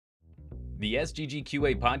The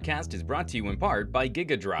SGGQA podcast is brought to you in part by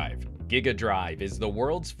GigaDrive. GigaDrive is the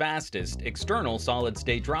world's fastest external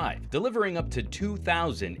solid-state drive, delivering up to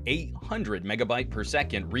 2,800 megabyte per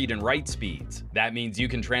second read and write speeds. That means you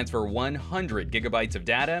can transfer 100 gigabytes of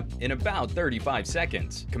data in about 35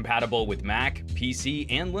 seconds. Compatible with Mac, PC,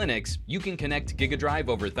 and Linux, you can connect GigaDrive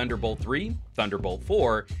over Thunderbolt 3, Thunderbolt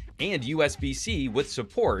 4, and USB-C with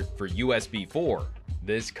support for USB 4.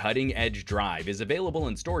 This cutting-edge drive is available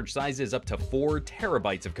in storage sizes up to 4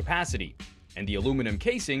 terabytes of capacity, and the aluminum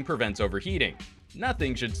casing prevents overheating.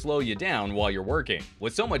 Nothing should slow you down while you're working.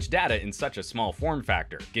 With so much data in such a small form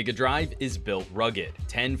factor, GigaDrive is built rugged,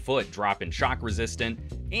 10-foot drop and shock resistant,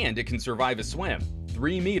 and it can survive a swim,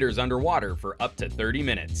 3 meters underwater for up to 30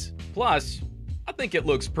 minutes. Plus, I think it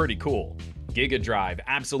looks pretty cool. GigaDrive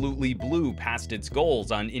absolutely blew past its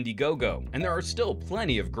goals on Indiegogo, and there are still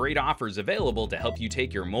plenty of great offers available to help you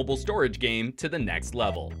take your mobile storage game to the next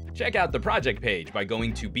level. Check out the project page by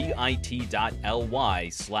going to bit.ly/GD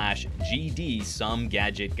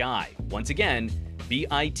SomeGadgetGuy. Once again,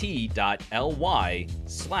 bit.ly/GD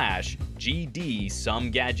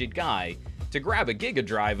SomeGadgetGuy to grab a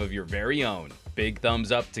GigaDrive of your very own. Big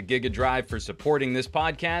thumbs up to GigaDrive for supporting this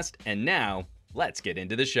podcast, and now, let's get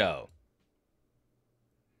into the show.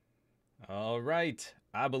 All right,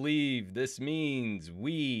 I believe this means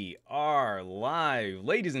we are live.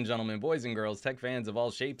 Ladies and gentlemen, boys and girls, tech fans of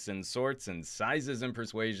all shapes and sorts and sizes and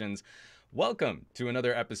persuasions, welcome to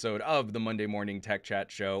another episode of the Monday Morning Tech Chat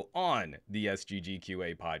Show on the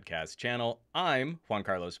SGGQA podcast channel. I'm Juan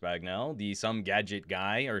Carlos Bagnell, the Some Gadget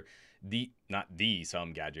Guy, or not the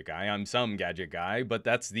Some Gadget Guy, I'm Some Gadget Guy, but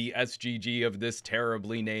that's the SGG of this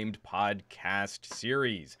terribly named podcast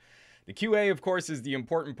series. The QA, of course, is the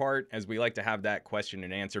important part, as we like to have that question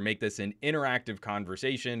and answer, make this an interactive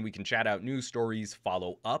conversation. We can chat out news stories,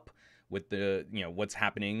 follow up with the, what's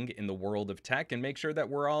happening in the world of tech, and make sure that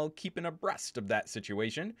we're all keeping abreast of that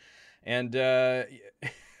situation. And Dave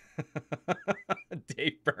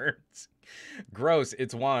Burns. Gross,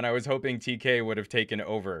 it's Juan. I was hoping TK would have taken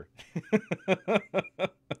over.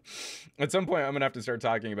 At some point, I'm gonna have to start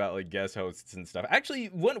talking about like guest hosts and stuff. Actually,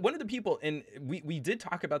 one of the people, and we did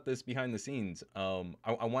talk about this behind the scenes. I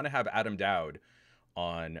want to have Adam Dowd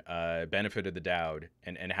on Benefit of the Dowd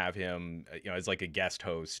and have him as like a guest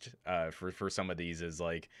host for some of these. Is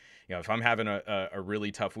like, if I'm having a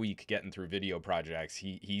really tough week getting through video projects,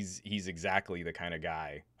 he's exactly the kind of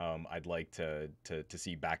guy I'd like to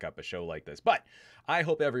see back up a show like this. But I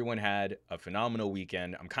hope everyone had a phenomenal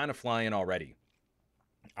weekend. I'm kind of flying already.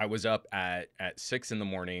 I was up at 6 in the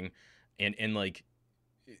morning, and like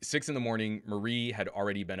 6 in the morning, Marie had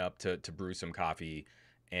already been up to brew some coffee.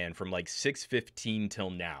 And from like 6:15 till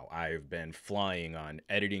now, I've been flying on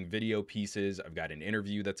editing video pieces. I've got an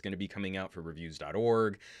interview that's going to be coming out for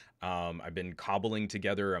reviews.org. I've been cobbling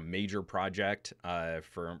together a major project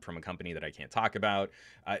from a company that I can't talk about.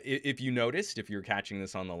 If you noticed, if you're catching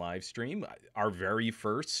this on the live stream, our very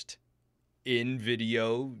first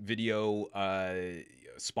in-video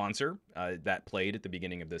sponsor that played at the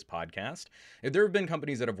beginning of this podcast. There have been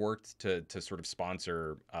companies that have worked to sort of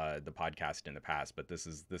sponsor the podcast in the past, but this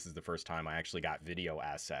is the first time I actually got video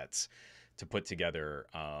assets to put together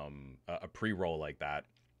a pre-roll like that.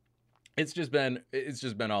 It's just been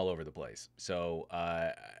all over the place. So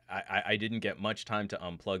I didn't get much time to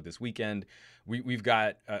unplug this weekend. We've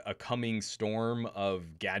got a coming storm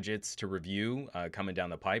of gadgets to review coming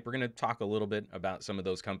down the pipe. We're going to talk a little bit about some of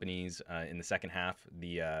those companies in the second half,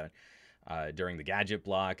 during the gadget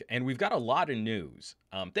block. And we've got a lot of news.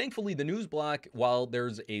 Thankfully, the news block, while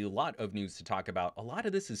there's a lot of news to talk about, a lot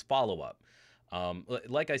of this is follow-up.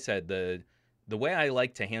 Like I said, the way I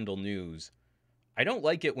like to handle news, I don't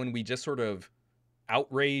like it when we just sort of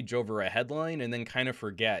outrage over a headline and then kind of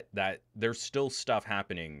forget that there's still stuff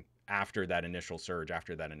happening after that initial surge,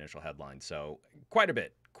 after that initial headline. So quite a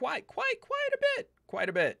bit.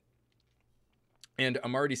 And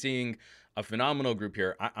I'm already seeing a phenomenal group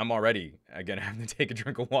here. I'm already going to have to take a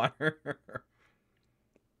drink of water.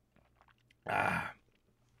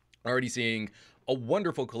 Already seeing a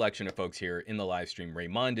wonderful collection of folks here in the live stream.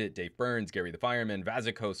 Raymond, Dave Burns, Gary the Fireman,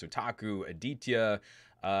 Vazikos, Otaku, Aditya,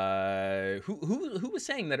 who was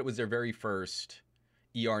saying that it was their very first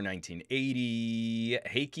ER 1980.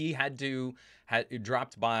 Heiki had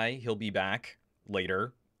dropped by. He'll be back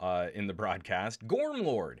later in the broadcast.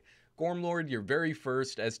 Gormlord, your very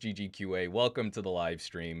first SGGQA. Welcome to the live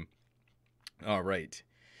stream. All right.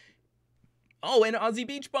 Oh, and Aussie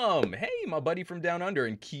Beach Bum. Hey, my buddy from down under.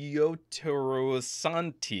 And Kyoto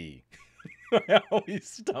Santi. I always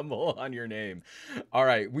stumble on your name. All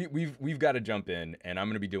right, we've got to jump in, and I'm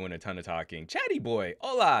gonna be doing a ton of talking. Chatty boy,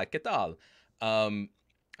 hola, ¿qué tal? I'm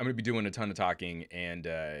gonna be doing a ton of talking, and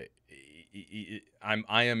I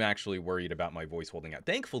am actually worried about my voice holding out.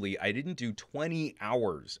 Thankfully, I didn't do 20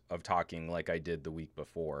 hours of talking like I did the week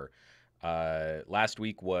before. Last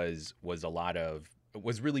week was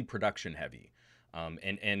really production heavy.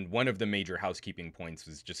 And one of the major housekeeping points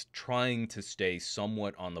was just trying to stay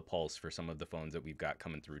somewhat on the pulse for some of the phones that we've got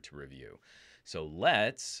coming through to review. So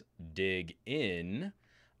let's dig in.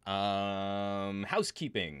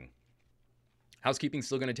 Housekeeping. Housekeeping's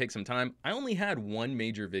still going to take some time. I only had one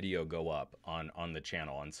major video go up on the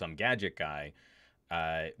channel on SomeGadgetGuy,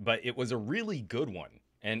 but it was a really good one.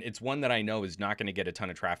 And it's one that I know is not going to get a ton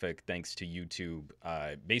of traffic thanks to YouTube.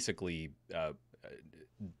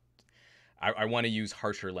 I want to use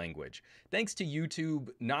harsher language. Thanks to YouTube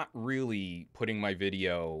not really putting my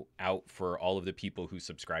video out for all of the people who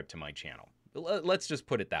subscribe to my channel. Let's just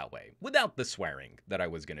put it that way, without the swearing that I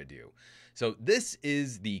was going to do. So this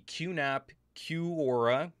is the QNAP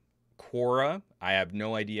Quora. I have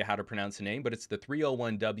no idea how to pronounce the name, but it's the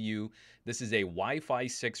 301W. This is a Wi-Fi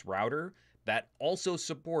 6 router that also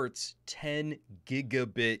supports 10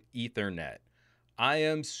 gigabit Ethernet. I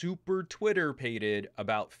am super Twitter-pated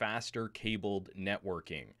about faster cabled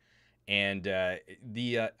networking. And I've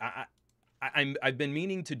been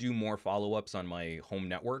meaning to do more follow-ups on my home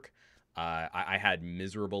network. I had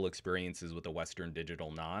miserable experiences with the Western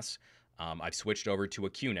Digital NOS. I've switched over to a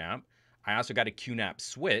QNAP. I also got a QNAP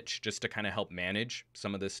switch just to kind of help manage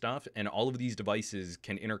some of this stuff. And all of these devices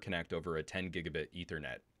can interconnect over a 10 gigabit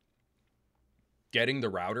Ethernet. Getting the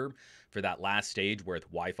router for that last stage with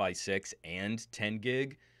Wi-Fi 6 and 10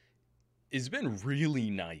 gig has been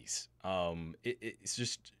really nice. It's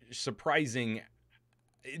just surprising.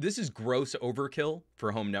 This is gross overkill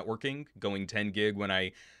for home networking, going 10 gig when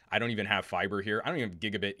I don't even have fiber here. I don't even have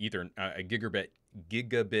gigabit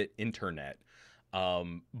internet.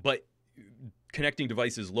 But connecting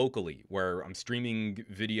devices locally where I'm streaming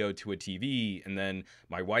video to a TV and then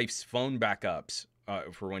my wife's phone backups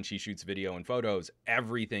for when she shoots video and photos,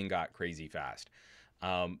 everything got crazy fast.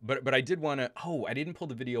 But I did want to, I didn't pull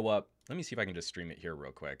the video up. Let me see if I can just stream it here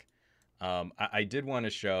real quick. I did want to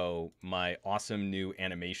show my awesome new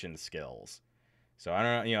animation skills. So I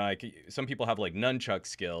don't know, like some people have like nunchuck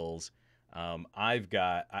skills. I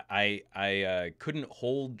couldn't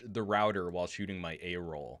hold the router while shooting my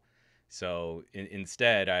A-roll. So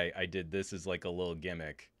instead I did this as like a little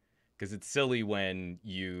gimmick, because it's silly when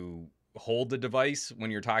you hold the device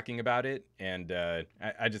when you're talking about it, and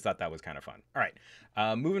I just thought that was kind of fun. All right,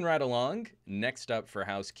 moving right along. Next up for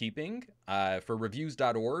housekeeping, for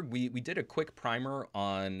reviews.org, we did a quick primer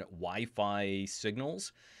on Wi-Fi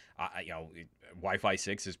signals. Wi-Fi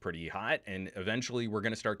 6 is pretty hot, and eventually we're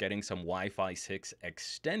going to start getting some Wi-Fi 6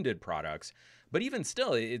 extended products. But even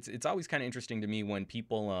still, it's always kind of interesting to me when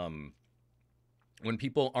people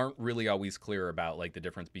aren't really always clear about like the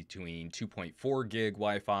difference between 2.4 gig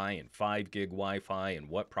Wi-Fi and 5 gig Wi-Fi and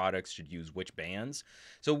what products should use which bands.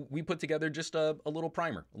 So we put together just a little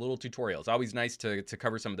primer, a little tutorial. It's always nice to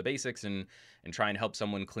cover some of the basics and try and help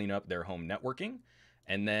someone clean up their home networking.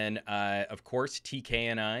 And then, of course, TK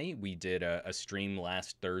and I, we did a stream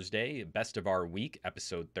last Thursday, Best of Our Week,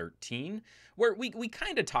 episode 13, where we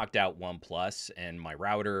kind of talked out OnePlus and my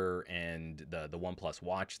router and the OnePlus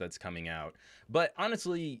watch that's coming out. But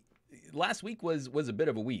honestly, last week was a bit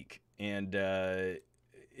of a week. And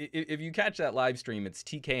if you catch that live stream, it's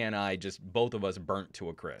TK and I, just both of us burnt to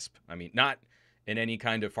a crisp. I mean, not in any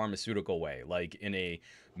kind of pharmaceutical way, like in a,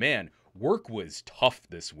 man, work was tough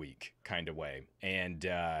this week kind of way. And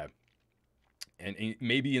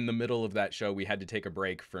maybe in the middle of that show, we had to take a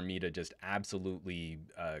break for me to just absolutely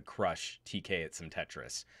crush TK at some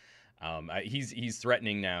Tetris. He's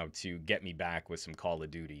threatening now to get me back with some Call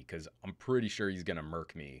of Duty, because I'm pretty sure he's going to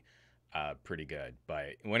murk me pretty good.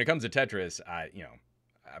 But when it comes to Tetris, I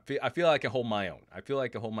feel like I can hold my own. I feel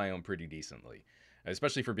like I hold my own pretty decently,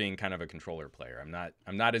 especially for being kind of a controller player. I'm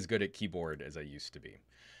not as good at keyboard as I used to be.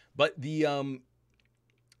 But the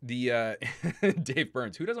Dave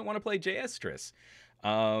Burns, who doesn't want to play JSTRS?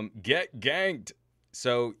 Get ganked.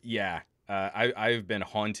 So yeah, I've been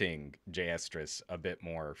haunting JSTRS a bit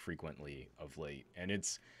more frequently of late, and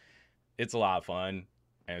it's a lot of fun.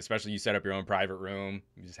 And especially you set up your own private room,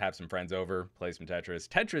 you just have some friends over, play some Tetris.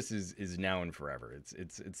 Tetris is now and forever.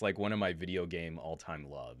 It's like one of my video game all-time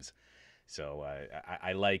loves. So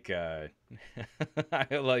I like I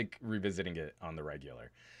like revisiting it on the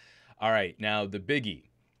regular. All right, now the biggie.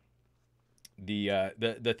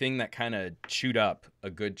 The thing that kind of chewed up a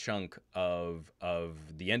good chunk of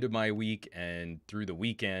the end of my week and through the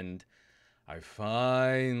weekend, I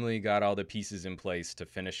finally got all the pieces in place to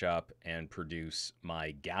finish up and produce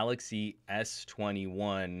my Galaxy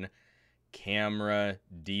S21 camera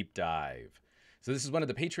deep dive. So this is one of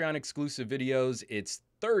the Patreon exclusive videos. It's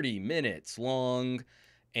 30 minutes long,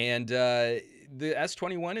 and the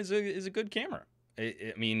S21 is a good camera.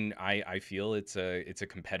 I mean, I feel it's a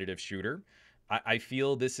competitive shooter. I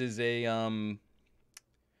feel this is a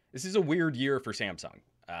weird year for Samsung.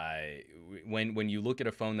 When you look at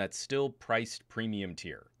a phone that's still priced premium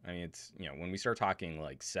tier, I mean, it's, you know, when we start talking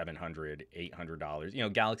like $700, $800, you know,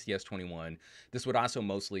 Galaxy S21, this would also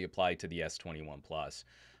mostly apply to the S21 Plus.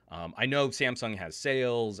 I know Samsung has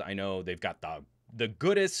sales. I know they've got the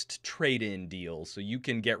goodest trade-in deal, so you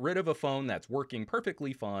can get rid of a phone that's working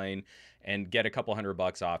perfectly fine and get a couple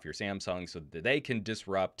 $100 off your Samsung, so that they can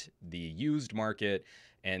disrupt the used market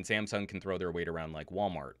and Samsung can throw their weight around like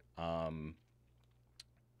Walmart.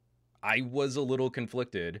 I was a little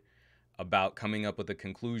conflicted about coming up with a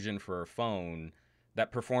conclusion for a phone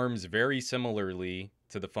that performs very similarly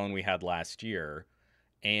to the phone we had last year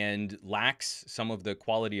and lacks some of the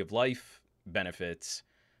quality of life benefits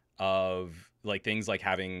of like things like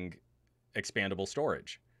having expandable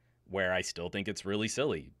storage, where I still think it's really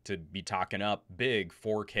silly to be talking up big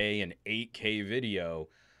 4K and 8K video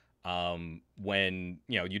when,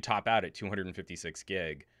 you know, you top out at 256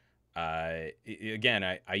 gig. Again,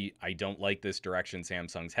 I don't like this direction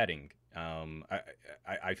Samsung's heading.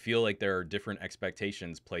 I feel like there are different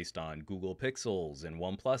expectations placed on Google Pixels and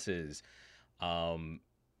OnePluses.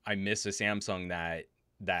 I miss a Samsung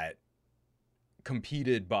that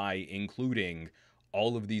competed by including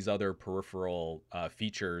all of these other peripheral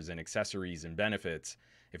features and accessories and benefits.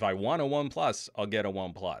 If I want a OnePlus, I'll get a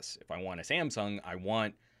OnePlus. If I want a Samsung, I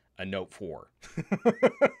want a Note 4.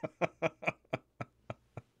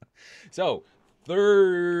 So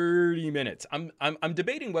 30 minutes. I'm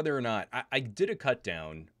debating whether or not I did a cut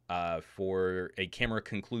down for a camera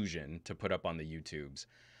conclusion to put up on the YouTubes.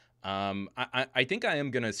 I think I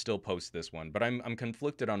am gonna still post this one, but I'm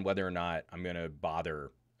conflicted on whether or not I'm gonna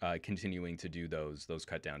bother continuing to do those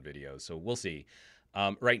cut down videos. So we'll see.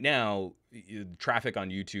 Right now, traffic on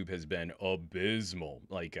YouTube has been abysmal.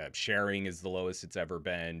 Like sharing is the lowest it's ever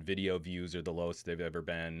been. Video views are the lowest they've ever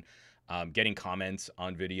been. Getting comments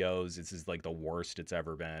on videos, this is like the worst it's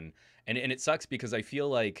ever been. And it sucks because I feel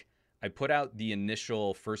like I put out the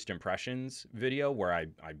initial first impressions video where I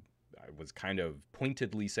was kind of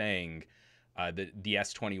pointedly saying that the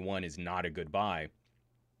S21 is not a good buy.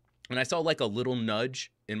 And I saw like a little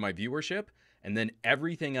nudge in my viewership, and then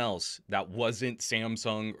everything else that wasn't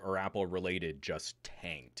Samsung or Apple related just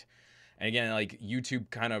tanked. And again, like YouTube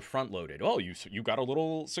kind of front loaded. Oh, you got a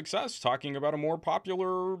little success talking about a more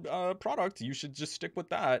popular product. You should just stick with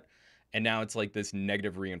that. And now it's like this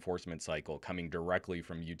negative reinforcement cycle coming directly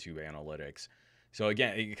from YouTube analytics. So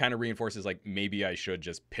again, it kind of reinforces like maybe I should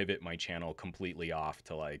just pivot my channel completely off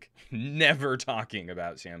to like never talking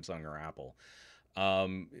about Samsung or Apple.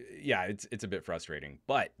 Yeah, it's a bit frustrating,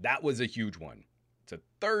 but that was a huge one. It's a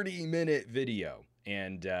 30-minute video,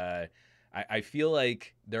 and I feel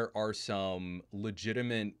like there are some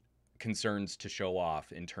legitimate concerns to show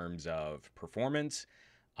off in terms of performance,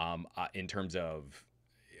 in terms of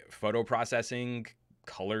photo processing,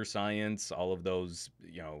 color science, all of those,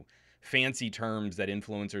 you know, fancy terms that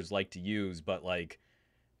influencers like to use, but like,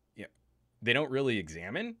 you know, they don't really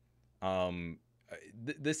examine.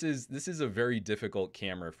 This is a very difficult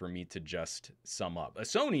camera for me to just sum up. A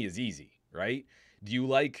Sony is easy, right? Do you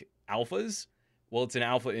like alphas? Well, it's an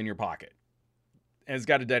alpha in your pocket, and it's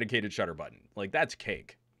got a dedicated shutter button. Like, that's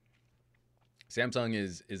cake. Samsung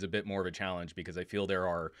is a bit more of a challenge because I feel there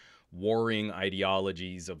are warring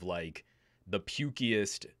ideologies of like the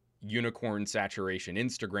pukiest unicorn saturation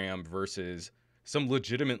Instagram versus some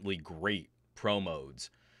legitimately great pro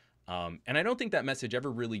modes. And I don't think that message ever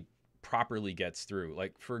really properly gets through.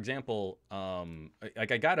 Like, for example,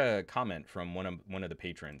 like I got a comment from one of the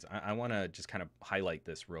patrons. I want to just kind of highlight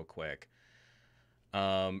this real quick.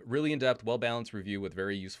 Really in-depth, well-balanced review with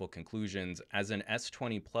very useful conclusions. As an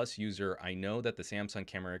S20 Plus user, I know that the Samsung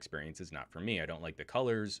camera experience is not for me. I don't like the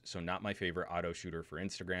colors, so not my favorite auto shooter for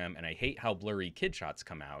Instagram, and I hate how blurry kid shots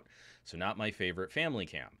come out, so not my favorite family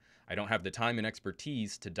cam. I don't have the time and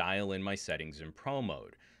expertise to dial in my settings in pro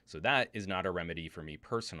mode, so that is not a remedy for me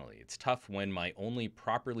personally. It's tough when my only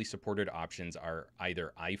properly supported options are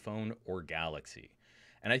either iPhone or Galaxy.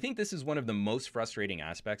 And I think this is one of the most frustrating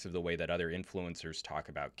aspects of the way that other influencers talk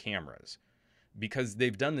about cameras, because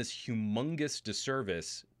they've done this humongous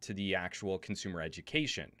disservice to the actual consumer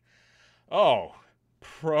education. Oh,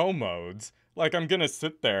 pro modes? Like I'm gonna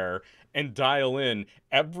sit there and dial in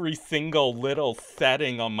every single little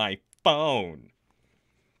setting on my phone.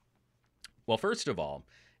 Well, first of all,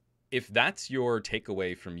 if that's your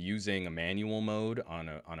takeaway from using a manual mode on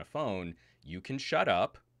a phone, you can shut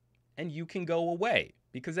up and you can go away,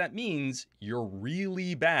 because that means you're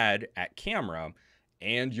really bad at camera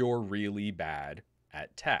and you're really bad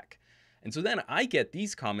at tech. And so then I get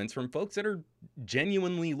these comments from folks that are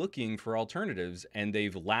genuinely looking for alternatives, and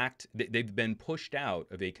they've been pushed out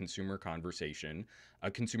of a consumer conversation,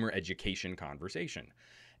 a consumer education conversation.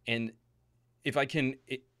 And if I can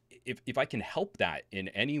if I can help that in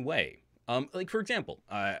any way, like for example,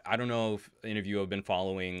 I don't know if any of you have been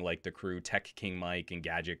following like the crew Tech King Mike and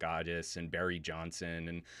Gadget Goddess and Barry Johnson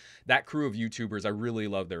and that crew of YouTubers. I really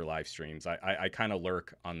love their live streams. I kind of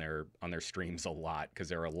lurk on their streams a lot because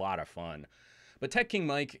they're a lot of fun. But Tech King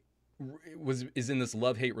Mike is in this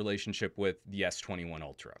love-hate relationship with the S21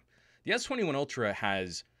 Ultra. The S21 Ultra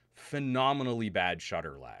has phenomenally bad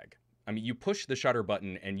shutter lag. I mean, you push the shutter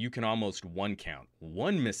button and you can almost one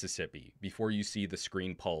Mississippi before you see the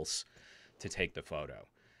screen pulse to take the photo.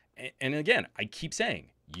 And again, I keep saying,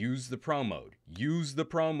 use the pro mode, use the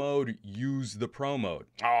pro mode, use the pro mode.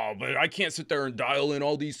 Oh, but I can't sit there and dial in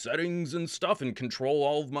all these settings and stuff and control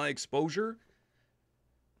all of my exposure.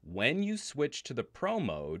 When you switch to the pro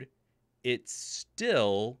mode, it's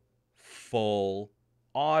still full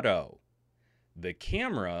auto. The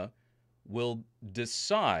camera will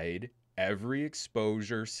decide every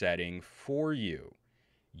exposure setting for you.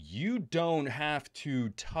 You don't have to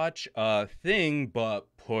touch a thing but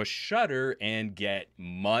push shutter and get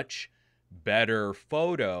much better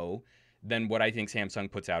photo than what I think Samsung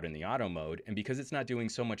puts out in the auto mode. And because it's not doing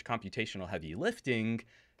so much computational heavy lifting,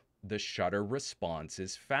 the shutter response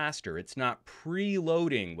is faster. It's not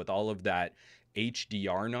preloading with all of that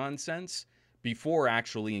HDR nonsense before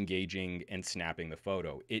actually engaging and snapping the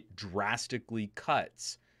photo. It drastically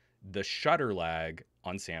cuts the shutter lag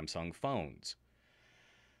on Samsung phones.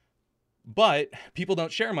 But people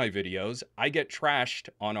don't share my videos. I get trashed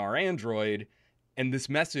on our Android, and this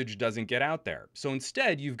message doesn't get out there. So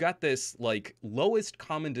instead, you've got this like lowest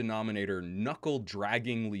common denominator,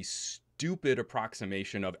 knuckle-draggingly stupid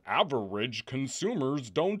approximation of average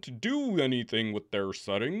consumers don't do anything with their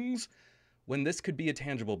settings, when this could be a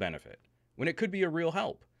tangible benefit, when it could be a real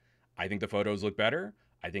help. I think the photos look better.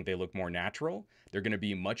 I think they look more natural. They're going to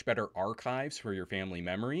be much better archives for your family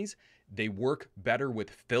memories. They work better with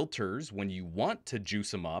filters when you want to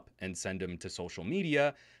juice them up and send them to social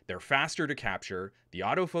media. They're faster to capture. The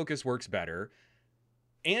autofocus works better.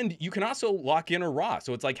 And you can also lock in a RAW.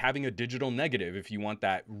 So it's like having a digital negative if you want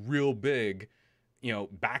that real big,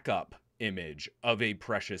 backup image of a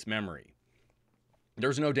precious memory.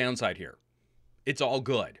 There's no downside here. It's all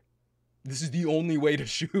good. This is the only way to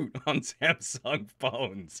shoot on Samsung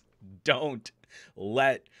phones. Don't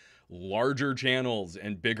let larger channels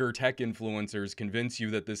and bigger tech influencers convince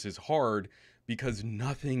you that this is hard, because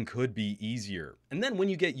nothing could be easier. And then when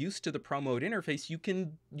you get used to the Pro Mode interface, you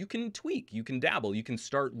can tweak, you can dabble, you can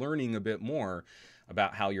start learning a bit more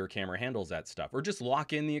about how your camera handles that stuff, or just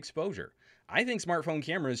lock in the exposure. I think smartphone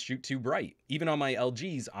cameras shoot too bright. Even on my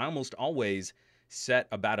LGs, I almost always set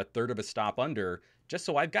about a third of a stop under, just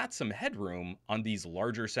so I've got some headroom on these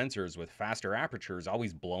larger sensors with faster apertures,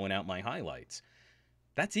 always blowing out my highlights.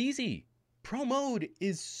 That's easy. Pro Mode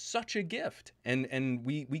is such a gift, and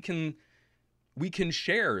we can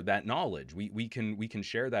share that knowledge. We can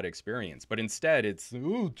share that experience. But instead, it's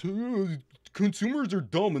consumers are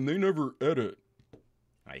dumb and they never edit.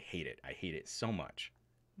 I hate it. I hate it so much.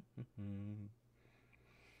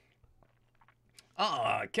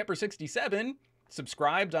 Kepper67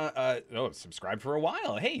 subscribed. Subscribed for a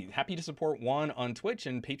while. Hey, happy to support Juan on Twitch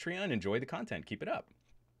and Patreon. Enjoy the content. Keep it up.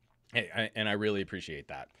 Hey, and I really appreciate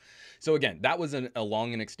that. So again, that was a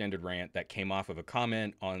long and extended rant that came off of a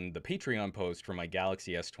comment on the Patreon post for my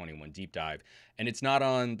Galaxy S21 deep dive. And it's not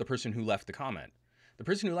on the person who left the comment. The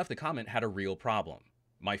person who left the comment had a real problem.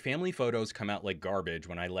 My family photos come out like garbage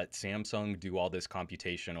when I let Samsung do all this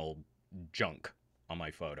computational junk on my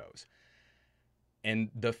photos. And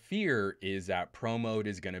the fear is that Pro Mode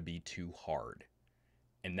is going to be too hard.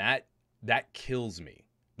 And that kills me.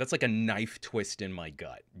 That's like a knife twist in my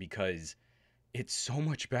gut, because it's so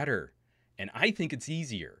much better. And I think it's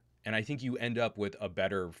easier. And I think you end up with a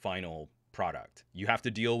better final product. You have to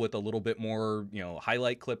deal with a little bit more,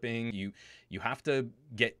 highlight clipping. You have to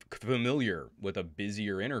get familiar with a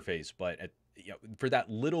busier interface. But for that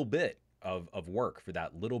little bit of work, for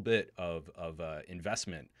that little bit of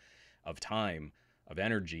investment, of time, of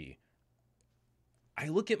energy, I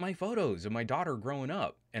look at my photos of my daughter growing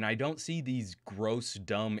up and I don't see these gross,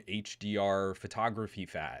 dumb HDR photography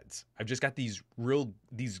fads. I've just got these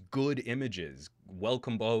good images, well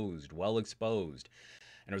composed, well exposed.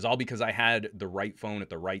 And it was all because I had the right phone at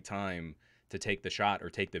the right time to take the shot or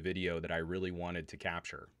take the video that I really wanted to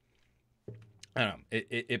capture. I don't know.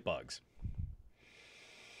 It bugs.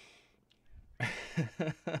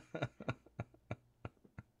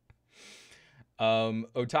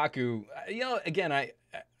 Otaku, again, I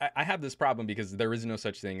have this problem because there is no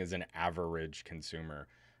such thing as an average consumer.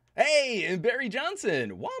 Hey, and Barry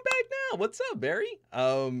Johnson, well, I'm back now. What's up, Barry?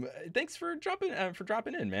 Thanks for dropping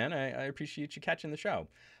in, man. I appreciate you catching the show.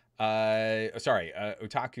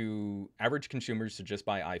 Otaku, average consumers should just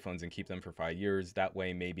buy iPhones and keep them for 5 years. That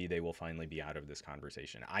way, maybe they will finally be out of this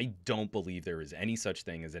conversation. I don't believe there is any such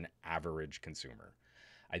thing as an average consumer.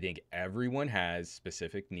 I think everyone has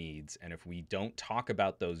specific needs, and if we don't talk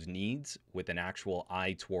about those needs with an actual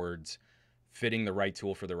eye towards fitting the right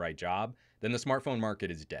tool for the right job, then the smartphone market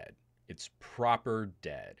is dead. It's proper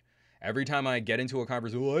dead. Every time I get into a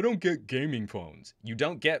conversation, well, I don't get gaming phones. You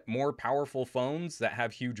don't get more powerful phones that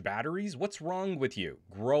have huge batteries? What's wrong with you?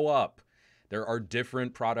 Grow up. There are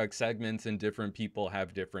different product segments and different people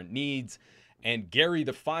have different needs. And Gary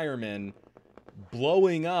the Fireman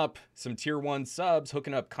blowing up some tier 1 subs,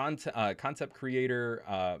 hooking up concept creator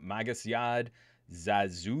Magasyad,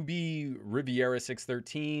 Zazubi, Riviera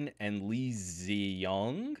 613, and Lee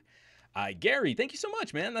Ziyong. Gary, thank you so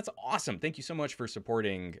much, man. That's awesome. Thank you so much for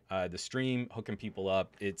supporting the stream, hooking people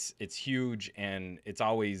up. It's huge, and it's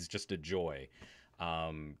always just a joy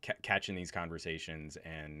catching these conversations,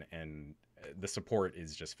 and the support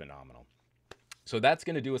is just phenomenal. So that's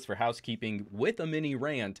going to do us for housekeeping with a mini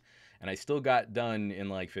rant, and I still got done in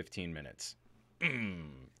like 15 minutes.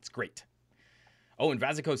 It's great. Oh, and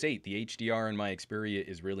Vazikos 8, the HDR in my Xperia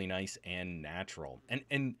is really nice and natural.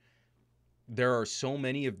 And there are so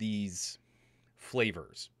many of these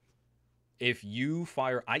flavors. If you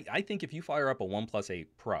fire, I think if you fire up a OnePlus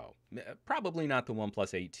 8 Pro, probably not the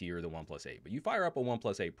OnePlus 8T or the OnePlus 8, but you fire up a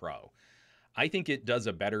OnePlus 8 Pro, I think it does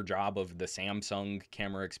a better job of the Samsung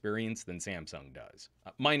camera experience than Samsung does,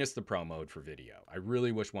 minus the Pro mode for video. I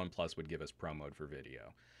really wish OnePlus would give us Pro mode for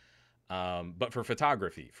video. But for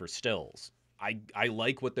photography, for stills, I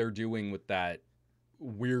like what they're doing with that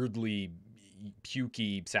weirdly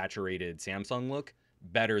pukey saturated Samsung look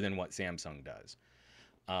better than what Samsung does.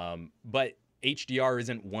 But HDR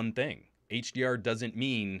isn't one thing. HDR doesn't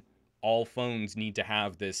mean all phones need to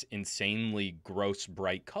have this insanely gross,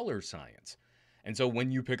 bright color science. And so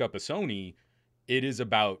when you pick up a Sony, it is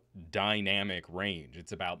about dynamic range.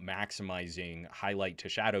 It's about maximizing highlight to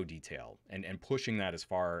shadow detail and pushing that as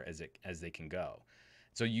far as they can go.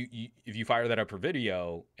 So if you fire that up for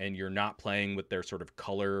video and you're not playing with their sort of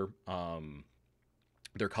color,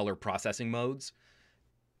 their color processing modes,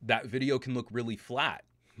 that video can look really flat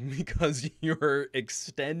because you're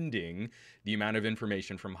extending the amount of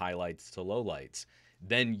information from highlights to lowlights.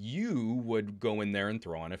 Then you would go in there and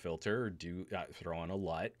throw on a filter or throw on a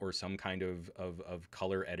LUT or some kind of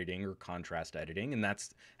color editing or contrast editing, and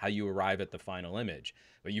that's how you arrive at the final image.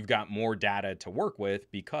 But you've got more data to work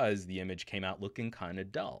with because the image came out looking kind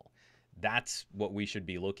of dull. That's what we should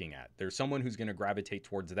be looking at. There's someone who's going to gravitate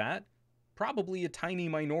towards that, probably a tiny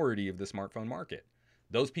minority of the smartphone market.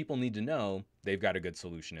 Those people need to know they've got a good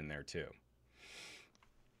solution in there too.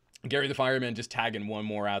 Gary the Fireman just tagging one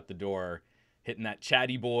more out the door, hitting that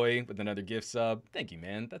chatty boy with another gift sub. Thank you,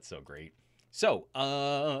 man. That's so great. So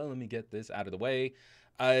let me get this out of the way.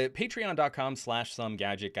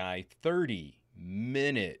 Patreon.com/SomeGadgetGuy,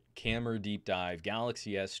 30-minute camera deep dive,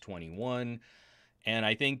 Galaxy S21. And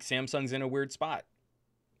I think Samsung's in a weird spot.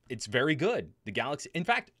 It's very good. The Galaxy, in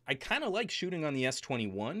fact, I kind of like shooting on the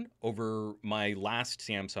S21 over my last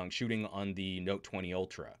Samsung shooting on the Note 20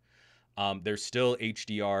 Ultra. There's still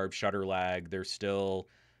HDR, shutter lag. There's still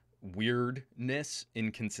weirdness,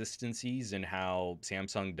 inconsistencies in how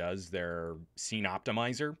Samsung does their scene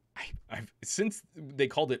optimizer. Since they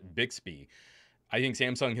called it Bixby, I think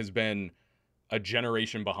Samsung has been a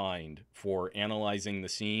generation behind for analyzing the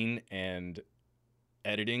scene and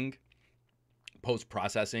editing,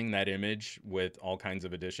 post-processing that image with all kinds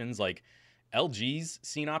of additions. Like LG's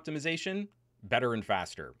scene optimization, better and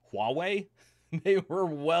faster. Huawei, they were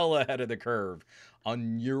well ahead of the curve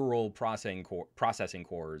on neural processing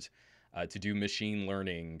cores to do machine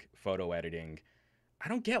learning photo editing. I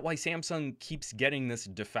don't get why Samsung keeps getting this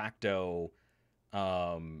de facto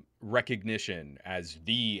recognition as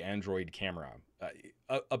the Android camera.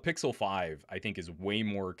 A Pixel 5, I think, is way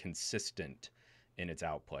more consistent in its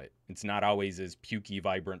output. It's not always as pukey,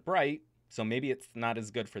 vibrant, bright, So maybe it's not as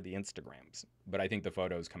good for the Instagrams, but I think the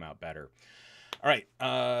photos come out better. All right.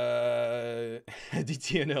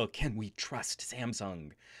 DTNL, can we trust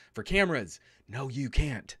Samsung for cameras? No, you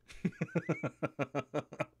can't.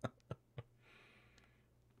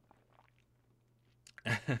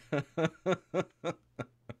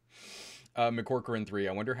 McCorcoran 3,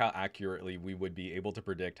 I wonder how accurately we would be able to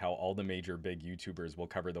predict how all the major big YouTubers will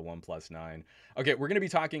cover the OnePlus 9. Okay, we're going to be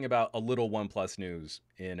talking about a little OnePlus news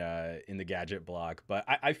in the gadget block, but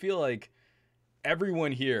I feel like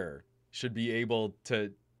everyone here should be able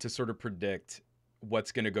to sort of predict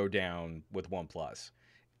what's going to go down with OnePlus.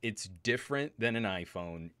 It's different than an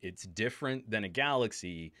iPhone. It's different than a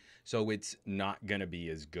Galaxy, so it's not going to be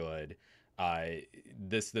as good.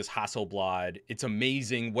 This Hasselblad, it's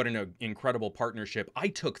amazing. What an incredible partnership. I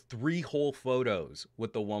took 3 whole photos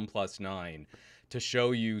with the OnePlus 9 to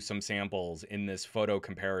show you some samples in this photo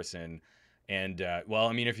comparison. And well,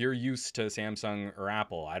 I mean, if you're used to Samsung or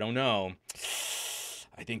Apple, I don't know.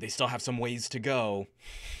 I think they still have some ways to go.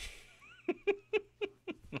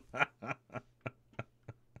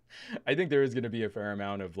 I think there is going to be a fair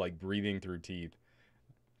amount of like breathing through teeth.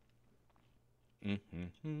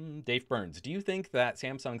 Dave Burns, do you think that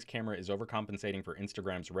Samsung's camera is overcompensating for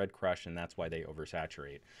Instagram's red crush and that's why they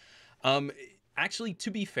oversaturate? Actually, to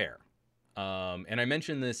be fair, and I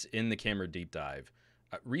mentioned this in the camera deep dive,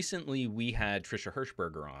 recently we had Trisha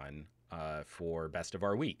Hirschberger on for Best of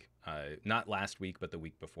Our Week. Not last week, but the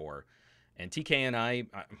week before. And TK and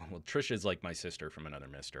well, Trisha's like my sister from another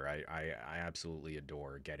mister. I absolutely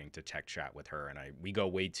adore getting to tech chat with her, and we go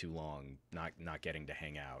way too long not getting to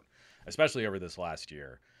hang out, especially over this last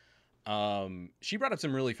year. She brought up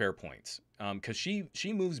some really fair points because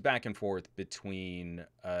she moves back and forth between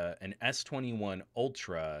an S21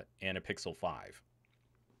 Ultra and a Pixel 5.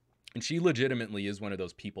 And she legitimately is one of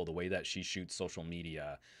those people, the way that she shoots social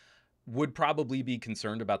media, would probably be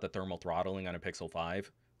concerned about the thermal throttling on a Pixel 5.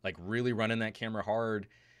 Like really running that camera hard,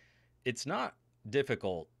 it's not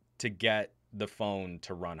difficult to get the phone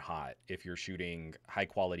to run hot if you're shooting high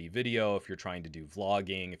quality video, if you're trying to do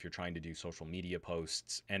vlogging, if you're trying to do social media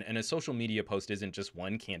posts. And a social media post isn't just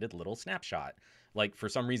one candid little snapshot. Like for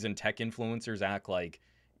some reason, tech influencers act like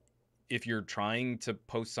if you're trying to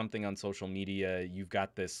post something on social media, you've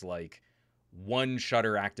got this like one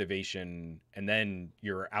shutter activation and then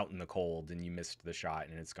you're out in the cold and you missed the shot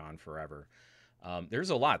and it's gone forever. There's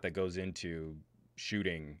a lot that goes into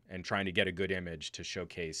shooting and trying to get a good image to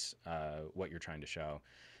showcase what you're trying to show.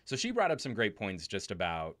 So she brought up some great points just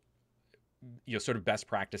about, you know, sort of best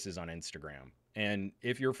practices on Instagram. And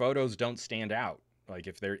if your photos don't stand out, like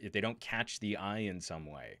if they don't catch the eye in some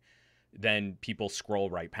way, then people scroll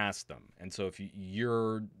right past them. And so if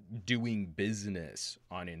you're doing business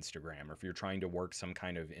on Instagram, or if you're trying to work some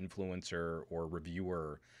kind of influencer or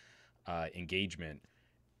reviewer engagement,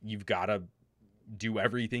 you've got to do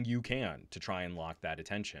everything you can to try and lock that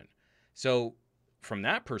attention. So from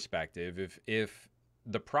that perspective, if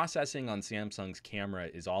the processing on Samsung's camera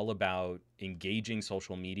is all about engaging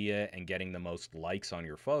social media and getting the most likes on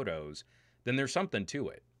your photos, then there's something to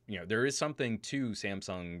it. You know, there is something to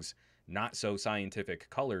Samsung's not so scientific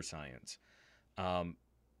color science.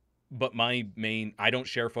 But I don't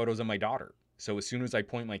share photos of my daughter. So as soon as I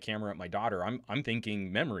point my camera at my daughter, I'm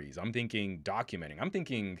thinking memories. I'm thinking documenting. I'm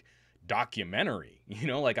thinking documentary, you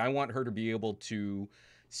know, like I want her to be able to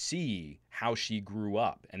see how she grew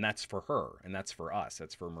up, and that's for her and that's for us,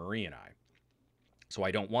 that's for Marie and I. So I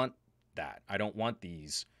don't want that. I don't want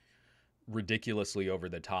these ridiculously over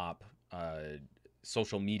the top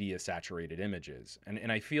social media saturated images,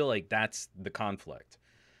 and I feel like that's the conflict.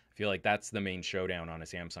 I feel like that's the main showdown on a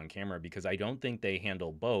Samsung camera, because I don't think they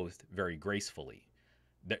handle both very gracefully.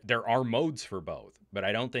 There are modes for both, but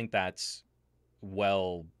I don't think that's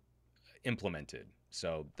well implemented.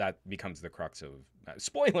 So that becomes the crux of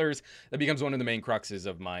spoilers. That becomes one of the main cruxes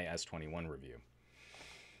of my S21 review.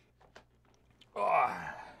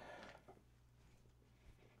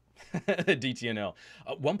 DTNL.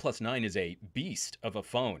 OnePlus 9 is a beast of a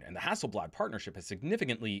phone, and the Hasselblad partnership has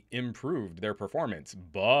significantly improved their performance,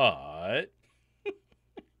 but...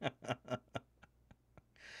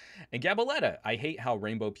 And Gabaletta, I hate how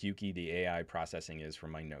rainbow pukey the AI processing is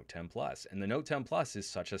from my Note 10 Plus, and the Note 10 Plus is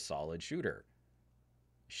such a solid shooter.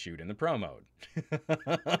 Shoot in the Pro mode.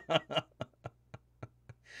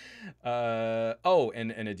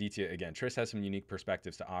 And Aditya again. Trish has some unique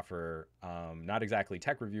perspectives to offer. Not exactly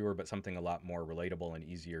tech reviewer, but something a lot more relatable and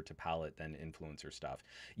easier to palate than influencer stuff.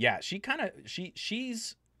 Yeah, she kind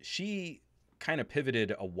of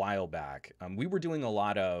pivoted a while back. We were doing a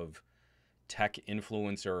lot of tech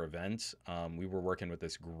influencer events. We were working with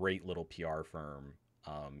this great little PR firm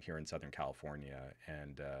here in Southern California,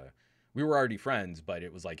 and we were already friends, but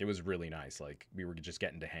it was really nice. Like we were just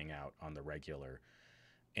getting to hang out on the regular,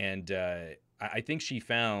 and I think she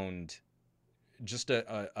found just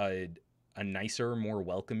a nicer, more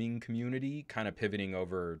welcoming community, kind of pivoting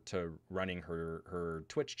over to running her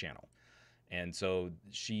Twitch channel. And so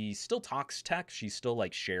she still talks tech. She still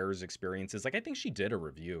like shares experiences. Like I think she did a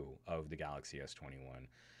review of the Galaxy S21,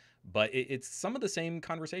 but it's some of the same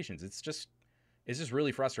conversations. It's just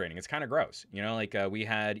really frustrating. It's kind of gross, you know. Like we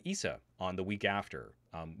had Issa on the week after.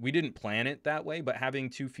 We didn't plan it that way, but having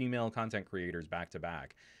two female content creators back to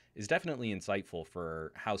back is definitely insightful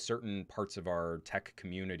for how certain parts of our tech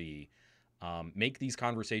community make these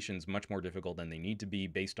conversations much more difficult than they need to be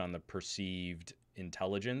based on the perceived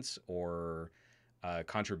intelligence or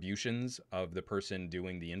contributions of the person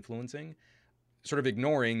doing the influencing, sort of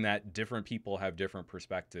ignoring that different people have different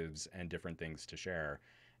perspectives and different things to share.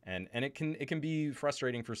 And it can be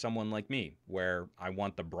frustrating for someone like me, where I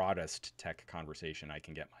want the broadest tech conversation I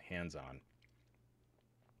can get my hands on.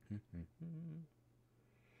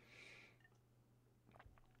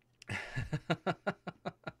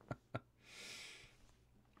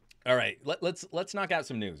 All right, let's knock out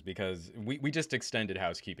some news, because we just extended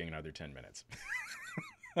housekeeping another 10 minutes.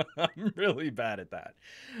 I'm really bad at that.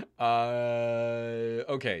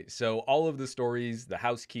 Okay, so all of the stories, the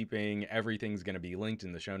housekeeping, everything's going to be linked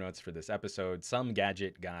in the show notes for this episode,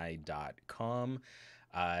 SomeGadgetGuy.com.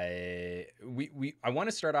 I want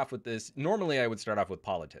to start off with this. Normally, I would start off with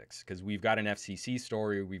politics, because we've got an FCC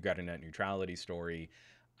story, we've got a net neutrality story.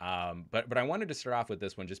 But I wanted to start off with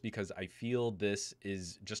this one just because I feel this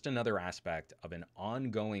is just another aspect of an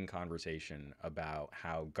ongoing conversation about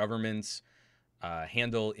how governments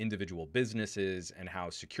handle individual businesses and how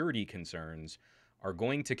security concerns are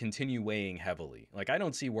going to continue weighing heavily. Like, I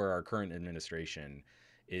don't see where our current administration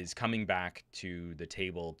is coming back to the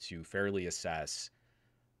table to fairly assess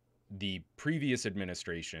the previous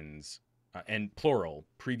administrations, and plural,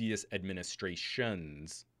 previous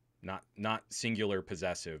administrations, not singular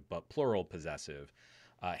possessive, but plural possessive,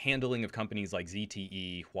 handling of companies like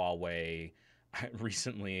ZTE, Huawei.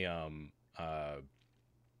 Recently,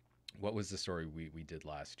 what was the story we did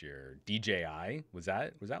last year? DJI, was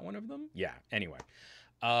that one of them? Yeah. Anyway,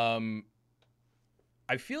 I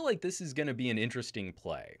feel like this is going to be an interesting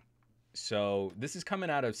play. So this is coming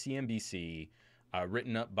out of CNBC,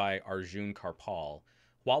 written up by Arjun Karpal.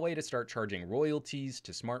 Huawei to start charging royalties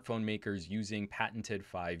to smartphone makers using patented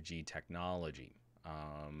 5G technology.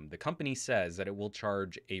 The company says that it will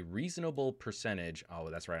charge a reasonable percentage.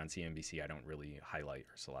 Oh, that's right, on CNBC. I don't really highlight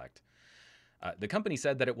or select. The company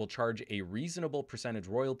said that it will charge a reasonable percentage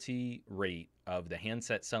royalty rate of the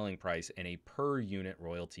handset selling price and a per unit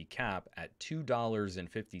royalty cap at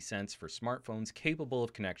 $2.50 for smartphones capable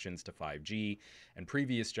of connections to 5G and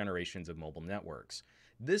previous generations of mobile networks.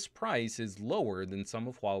 This price is lower than some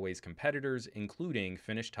of Huawei's competitors, including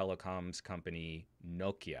Finnish telecoms company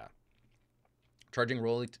Nokia. Charging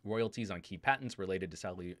royalties on key patents related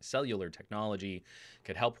to cellular technology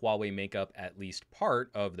could help Huawei make up at least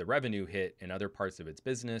part of the revenue hit in other parts of its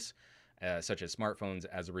business, such as smartphones,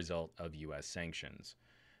 as a result of U.S. sanctions.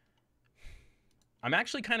 I'm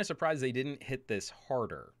actually kind of surprised they didn't hit this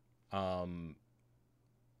harder.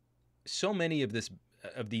 So many of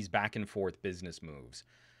these back and forth business moves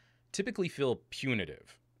typically feel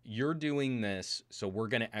punitive. You're doing this, so we're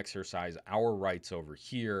going to exercise our rights over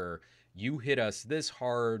here. You hit us this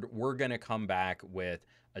hard, we're going to come back with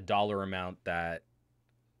a dollar amount that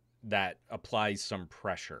applies some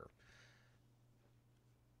pressure.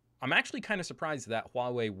 I'm actually kind of surprised that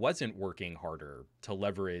Huawei wasn't working harder to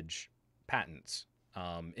leverage patents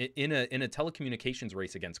in a telecommunications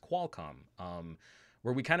race against Qualcomm,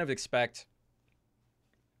 where we kind of expect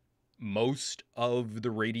most of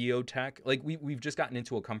the radio tech, like we've just gotten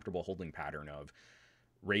into a comfortable holding pattern of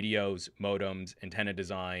radios, modems, antenna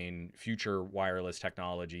design, future wireless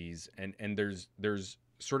technologies, and there's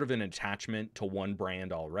sort of an attachment to one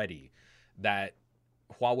brand already that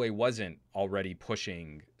Huawei wasn't already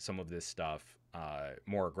pushing some of this stuff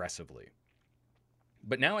more aggressively.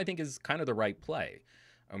 But now I think is kind of the right play.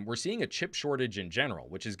 We're seeing a chip shortage in general,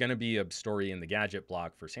 which is going to be a story in the gadget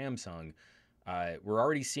blog for Samsung. We're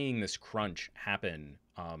already seeing this crunch happen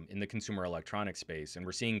in the consumer electronics space, and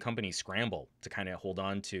we're seeing companies scramble to kind of hold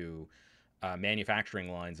on to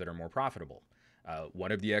manufacturing lines that are more profitable.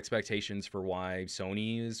 One of the expectations for why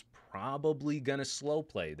Sony is probably going to slow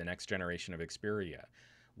play the next generation of Xperia.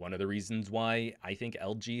 One of the reasons why I think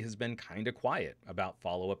LG has been kind of quiet about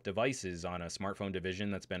follow-up devices on a smartphone division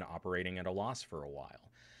that's been operating at a loss for a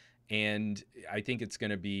while. And I think it's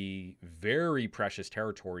going to be very precious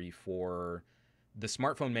territory for the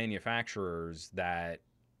smartphone manufacturers that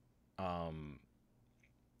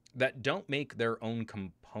don't make their own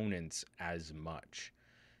components as much.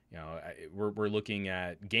 You know, we're looking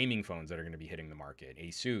at gaming phones that are going to be hitting the market,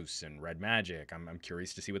 Asus and Red Magic. I'm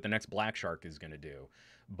curious to see what the next Black Shark is going to do.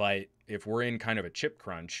 But if we're in kind of a chip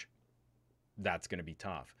crunch, that's going to be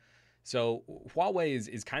tough. So Huawei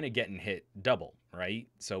is kind of getting hit double, right?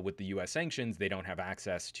 So with the US sanctions, they don't have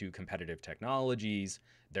access to competitive technologies.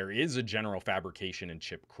 There is a general fabrication and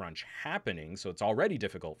chip crunch happening, so it's already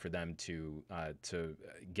difficult for them to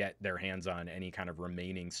get their hands on any kind of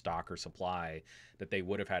remaining stock or supply that they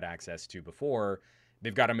would have had access to before.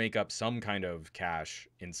 They've got to make up some kind of cash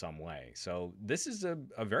in some way. So this is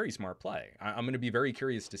a very smart play. I'm going to be very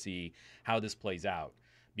curious to see how this plays out.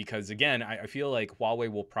 Because again, I feel like Huawei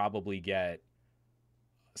will probably get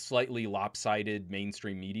slightly lopsided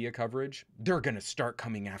mainstream media coverage. They're going to start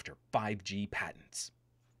coming after 5G patents.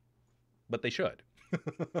 But they should.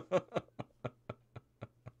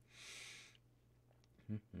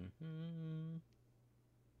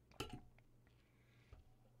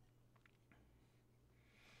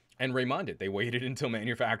 And Raymond, they waited until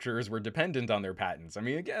manufacturers were dependent on their patents. I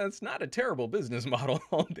mean, again, it's not a terrible business model,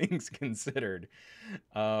 all things considered.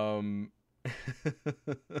 I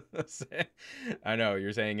know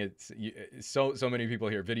you're saying it's so many people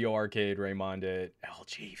here. Video Arcade, Raymond,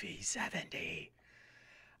 LG V70.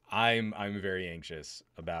 I'm very anxious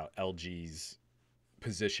about LG's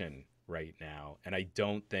position right now, and I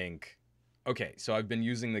don't think. Okay, so I've been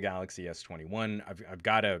using the Galaxy S21. I've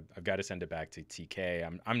got to send it back to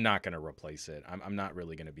TK. I'm not going to replace it. I'm not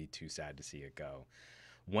really going to be too sad to see it go.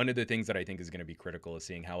 One of the things that I think is going to be critical is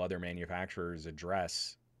seeing how other manufacturers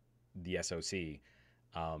address the SoC,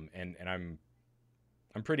 and I'm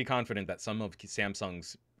pretty confident that some of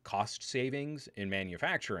Samsung's cost savings in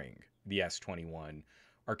manufacturing the S21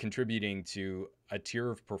 are contributing to a tier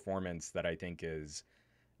of performance that I think is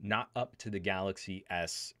not up to the Galaxy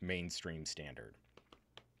S mainstream standard.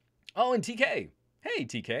 Oh, and TK. Hey,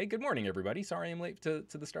 TK. Good morning, everybody. Sorry I'm late to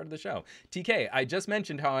the start of the show. TK, I just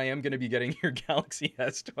mentioned how I am going to be getting your Galaxy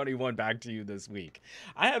S21 back to you this week.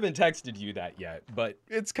 I haven't texted you that yet, but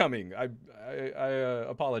it's coming. I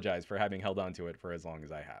apologize for having held on to it for as long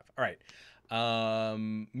as I have. All right.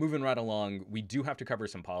 Moving right along, we do have to cover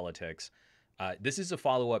some politics. This is a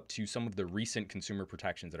follow-up to some of the recent consumer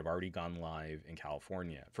protections that have already gone live in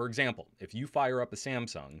California. For example, if you fire up a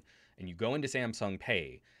Samsung and you go into Samsung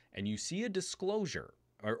Pay and you see a disclosure,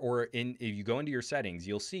 or if you go into your settings,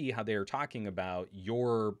 you'll see how they are talking about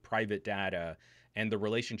your private data and the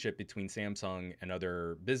relationship between Samsung and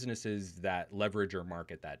other businesses that leverage or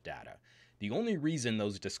market that data. The only reason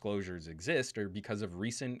those disclosures exist are because of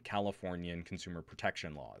recent Californian consumer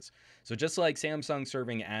protection laws. So just like Samsung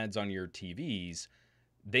serving ads on your TVs,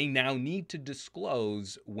 they now need to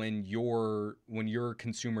disclose when your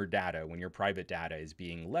consumer data, when your private data is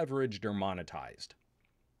being leveraged or monetized.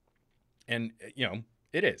 And, you know,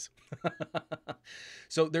 it is.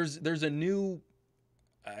 So there's a new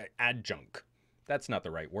adjunct. That's not the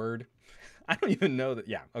right word. I don't even know that.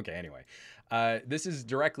 Yeah. Okay. Anyway, this is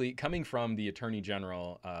directly coming from the Attorney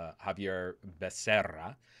General, Javier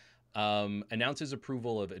Becerra, announces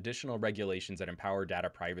approval of additional regulations that empower data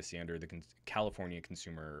privacy under the California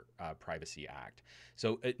Consumer Privacy Act.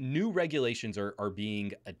 So new regulations are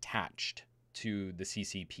being attached to the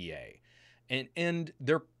CCPA, and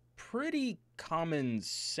they're pretty common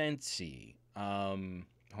sensey. I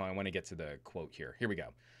want to get to the quote here. Here we go.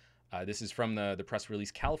 This is from the press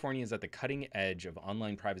release. California is at the cutting edge of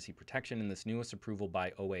online privacy protection, and this newest approval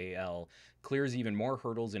by OAL clears even more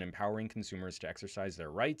hurdles in empowering consumers to exercise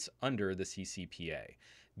their rights under the CCPA.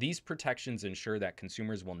 These protections ensure that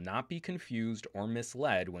consumers will not be confused or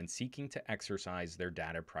misled when seeking to exercise their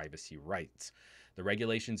data privacy rights. The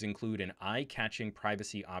regulations include an eye-catching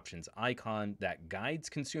privacy options icon that guides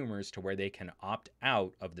consumers to where they can opt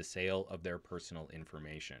out of the sale of their personal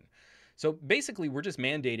information. So basically, we're just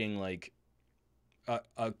mandating like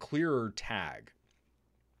a clearer tag.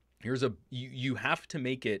 Here's you have to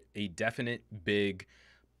make it a definite big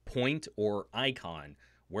point or icon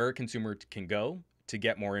where a consumer can go to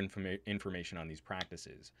get more information on these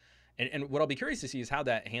practices. And what I'll be curious to see is how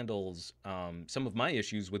that handles some of my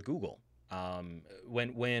issues with Google.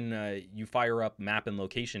 When you fire up map and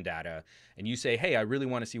location data and you say, hey, I really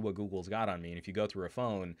want to see what Google's got on me. And if you go through a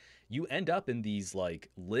phone, you end up in these like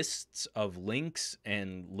lists of links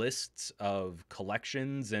and lists of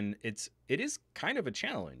collections. And it is kind of a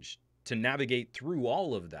challenge to navigate through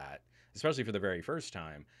all of that, especially for the very first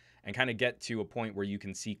time, and kind of get to a point where you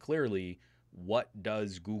can see clearly what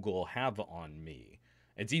does Google have on me.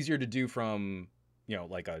 It's easier to do from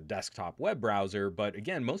like a desktop web browser. But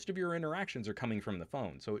again, most of your interactions are coming from the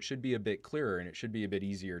phone. So it should be a bit clearer and it should be a bit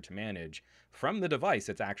easier to manage from the device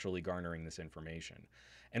that's actually garnering this information.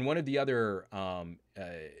 And one of the other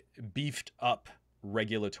beefed up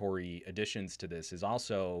regulatory additions to this is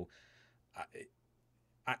also,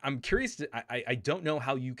 I'm curious. I don't know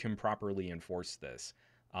how you can properly enforce this.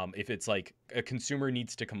 If it's like a consumer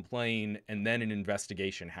needs to complain and then an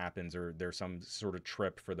investigation happens or there's some sort of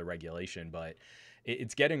trip for the regulation, but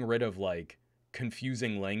it's getting rid of like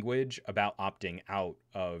confusing language about opting out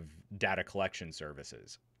of data collection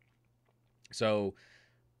services. So,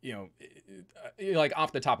 like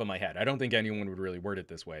off the top of my head, I don't think anyone would really word it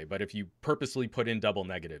this way, but if you purposely put in double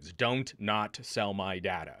negatives, don't not sell my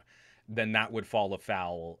data, then that would fall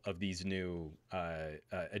afoul of these new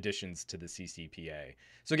additions to the CCPA.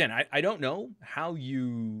 So again, I don't know how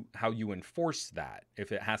you enforce that,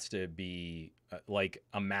 if it has to be like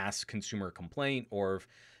a mass consumer complaint, or if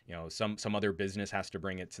some other business has to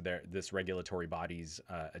bring it to this regulatory body's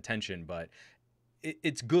attention. But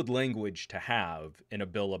it's good language to have in a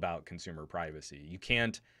bill about consumer privacy. You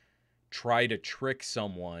can't try to trick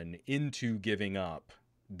someone into giving up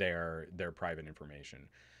their private information.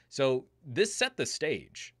 So this set the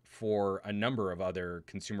stage for a number of other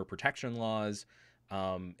consumer protection laws.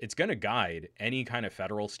 It's going to guide any kind of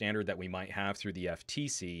federal standard that we might have through the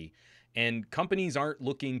FTC. And companies aren't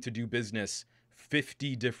looking to do business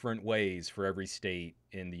 50 different ways for every state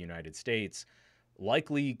in the United States.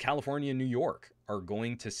 Likely California and New York are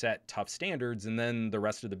going to set tough standards, and then the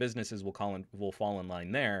rest of the businesses will fall in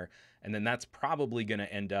line there. And then that's probably going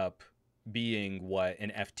to end up being what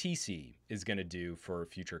an FTC is going to do for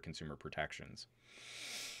future consumer protections.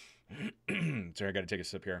 Sorry, I got to take a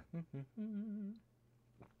sip here.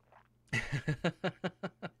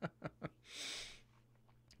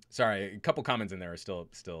 Sorry, a couple comments in there are still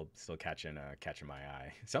catching my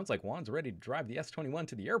eye. Sounds like Juan's ready to drive the S21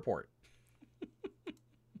 to the airport.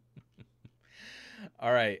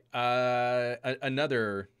 All right,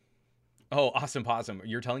 another. Oh, awesome possum.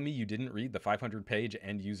 You're telling me you didn't read the 500-page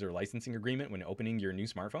end user licensing agreement when opening your new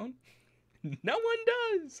smartphone? No one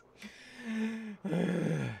does.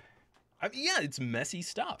 I mean, yeah, it's messy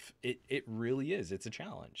stuff. It really is. It's a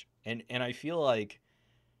challenge. And I feel like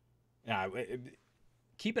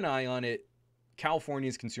keep an eye on it.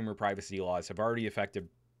 California's consumer privacy laws have already affected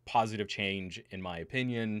positive change, in my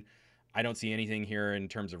opinion. I don't see anything here in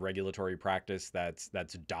terms of regulatory practice that's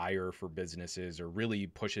dire for businesses or really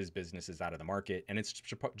pushes businesses out of the market. And it's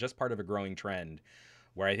just part of a growing trend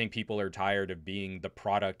where I think people are tired of being the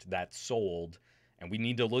product that's sold. And we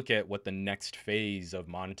need to look at what the next phase of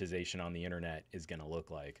monetization on the internet is going to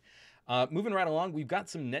look like. Moving right along, we've got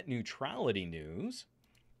some net neutrality news.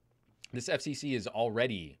 This FCC is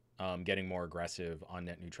already getting more aggressive on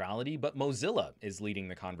net neutrality, but Mozilla is leading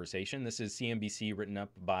the conversation. This is CNBC, written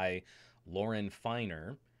up by Lauren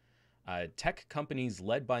Feiner. Tech companies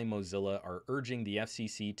led by Mozilla are urging the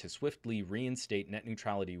FCC to swiftly reinstate net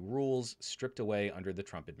neutrality rules stripped away under the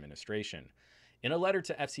Trump administration. In a letter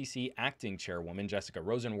to FCC acting chairwoman Jessica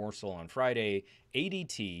Rosenworcel on Friday,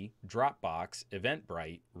 ADT, Dropbox,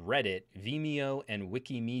 Eventbrite, Reddit, Vimeo, and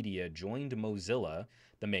Wikimedia joined Mozilla,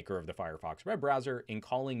 the maker of the Firefox web browser, in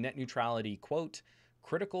calling net neutrality, quote,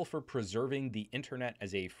 critical for preserving the internet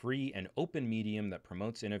as a free and open medium that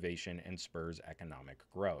promotes innovation and spurs economic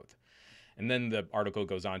growth. And then the article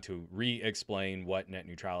goes on to re-explain what net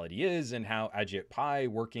neutrality is and how Ajit Pai,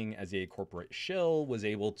 working as a corporate shill, was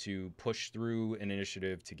able to push through an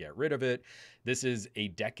initiative to get rid of it. This is a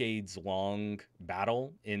decades-long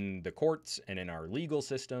battle in the courts and in our legal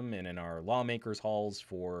system and in our lawmakers' halls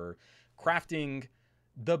for crafting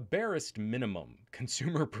the barest minimum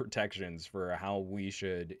consumer protections for how we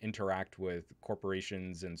should interact with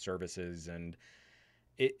corporations and services. And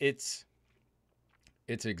it's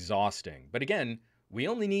exhausting. But again, we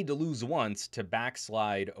only need to lose once to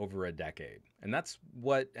backslide over a decade. And that's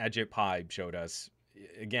what Ajit Pai showed us.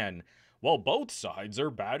 Again, well, both sides are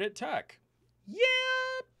bad at tech. Yeah,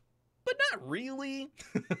 but not really.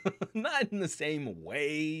 Not in the same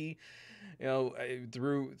way.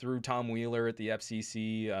 Through Tom Wheeler at the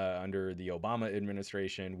FCC under the Obama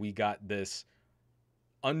administration, we got this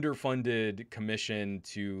underfunded commission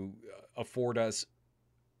to afford us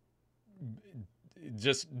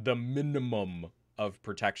just the minimum of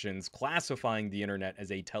protections, classifying the internet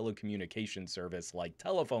as a telecommunication service like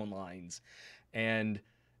telephone lines. And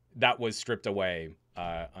that was stripped away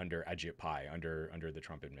under Ajit Pai, under the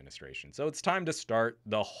Trump administration. So it's time to start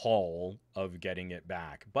the haul of getting it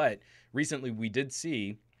back. But recently we did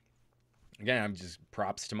see Again, I'm just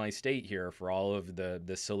props to my state here for all of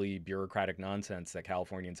the silly bureaucratic nonsense that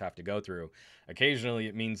Californians have to go through. Occasionally,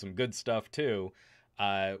 it means some good stuff too,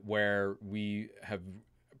 where we have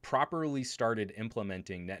properly started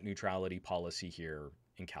implementing net neutrality policy here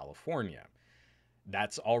in California.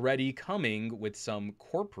 That's already coming with some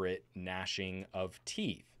corporate gnashing of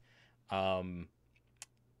teeth, um,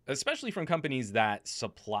 especially from companies that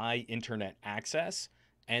supply internet access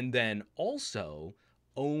and then also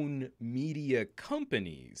own media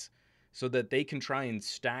companies so that they can try and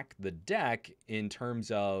stack the deck in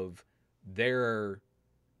terms of their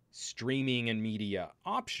streaming and media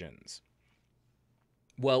options.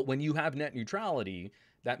 Well, when you have net neutrality,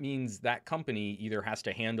 that means that company either has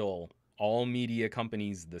to handle all media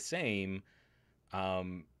companies the same.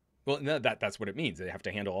 Well, no, that's what it means. They have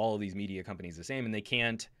to handle all of these media companies the same, and they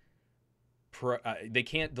can't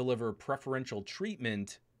deliver preferential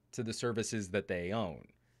treatment to the services that they own.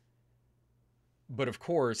 But of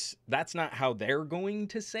course, that's not how they're going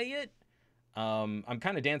to say it. I'm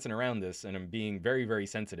kind of dancing around this, and I'm being very, very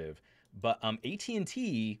sensitive. But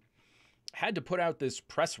AT&T had to put out this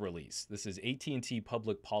press release. This is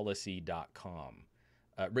AT&TpublicPolicy.com,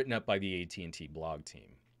 written up by the AT&T blog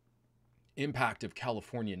team. Impact of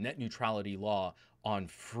California net neutrality law on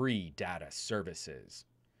free data services.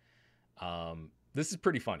 This is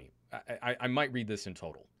pretty funny. I might read this in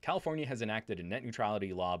total. California has enacted a net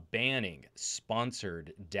neutrality law banning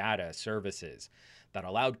sponsored data services that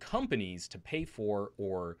allowed companies to pay for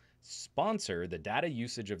or sponsor the data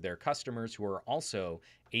usage of their customers who are also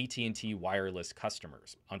AT&T wireless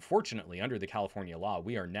customers. Unfortunately, under the California law,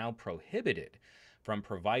 we are now prohibited from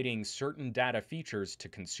providing certain data features to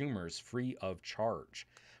consumers free of charge.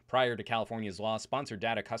 Prior to California's law, sponsored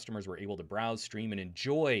data customers were able to browse, stream, and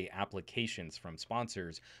enjoy applications from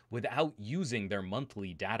sponsors without using their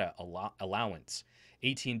monthly data allowance.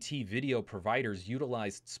 AT&T video providers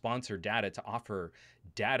utilized sponsored data to offer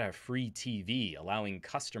data-free TV, allowing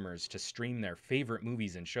customers to stream their favorite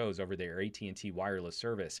movies and shows over their AT&T wireless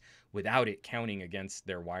service without it counting against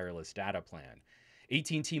their wireless data plan.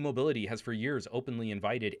 AT&T Mobility has for years openly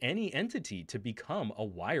invited any entity to become a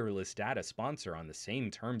wireless data sponsor on the same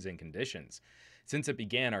terms and conditions. Since it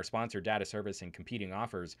began, our sponsored data service and competing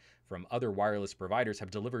offers from other wireless providers have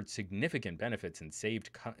delivered significant benefits and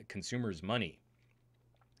saved consumers money.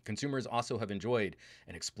 Consumers also have enjoyed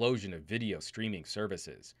an explosion of video streaming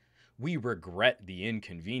services. We regret the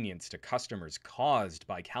inconvenience to customers caused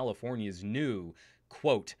by California's new,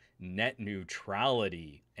 quote, net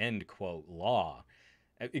neutrality, end quote, law.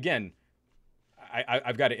 Again,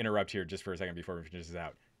 I've got to interrupt here just for a second before we finish this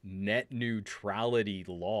out. Net neutrality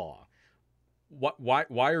law.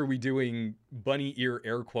 Why are we doing bunny ear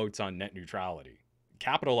air quotes on net neutrality?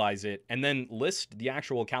 Capitalize it and then list the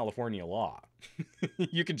actual California law.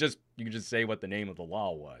 you could just say what the name of the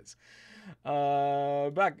law was.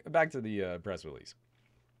 Back to the press release.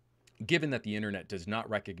 Given that the internet does not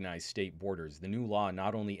recognize state borders, the new law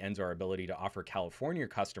not only ends our ability to offer California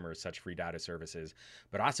customers such free data services,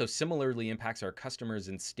 but also similarly impacts our customers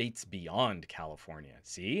in states beyond California.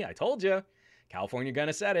 See, I told you. California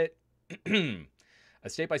gonna set it. A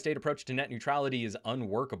state-by-state approach to net neutrality is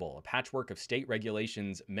unworkable. A patchwork of state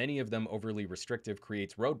regulations, many of them overly restrictive,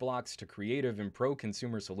 creates roadblocks to creative and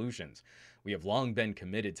pro-consumer solutions. We have long been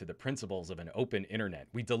committed to the principles of an open internet.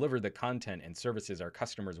 We deliver the content and services our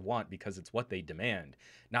customers want because it's what they demand,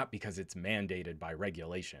 not because it's mandated by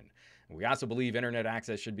regulation. We also believe internet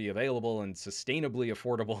access should be available and sustainably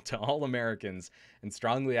affordable to all Americans, and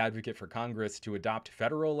strongly advocate for Congress to adopt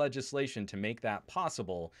federal legislation to make that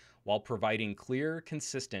possible, while providing clear,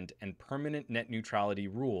 consistent, and permanent net neutrality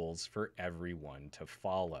rules for everyone to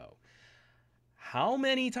follow. How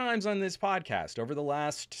many times on this podcast over the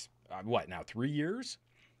last, 3 years?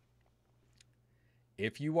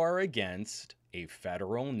 If you are against a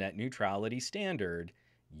federal net neutrality standard,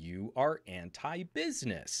 you are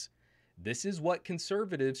anti-business. This is what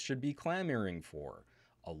conservatives should be clamoring for.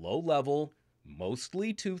 A low-level,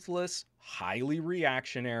 mostly toothless, highly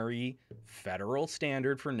reactionary federal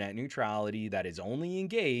standard for net neutrality that is only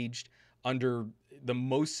engaged under the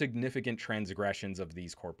most significant transgressions of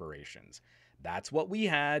these corporations. That's what we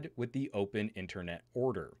had with the Open Internet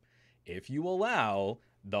Order. If you allow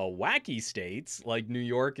the wacky states like New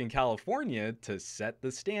York and California to set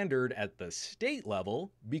the standard at the state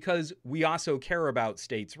level, because we also care about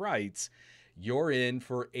states' rights, you're in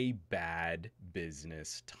for a bad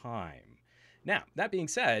business time. Now, that being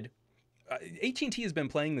said, AT&T has been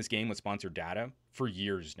playing this game with sponsored data for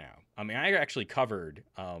years now. I mean, I actually covered,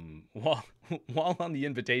 while on the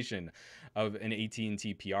invitation of an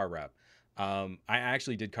AT&T PR rep, I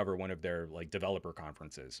actually did cover one of their developer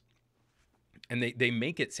conferences. And they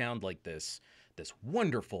make it sound like this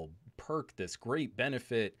wonderful perk, this great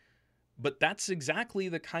benefit, but that's exactly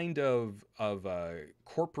the kind of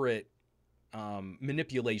corporate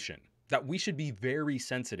manipulation that we should be very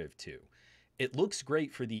sensitive to. It looks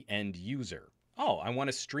great for the end user. Oh, I want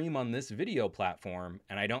to stream on this video platform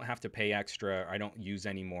and I don't have to pay extra. I don't use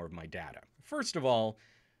any more of my data. First of all,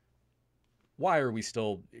 why are we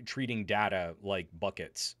still treating data like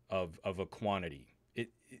buckets of a quantity?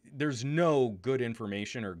 There's no good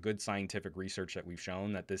information or good scientific research that we've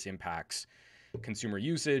shown that this impacts consumer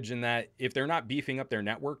usage, and that if they're not beefing up their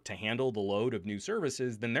network to handle the load of new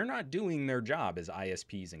services, then they're not doing their job as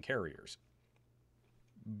ISPs and carriers.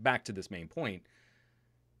 Back to this main point,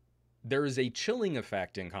 there is a chilling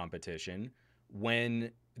effect in competition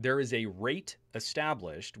when there is a rate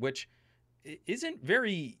established, which isn't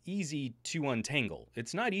very easy to untangle.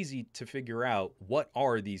 It's not easy to figure out what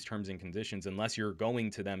are these terms and conditions unless you're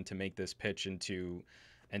going to them to make this pitch and to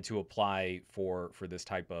apply for this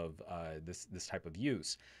type of this type of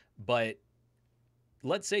use. But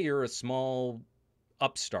let's say you're a small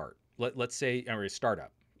upstart. Let's say, or a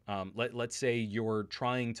startup. Let's say you're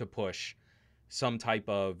trying to push some type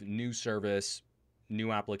of new service,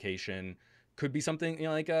 new application. Could be something, you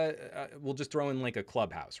know, like we'll just throw in like a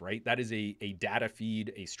Clubhouse, right? That is a data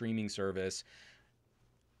feed, a streaming service.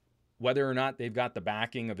 Whether or not they've got the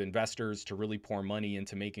backing of investors to really pour money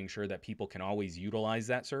into making sure that people can always utilize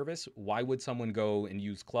that service, why would someone go and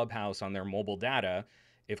use Clubhouse on their mobile data?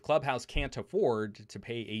 If Clubhouse can't afford to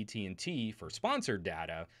pay AT&T for sponsored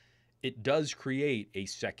data, it does create a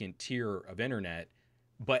second tier of internet,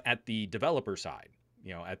 but at the developer side,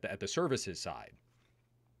 you know, at the services side.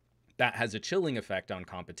 That has a chilling effect on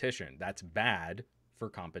competition. That's bad for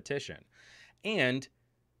competition. And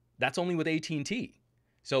that's only with AT&T.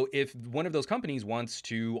 So if one of those companies wants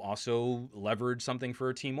to also leverage something for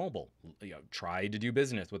a T-Mobile, you know, try to do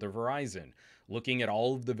business with a Verizon, looking at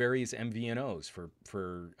all of the various MVNOs for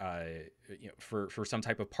some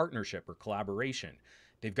type of partnership or collaboration,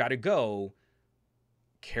 they've got to go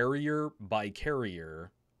carrier by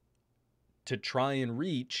carrier to try and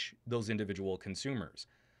reach those individual consumers.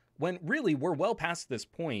 When really we're well past this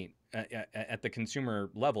point at the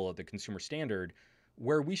consumer level, at the consumer standard,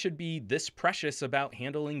 where we should be this precious about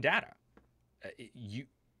handling data.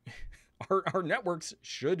 Our networks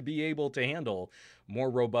should be able to handle more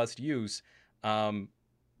robust use.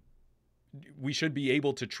 We should be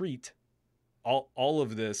able to treat all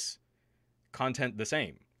of this content the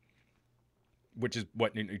same, which is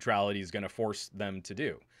what neutrality is going to force them to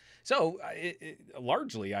do. So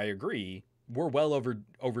largely, I agree. We're well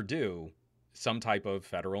overdue some type of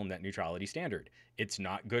federal net neutrality standard. It's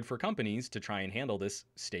not good for companies to try and handle this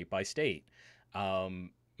state by state.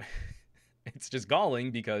 It's just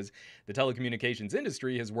galling because the telecommunications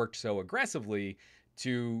industry has worked so aggressively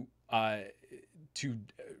to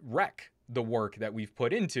wreck the work that we've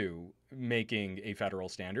put into making a federal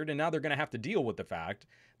standard, and now they're going to have to deal with the fact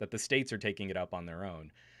that the states are taking it up on their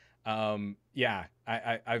own.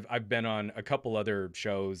 I've been on a couple other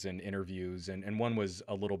shows and interviews, and one was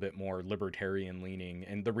a little bit more libertarian leaning.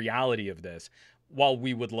 And the reality of this, while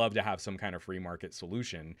we would love to have some kind of free market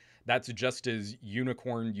solution, that's just as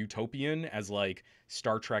unicorn utopian as like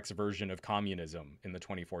Star Trek's version of communism in the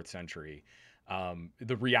 24th century.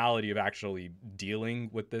 The reality of actually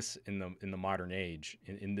dealing with this in the modern age,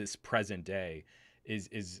 in this present day,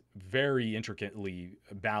 is very intricately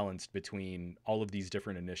balanced between all of these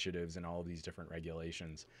different initiatives and all of these different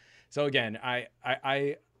regulations. So again, I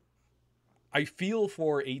feel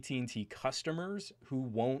for AT&T customers who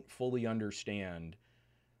won't fully understand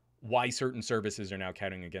why certain services are now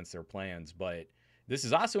counting against their plans, but this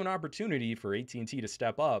is also an opportunity for AT&T to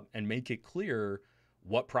step up and make it clear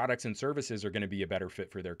what products and services are going to be a better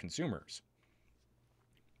fit for their consumers.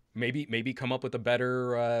 Maybe come up with a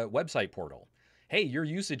better website portal. Hey, your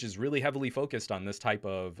usage is really heavily focused on this type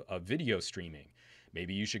of video streaming.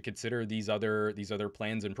 Maybe you should consider these other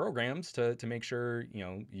plans and programs to make sure, you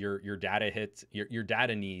know, your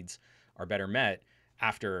data needs are better met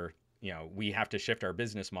after, you know, we have to shift our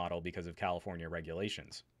business model because of California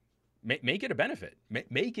regulations. Make it a benefit.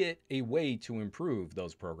 Make it a way to improve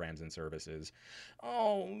those programs and services.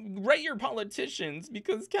 Oh, write your politicians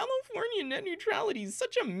because California net neutrality is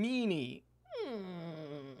such a meanie.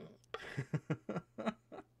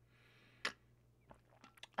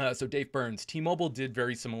 So Dave Burns, T-Mobile did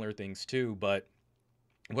very similar things too, but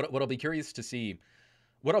what I'll be curious to see,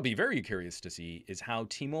 what I'll be very curious to see is how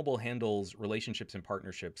T-Mobile handles relationships and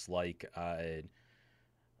partnerships like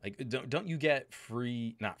don't you get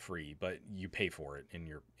free, not free, but you pay for it in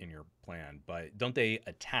your plan, but don't they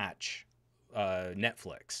attach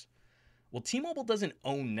Netflix Well, T-Mobile doesn't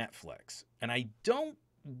own Netflix, and I don't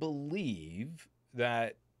believe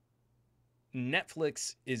that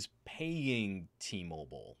Netflix is paying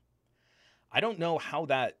T-Mobile. I don't know how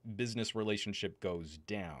that business relationship goes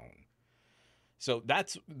down. So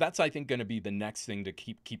that's I think going to be the next thing to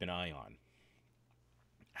keep an eye on.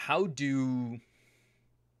 How do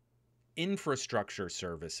infrastructure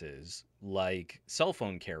services like cell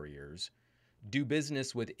phone carriers do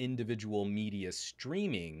business with individual media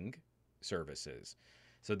streaming services?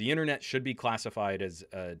 So the internet should be classified as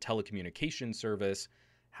a telecommunications service.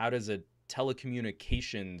 How does a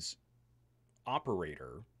telecommunications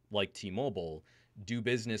operator like T-Mobile do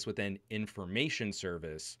business with an information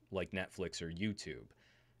service like Netflix or YouTube?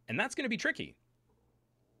 And that's going to be tricky.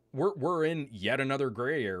 We're in yet another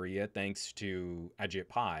gray area thanks to Ajit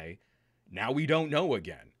Pai. Now we don't know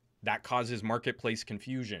again. That causes marketplace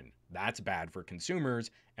confusion. That's bad for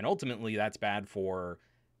consumers, and ultimately that's bad for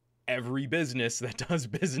every business that does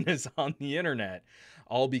business on the internet,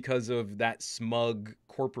 all because of that smug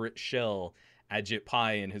corporate shell, Ajit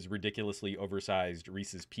Pai, and his ridiculously oversized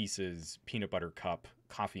Reese's Pieces peanut butter cup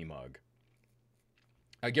coffee mug.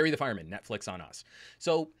 Gary the Fireman, Netflix on Us.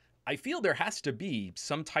 So I feel there has to be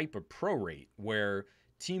some type of prorate where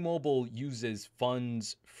T-Mobile uses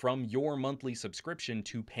funds from your monthly subscription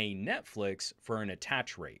to pay Netflix for an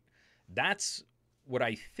attach rate. That's what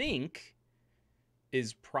I think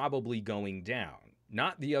is probably going down,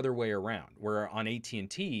 not the other way around, where on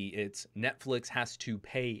AT&T, it's Netflix has to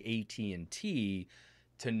pay AT&T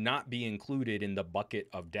to not be included in the bucket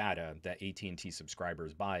of data that AT&T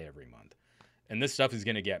subscribers buy every month. And this stuff is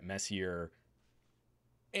going to get messier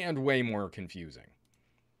and way more confusing.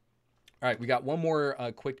 All right, we got one more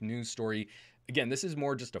quick news story. Again, this is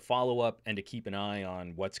more just a follow-up and to keep an eye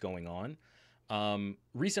on what's going on.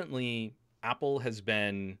 Recently, Apple has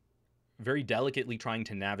been very delicately trying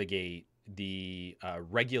to navigate the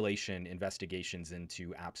regulation investigations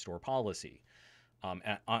into App Store policy.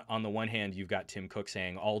 On the one hand, you've got Tim Cook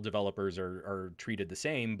saying all developers are treated the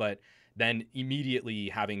same, but then immediately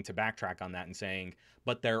having to backtrack on that and saying,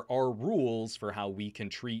 but there are rules for how we can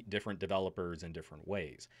treat different developers in different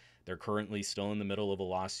ways. They're currently still in the middle of a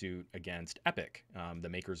lawsuit against Epic, the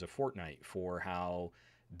makers of Fortnite, for how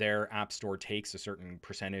their app store takes a certain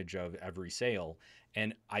percentage of every sale.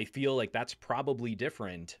 And I feel like that's probably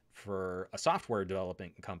different for a software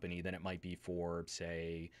development company than it might be for,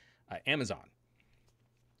 say, Amazon.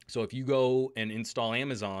 So if you go and install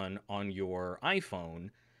Amazon on your iPhone,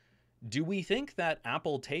 do we think that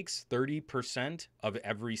Apple takes 30% of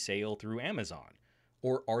every sale through Amazon?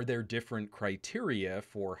 Or are there different criteria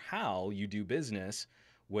for how you do business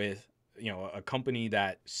with, a company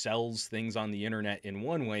that sells things on the internet in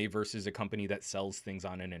one way versus a company that sells things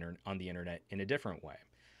on the internet in a different way?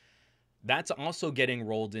 That's also getting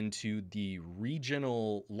rolled into the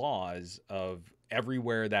regional laws of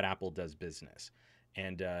everywhere that Apple does business.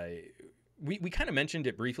 And we kind of mentioned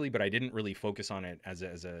it briefly, but I didn't really focus on it as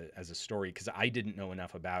a story because I didn't know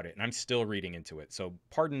enough about it, and I'm still reading into it. So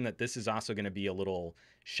pardon that this is also going to be a little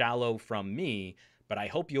shallow from me, but I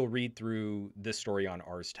hope you'll read through this story on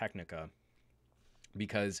Ars Technica,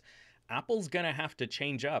 because Apple's going to have to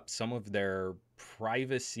change up some of their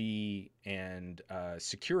privacy and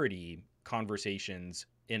security conversations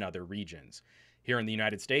in other regions. Here in the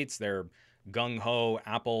United States, they're gung-ho,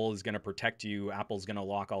 Apple is going to protect you, Apple's going to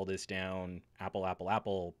lock all this down,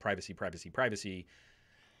 Apple, privacy, privacy, privacy.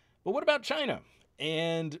 But what about China?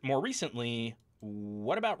 And more recently,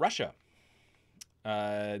 what about Russia?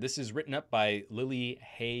 This is written up by Lily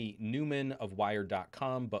Hay Newman of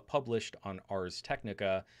Wired.com, but published on Ars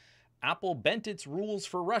Technica. Apple bent its rules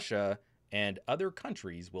for Russia, and other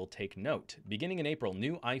countries will take note. Beginning in April,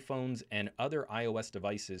 new iPhones and other iOS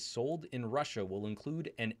devices sold in Russia will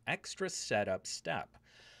include an extra setup step.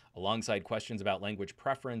 Alongside questions about language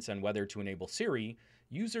preference and whether to enable Siri,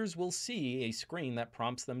 users will see a screen that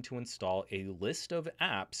prompts them to install a list of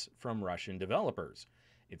apps from Russian developers.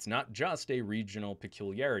 It's not just a regional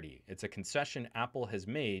peculiarity. It's a concession Apple has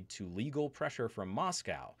made to legal pressure from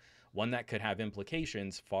Moscow, one that could have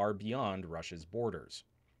implications far beyond Russia's borders.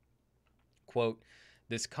 Quote,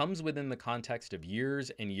 this comes within the context of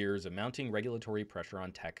years and years of mounting regulatory pressure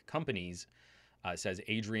on tech companies, says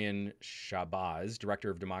Adrian Shabazz, Director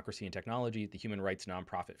of Democracy and Technology at the human rights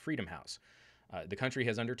nonprofit Freedom House. The country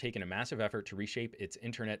has undertaken a massive effort to reshape its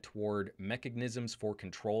internet toward mechanisms for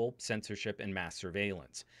control, censorship, and mass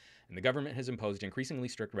surveillance. And the government has imposed increasingly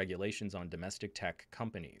strict regulations on domestic tech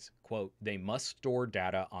companies. Quote, they must store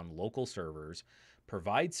data on local servers,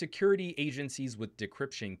 provide security agencies with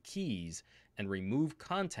decryption keys, and remove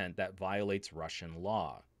content that violates Russian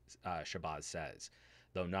law, Shabazz says.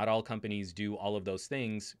 Though not all companies do all of those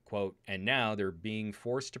things, quote, and now they're being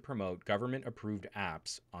forced to promote government-approved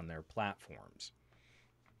apps on their platforms.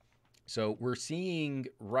 So we're seeing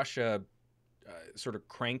Russia sort of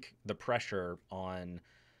crank the pressure on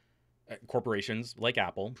corporations like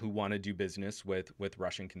Apple who want to do business with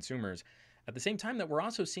Russian consumers. At the same time that we're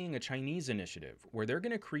also seeing a Chinese initiative where they're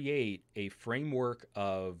going to create a framework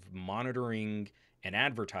of monitoring and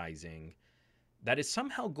advertising that is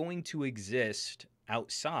somehow going to exist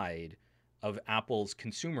outside of Apple's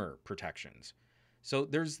consumer protections. So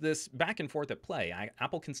there's this back and forth at play.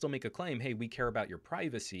 Apple can still make a claim, hey, we care about your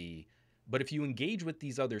privacy, but if you engage with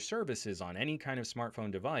these other services on any kind of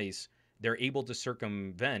smartphone device, they're able to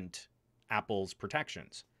circumvent Apple's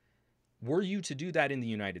protections. Were you to do that in the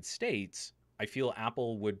United States, I feel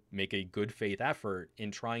Apple would make a good faith effort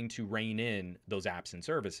in trying to rein in those apps and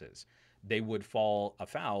services. They would fall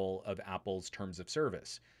afoul of Apple's terms of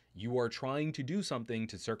service. You are trying to do something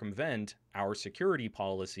to circumvent our security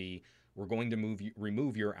policy. We're going to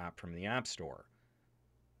remove your app from the App Store.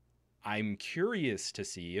 I'm curious to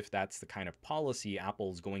see if that's the kind of policy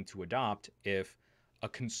Apple's going to adopt if a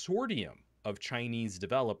consortium of Chinese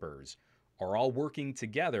developers are all working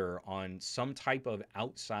together on some type of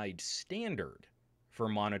outside standard for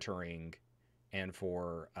monitoring and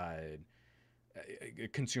for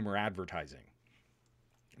consumer advertising.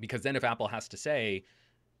 Because then if Apple has to say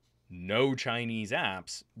no Chinese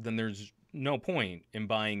apps, then there's no point in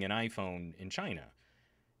buying an iPhone in China.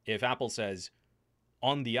 If Apple says,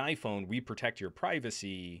 on the iPhone, we protect your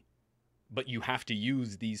privacy, but you have to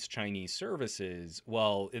use these Chinese services,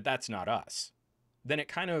 well, that's not us. Then it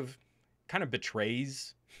kind of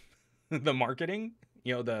betrays the marketing.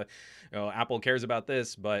 Apple cares about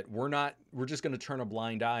this, but we're just going to turn a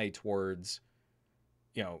blind eye towards,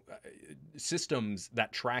 systems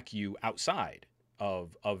that track you outside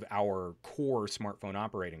of our core smartphone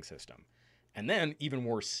operating system. And then even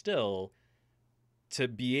worse still, to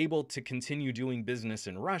be able to continue doing business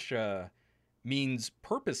in Russia means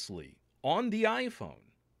purposely on the iPhone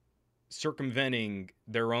circumventing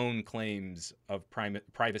their own claims of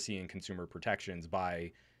privacy and consumer protections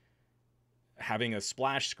by having a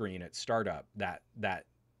splash screen at startup that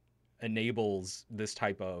enables this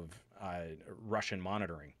type of Russian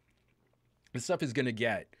monitoring. This stuff is going to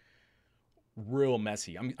get real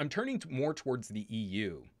messy. I'm turning more towards the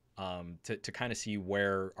EU to kind of see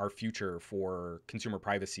where our future for consumer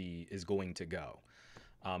privacy is going to go.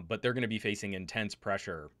 But they're going to be facing intense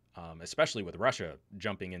pressure, especially with Russia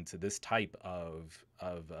jumping into this type of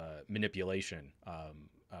manipulation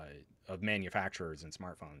of manufacturers and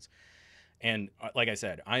smartphones. And like I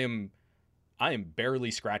said, I am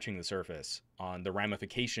barely scratching the surface on the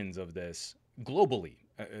ramifications of this globally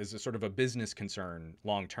as a sort of a business concern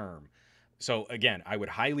long term. So again, I would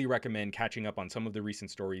highly recommend catching up on some of the recent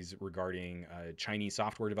stories regarding Chinese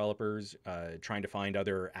software developers trying to find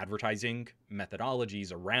other advertising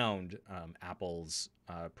methodologies around Apple's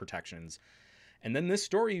protections. And then this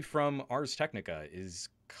story from Ars Technica is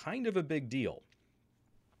kind of a big deal.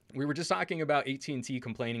 We were just talking about AT&T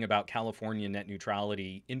complaining about California net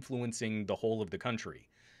neutrality influencing the whole of the country.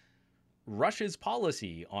 Russia's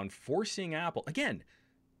policy on forcing Apple, again,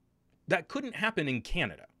 that couldn't happen in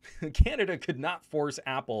Canada. Canada could not force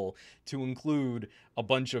Apple to include a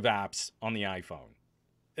bunch of apps on the iPhone.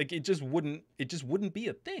 Like it just wouldn't be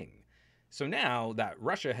a thing. So now that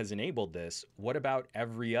Russia has enabled this, what about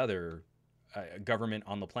every other government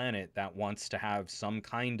on the planet that wants to have some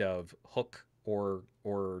kind of hook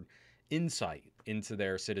or insight into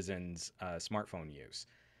their citizens' smartphone use?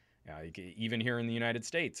 Even here in the United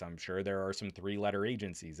States, I'm sure there are some three-letter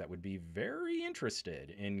agencies that would be very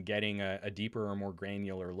interested in getting a deeper or more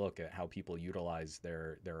granular look at how people utilize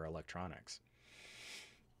their electronics.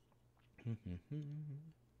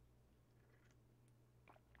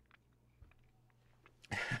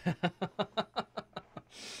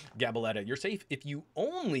 Gabaletta, you're safe if you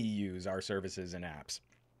only use our services and apps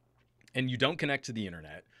and you don't connect to the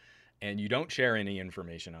internet and you don't share any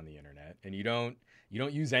information on the internet and you don't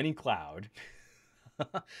use any cloud.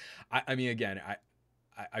 I mean, again,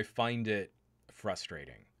 I find it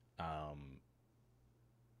frustrating.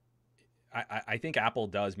 I think Apple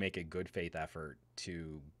does make a good faith effort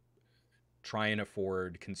to try and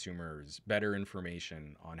afford consumers better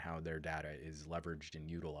information on how their data is leveraged and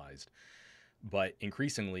utilized. But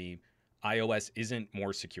increasingly, iOS isn't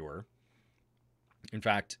more secure. In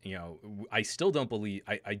fact, I still don't believe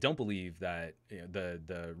I don't believe that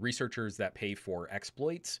the researchers that pay for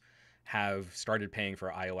exploits have started paying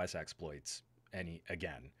for iOS exploits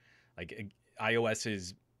again. Like iOS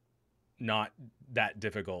is not that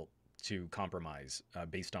difficult to compromise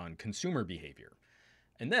based on consumer behavior.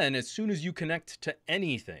 And then as soon as you connect to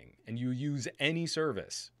anything and you use any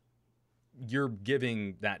service, you're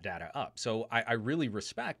giving that data up. So I really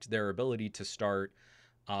respect their ability to start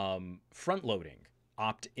front loading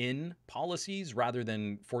opt-in policies rather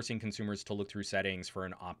than forcing consumers to look through settings for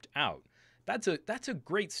an opt-out. That's a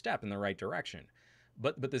great step in the right direction.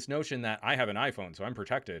 But this notion that I have an iPhone, so I'm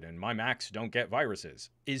protected, and my Macs don't get viruses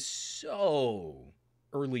is so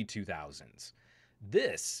early 2000s.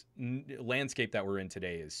 This landscape that we're in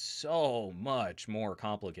today is so much more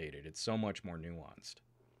complicated. It's so much more nuanced.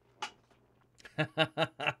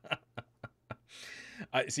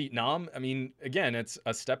 See, Nam, I mean, again, it's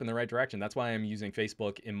a step in the right direction. That's why I'm using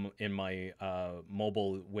Facebook in my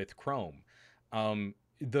mobile with Chrome.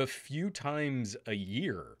 The few times a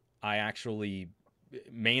year I actually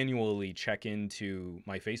manually check into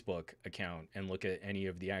my Facebook account and look at any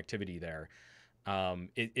of the activity there,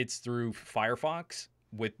 it's through Firefox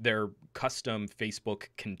with their custom Facebook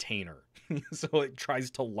container. So it tries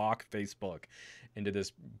to lock Facebook into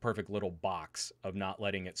this perfect little box of not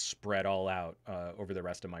letting it spread all out over the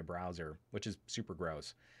rest of my browser, which is super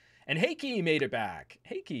gross. And Heiki made it back.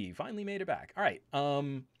 Heiki finally made it back. All right.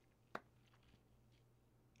 From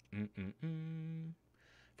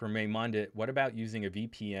Raymondit, what about using a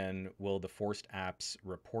VPN? Will the forced apps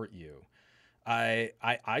report you?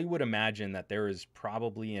 I would imagine that there is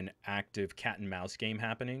probably an active cat and mouse game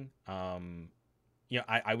happening.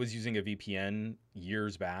 I was using a VPN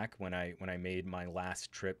years back when I made my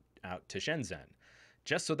last trip out to Shenzhen,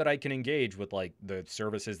 just so that I can engage with like the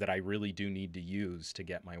services that I really do need to use to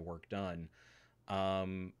get my work done.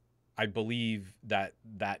 I believe that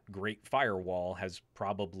great firewall has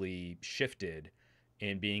probably shifted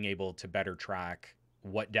in being able to better track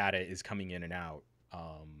what data is coming in and out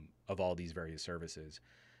of all these various services.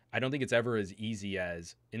 I don't think it's ever as easy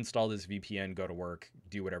as install this VPN, go to work,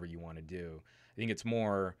 do whatever you want to do. I think it's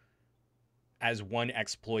more as one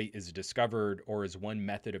exploit is discovered or as one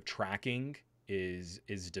method of tracking is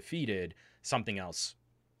defeated, something else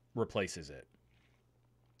replaces it.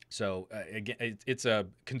 So again, it's a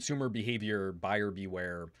consumer behavior, buyer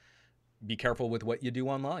beware. Be careful with what you do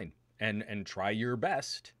online, and try your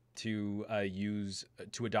best to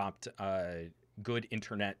adopt good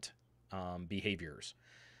internet behaviors.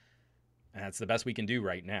 And that's the best we can do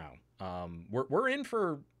right now. We're in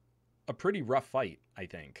for a pretty rough fight, I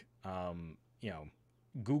think.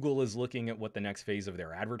 Google is looking at what the next phase of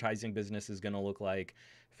their advertising business is going to look like.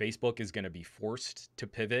 Facebook is going to be forced to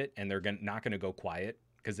pivot, and they're not going to go quiet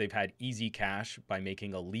because they've had easy cash by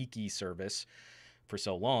making a leaky service for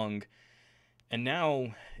so long. And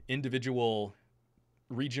now individual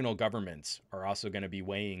regional governments are also going to be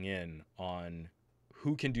weighing in on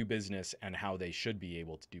who can do business and how they should be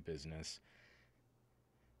able to do business.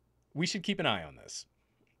 We should keep an eye on this.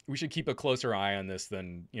 We should keep a closer eye on this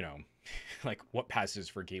than, like what passes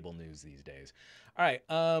for cable news these days. All right.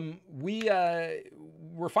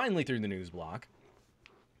 We're finally through the news block.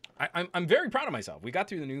 I'm very proud of myself. We got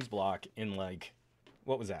through the news block in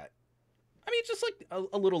what was that? I mean, just like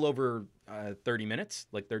a little over 30 minutes,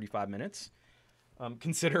 like 35 minutes,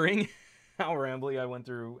 considering how rambly I went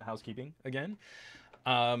through housekeeping again.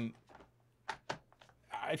 I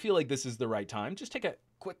feel like this is the right time. Just take a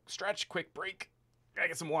quick stretch, quick break. Gotta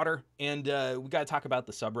get some water. And we gotta talk about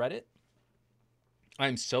the subreddit.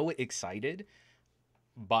 I'm so excited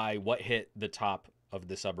by what hit the top of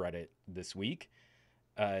the subreddit this week.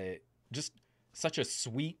 Just such a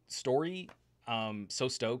sweet story. So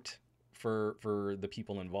stoked for the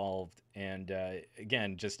people involved. And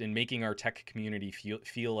again, just in making our tech community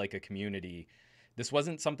feel like a community. This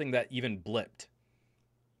wasn't something that even blipped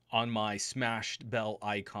on my smashed bell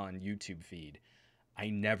icon YouTube feed. I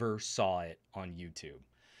never saw it on YouTube.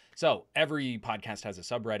 So every podcast has a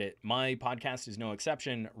subreddit. My podcast is no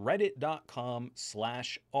exception.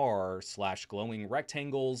 Reddit.com/r/glowing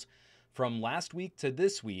rectangles. From last week to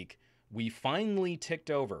this week, we finally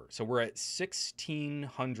ticked over. So we're at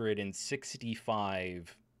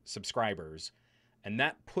 1,665 subscribers. And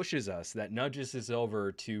that pushes us, that nudges us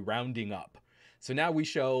over to rounding up. So now we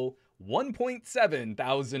show 1.7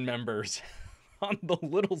 thousand members on the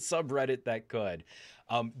little subreddit that could.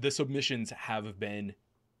 The submissions have been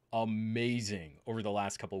amazing over the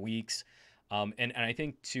last couple weeks. And I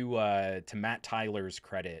think to Matt Tyler's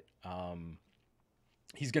credit,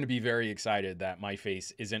 he's going to be very excited that my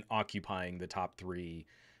face isn't occupying the top 3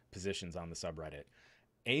 positions on the subreddit.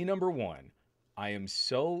 Number 1, I am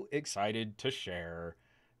so excited to share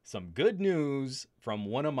some good news from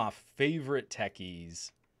one of my favorite techies.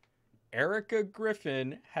 Erica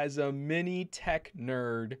Griffin has a mini tech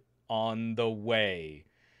nerd on the way.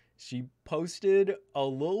 She posted a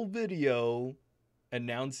little video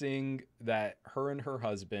announcing that her and her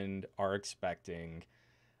husband are expecting.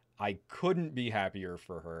 I couldn't be happier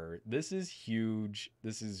for her. This is huge.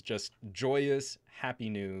 This is just joyous, happy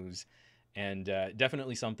news, and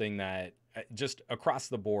definitely something that just across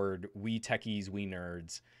the board, we techies, we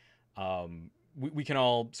nerds, we can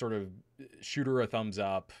all sort of shoot her a thumbs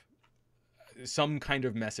up, some kind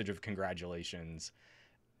of message of congratulations.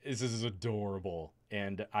 This is adorable,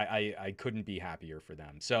 and I couldn't be happier for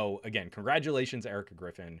them. So again, congratulations, Erica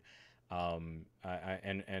Griffin, I'm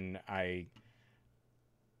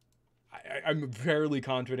fairly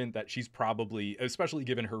confident that she's probably, especially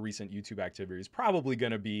given her recent YouTube activities, probably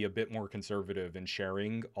going to be a bit more conservative in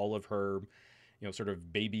sharing all of her, sort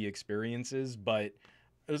of baby experiences. But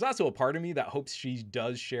there's also a part of me that hopes she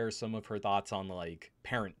does share some of her thoughts on like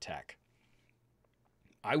parent tech.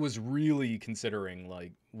 I was really considering,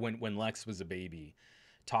 like, when Lex was a baby,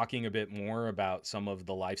 talking a bit more about some of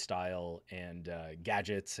the lifestyle and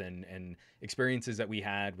gadgets and experiences that we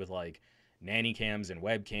had with like nanny cams and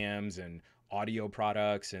webcams and audio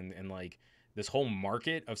products and like this whole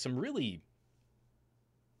market of some really,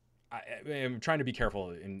 I'm trying to be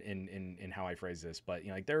careful in how I phrase this, but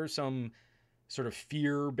like there are some sort of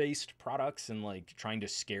fear-based products and like trying to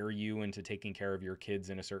scare you into taking care of your kids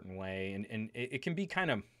in a certain way, and it can be kind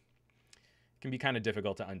of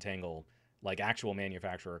difficult to untangle like actual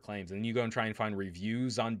manufacturer claims. And you go and try and find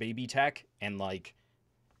reviews on baby tech, and like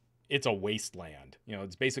it's a wasteland.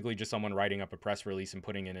 It's basically just someone writing up a press release and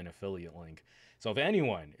putting in an affiliate link. So if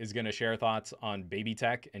anyone is going to share thoughts on baby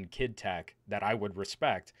tech and kid tech that I would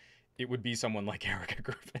respect, it would be someone like Erica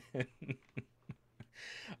Griffin.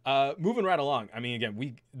 Moving right along. I mean,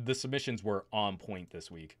 again, the submissions were on point this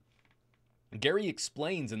week. Gary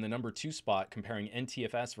explains in the number 2 spot, comparing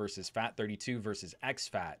NTFS versus FAT32 versus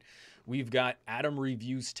XFAT. We've got Adam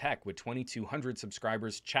Reviews Tech with 2,200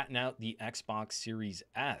 subscribers chatting out the Xbox Series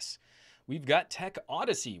S. We've got Tech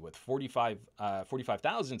Odyssey with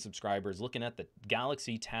 45,000 subscribers looking at the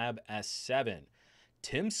Galaxy Tab S7.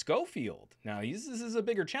 Tim Schofield. Now, this is a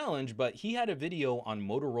bigger challenge, but he had a video on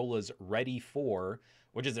Motorola's Ready 4,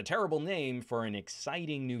 which is a terrible name for an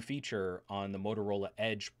exciting new feature on the Motorola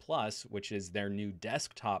Edge Plus, which is their new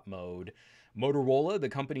desktop mode. Motorola, the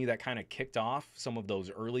company that kind of kicked off some of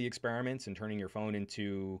those early experiments in turning your phone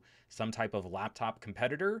into some type of laptop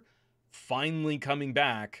competitor, finally coming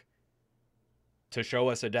back to show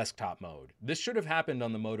us a desktop mode. This should have happened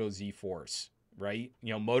on the Moto Z Force, right?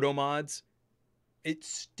 Moto mods. It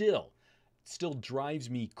still drives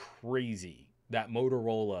me crazy that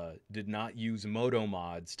Motorola did not use Moto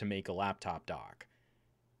mods to make a laptop dock.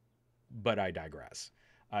 But I digress.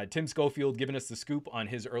 Tim Schofield giving us the scoop on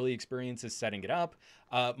his early experiences setting it up.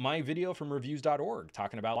 My video from reviews.org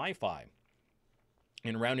talking about Wi-Fi.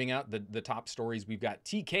 And rounding out the top stories, we've got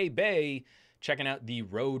TK Bay checking out the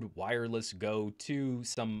Rode Wireless Go 2,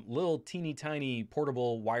 some little teeny tiny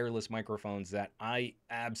portable wireless microphones that I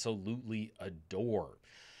absolutely adore.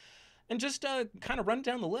 And just kind of run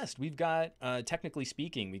down the list. We've got, technically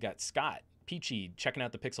speaking, we got Scott Peachy checking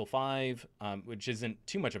out the Pixel 5, which isn't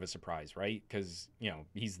too much of a surprise, right? Because,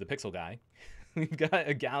 he's the Pixel guy. We've got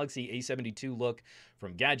a Galaxy A72 look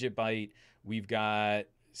from GadgetBite. We've got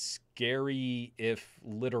Scary If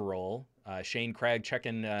Literal, Shane Craig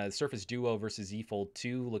checking Surface Duo versus Z Fold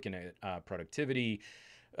 2, looking at productivity.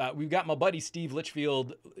 We've got my buddy Steve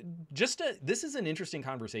Litchfield. This is an interesting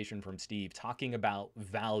conversation from Steve talking about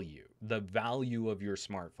value, the value of your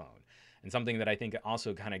smartphone, and something that I think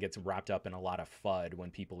also kind of gets wrapped up in a lot of FUD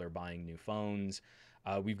when people are buying new phones.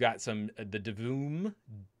 We've got the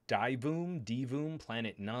Divoom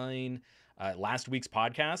Planet 9. Last week's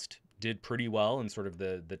podcast did pretty well in sort of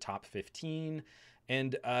the top 15.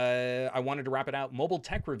 And I wanted to wrap it out. Mobile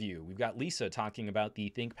tech review. We've got Lisa talking about the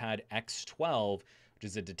ThinkPad X12, which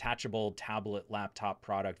is a detachable tablet laptop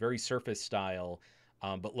product, very Surface style.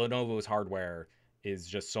 But Lenovo's hardware is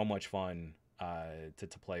just so much fun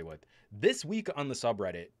to play with. This week on the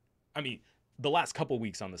subreddit, I mean, the last couple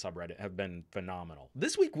weeks on the subreddit have been phenomenal.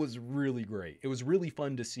 This week was really great. It was really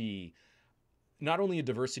fun to see not only a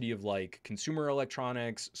diversity of like consumer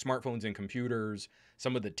electronics, smartphones and computers,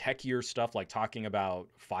 some of the techier stuff like talking about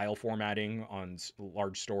file formatting on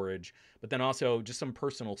large storage, but then also just some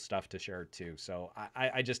personal stuff to share too. So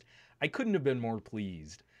I couldn't have been more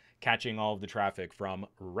pleased catching all of the traffic from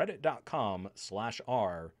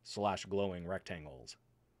reddit.com/r/glowing rectangles.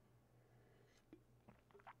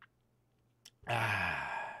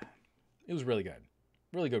 It was really good.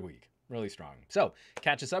 Really good week. Really strong. So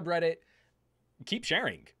catch a subreddit. Keep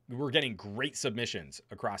sharing. We're getting great submissions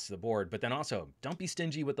across the board, but then also don't be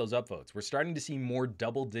stingy with those upvotes. We're starting to see more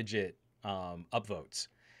double-digit upvotes.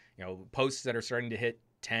 posts that are starting to hit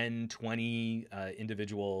 10, 20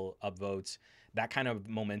 individual upvotes. That kind of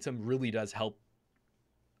momentum really does help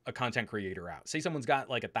a content creator out. Say someone's got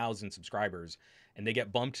like 1,000 subscribers and they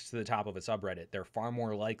get bumped to the top of a subreddit, they're far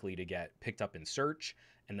more likely to get picked up in search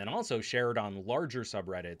and then also shared on larger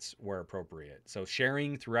subreddits where appropriate. So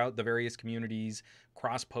sharing throughout the various communities,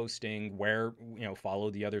 cross-posting where, follow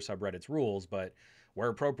the other subreddits rules, but where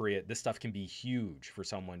appropriate, this stuff can be huge for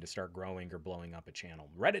someone to start growing or blowing up a channel.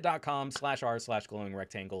 Reddit.com/r/glowing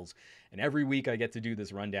rectangles. And every week I get to do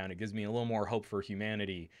this rundown. It gives me a little more hope for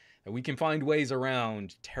humanity that we can find ways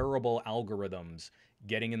around terrible algorithms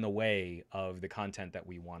getting in the way of the content that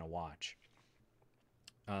we want to watch.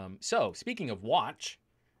 So speaking of watching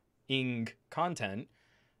content,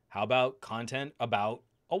 how about content about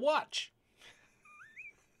a watch?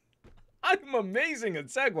 I'm amazing at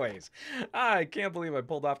segues. I can't believe I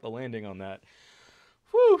pulled off the landing on that.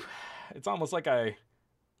 Whew. It's almost like it's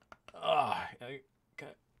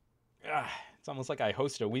almost like I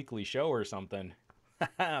host a weekly show or something.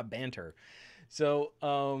 Banter. So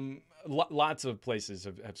lots of places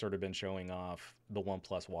have sort of been showing off the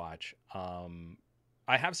OnePlus watch.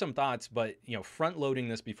 I have some thoughts, but front loading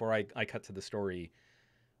this before I cut to the story.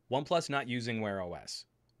 OnePlus not using Wear OS.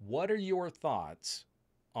 What are your thoughts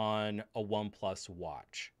on a OnePlus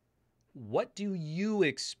watch? What do you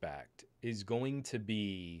expect is going to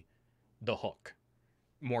be the hook?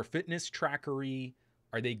 More fitness trackery?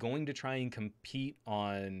 Are they going to try and compete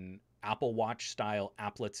on Apple Watch style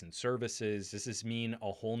applets and services? Does this mean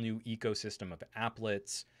a whole new ecosystem of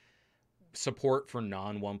applets? Support for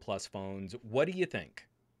non-OnePlus phones? What do you think?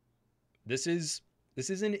 This is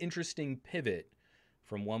an interesting pivot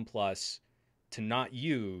from OnePlus to not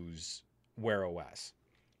use Wear OS.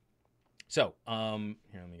 So,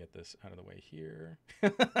 here, let me get this out of the way here.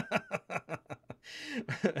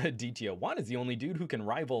 DTO1 is the only dude who can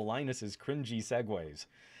rival Linus's cringy segues.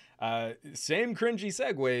 Same cringy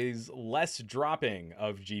segues, less dropping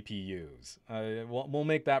of GPUs. We'll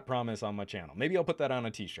make that promise on my channel. Maybe I'll put that on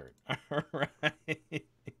a t-shirt. All right.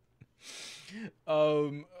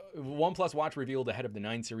 OnePlus Watch revealed ahead of the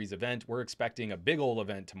 9 Series event. We're expecting a big ol'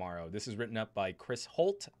 event tomorrow. This is written up by Chris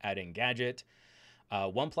Holt at Engadget.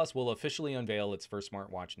 OnePlus will officially unveil its first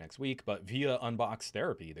smartwatch next week, but via Unbox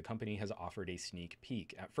Therapy, the company has offered a sneak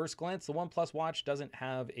peek. At first glance, the OnePlus Watch doesn't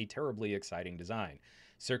have a terribly exciting design.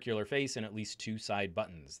 Circular face and at least 2 side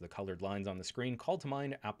buttons. The colored lines on the screen call to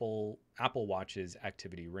mind Apple Watch's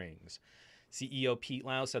activity rings. CEO Pete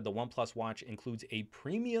Lau said the OnePlus Watch includes a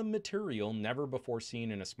premium material never before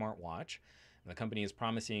seen in a smartwatch. The company is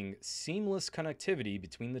promising seamless connectivity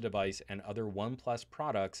between the device and other OnePlus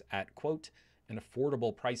products at, quote, an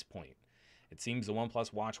affordable price point. It seems the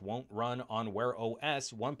OnePlus Watch won't run on Wear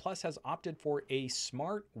OS. OnePlus has opted for a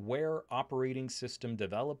smart Wear operating system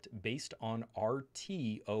developed based on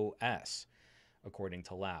RTOS, according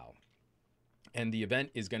to Lau. And the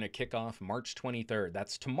event is going to kick off March 23rd.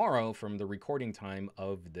 That's tomorrow from the recording time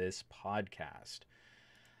of this podcast.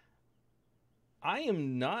 I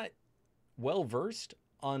am not well versed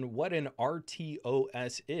on what an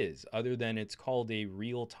RTOS is, other than it's called a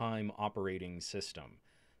real-time operating system.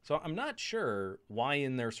 So I'm not sure why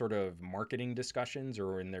in their sort of marketing discussions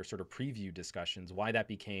or in their sort of preview discussions, why that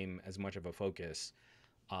became as much of a focus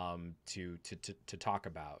to talk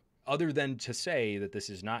about, other than to say that this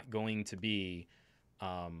is not going to be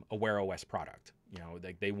a Wear OS product.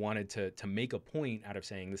 Like they wanted to make a point out of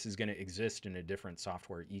saying this is going to exist in a different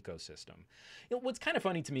software ecosystem. What's kind of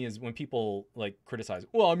funny to me is when people like criticize,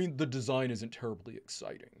 well, I mean, the design isn't terribly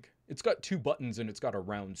exciting. It's got 2 buttons and it's got a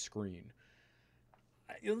round screen.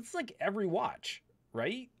 It's like every watch,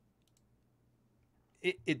 right?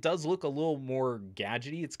 It does look a little more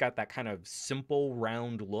gadgety. It's got that kind of simple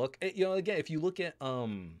round look. Again, if you look at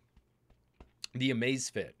the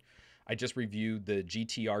Amazfit, I just reviewed the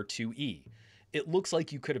GTR 2E. It looks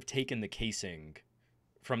like you could have taken the casing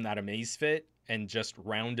from that Amazfit and just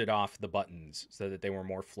rounded off the buttons so that they were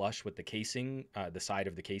more flush with the casing, the side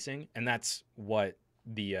of the casing. And that's what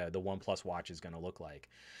the OnePlus Watch is going to look like.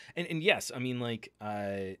 And yes, I mean, like,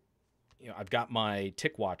 I've got my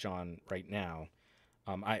Tick Watch on right now.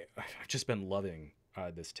 I've just been loving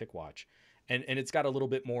this Tick Watch. And it's got a little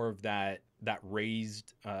bit more of that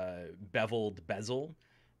raised beveled bezel,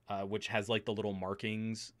 which has like the little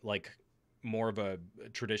markings, like more of a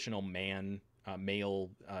traditional male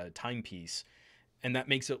timepiece, and that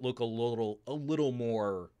makes it look a little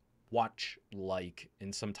more watch-like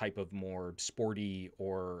in some type of more sporty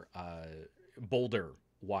or bolder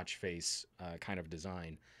watch face kind of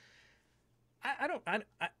design. I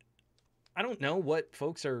don't know what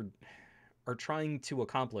folks are trying to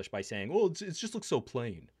accomplish by saying, "Oh, it just looks so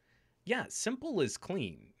plain." Yeah, simple is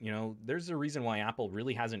clean. You know, there's a reason why Apple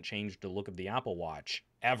really hasn't changed the look of the Apple Watch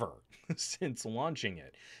ever since launching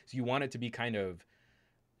it. So you want it to be kind of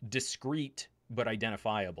discreet but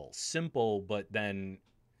identifiable, simple but then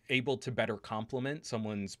able to better complement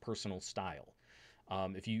someone's personal style.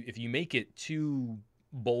 If you make it too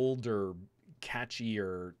bold or catchy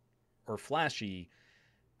or flashy,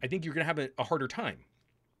 I think you're gonna have a harder time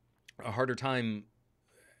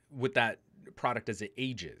with that product as it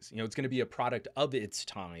ages. You know, it's going to be a product of its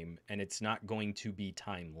time, and it's not going to be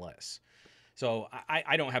timeless. So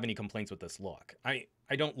I don't have any complaints with this look. I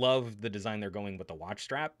don't love the design they're going with the watch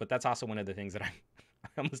strap, but that's also one of the things that I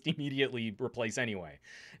almost immediately replace anyway.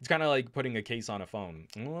 It's kind of like putting a case on a phone.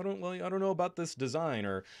 Well, I don't know about this design,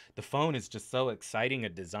 or the phone is just so exciting a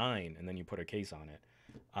design, and then you put a case on it.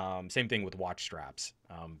 Same thing with watch straps.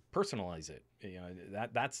 Personalize it. You know,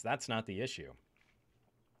 that's not the issue.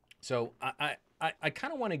 So I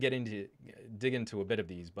kind of want to dig into a bit of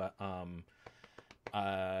these, but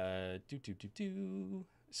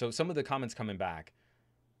so some of the comments coming back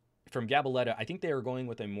from Gabaletta, I think they are going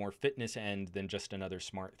with a more fitness end than just another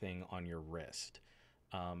smart thing on your wrist.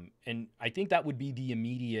 And I think that would be the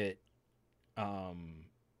immediate,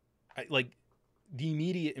 like the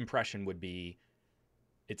immediate impression would be,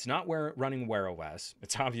 it's not running Wear OS.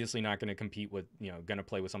 It's obviously not going to compete with, going to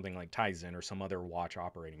play with something like Tizen or some other watch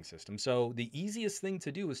operating system. So the easiest thing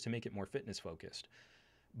to do is to make it more fitness focused.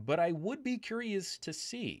 But I would be curious to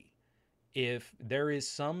see if there is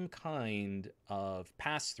some kind of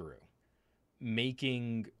pass through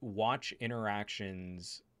making watch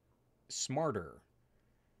interactions smarter.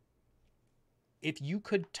 If you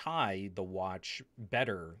could tie the watch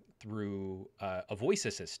better through a voice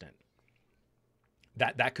assistant,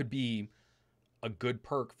 that could be a good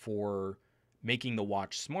perk for making the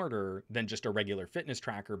watch smarter than just a regular fitness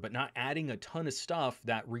tracker, but not adding a ton of stuff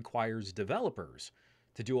that requires developers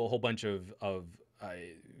to do a whole bunch of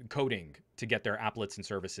coding to get their applets and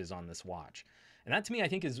services on this watch. And that to me, I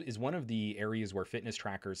think is one of the areas where fitness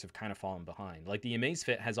trackers have kind of fallen behind. Like the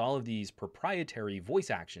Amazfit has all of these proprietary voice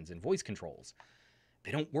actions and voice controls.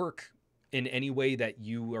 They don't work in any way that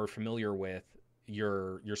you are familiar with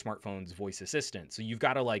your smartphone's voice assistant. So you've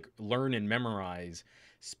got to like learn and memorize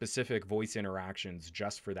specific voice interactions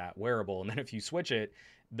just for that wearable. And then if you switch it,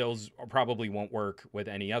 those probably won't work with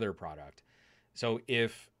any other product. So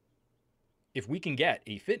if we can get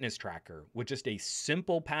a fitness tracker with just a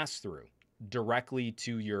simple pass through directly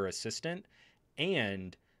to your assistant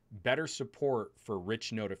and better support for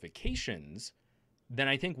rich notifications, then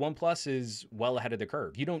I think OnePlus is well ahead of the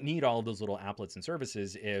curve. You don't need all of those little applets and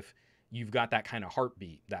services if you've got that kind of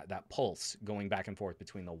heartbeat, that pulse going back and forth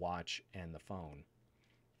between the watch and the phone.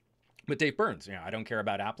 But Dave Burns, I don't care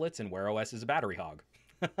about applets, and Wear OS is a battery hog.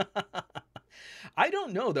 I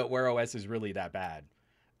don't know that Wear OS is really that bad.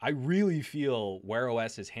 I really feel Wear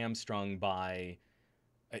OS is hamstrung by,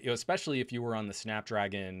 especially if you were on the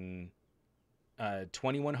Snapdragon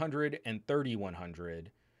 2100 and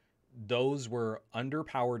 3100. Those were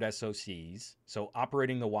underpowered SoCs. So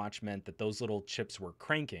operating the watch meant that those little chips were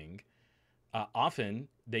cranking. Often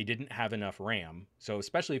they didn't have enough RAM. So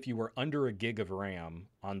especially if you were under a gig of RAM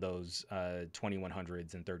on those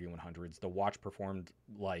 2100s and 3100s, the watch performed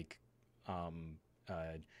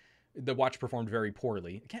very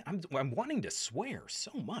poorly. Again, I'm wanting to swear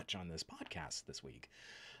so much on this podcast this week.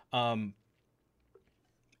 And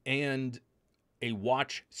a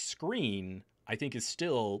watch screen, I think, is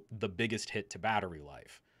still the biggest hit to battery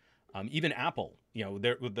life. Even Apple,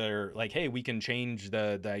 they're like, hey, we can change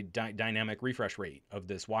the dynamic refresh rate of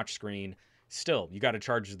this watch screen. Still, you got to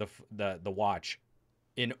charge the watch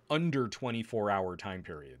in under 24-hour time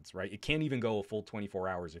periods, right? It can't even go a full 24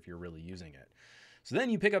 hours if you're really using it. So then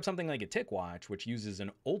you pick up something like a TicWatch, which uses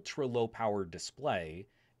an ultra low power display,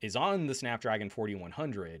 is on the Snapdragon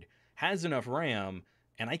 4100, has enough RAM,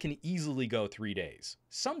 and I can easily go 3 days.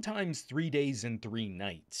 Sometimes 3 days and 3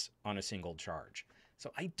 nights on a single charge.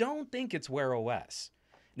 So I don't think it's Wear OS.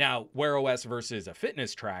 Now, Wear OS versus a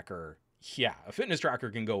fitness tracker, yeah, a fitness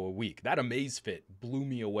tracker can go a week. That Amazfit blew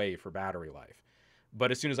me away for battery life. But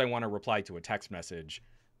as soon as I want to reply to a text message,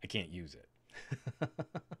 I can't use it.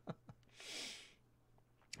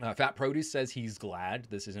 Fat Produce says he's glad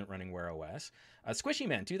this isn't running Wear OS. Squishy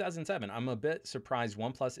Man 2007. I'm a bit surprised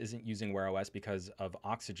OnePlus isn't using Wear OS because of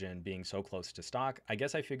Oxygen being so close to stock. I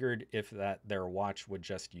guess I figured if their watch would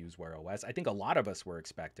just use Wear OS. I think a lot of us were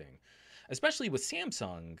expecting, especially with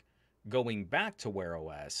Samsung going back to Wear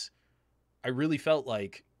OS. I really felt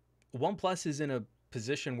like OnePlus is in a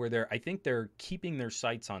position where I think they're keeping their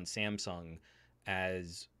sights on Samsung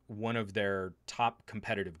as one of their top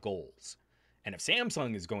competitive goals. And if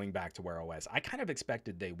Samsung is going back to Wear OS, I kind of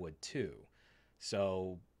expected they would too.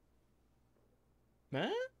 So,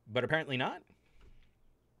 but apparently not.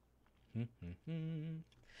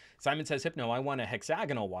 Simon says, Hypno, I want a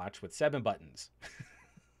hexagonal watch with 7 buttons.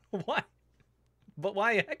 What? But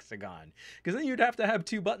why a hexagon? Because then you'd have to have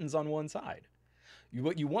 2 buttons on one side.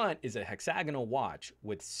 What you want is a hexagonal watch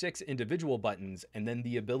with 6 individual buttons and then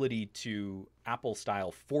the ability to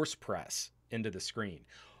Apple-style force press into the screen.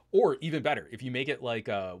 Or even better, if you make it like,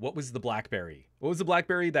 what was the BlackBerry? What was the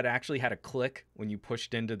BlackBerry that actually had a click when you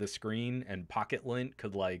pushed into the screen and Pocket Lint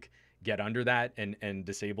could like get under that and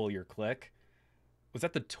disable your click? Was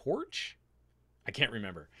that the Torch? I can't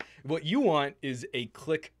remember. What you want is a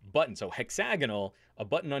click button. So hexagonal, a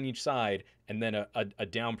button on each side, and then a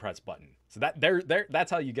down press button. So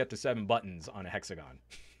that's how you get to 7 buttons on a hexagon.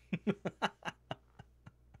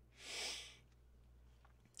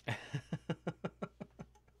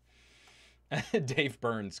 Dave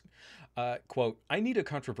Burns, quote, I need a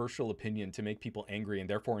controversial opinion to make people angry and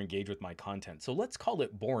therefore engage with my content. So let's call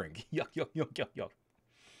it boring. Yuck, yuck, yuck, yuck, yuck.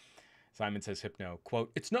 Simon says, Hypno,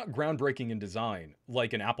 quote, it's not groundbreaking in design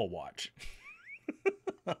like an Apple Watch.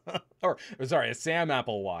 or sorry, a Sam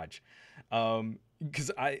Apple Watch.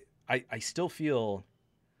 Because I still feel,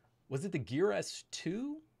 was it the Gear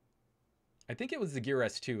S2? I think it was the Gear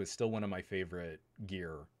S2 is still one of my favorite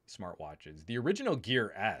Gear smartwatches. The original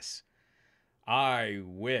Gear S, I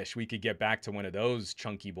wish we could get back to one of those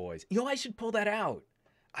chunky boys. You know, I should pull that out.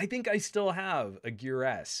 I think I still have a Gear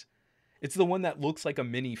S. It's the one that looks like a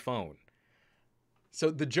mini phone.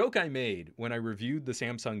 So the joke I made when I reviewed the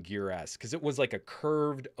Samsung Gear S, because it was like a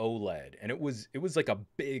curved OLED, and it was like a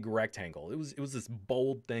big rectangle. It was this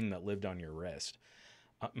bold thing that lived on your wrist.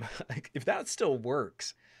 If that still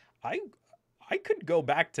works, I could go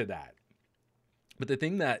back to that. But the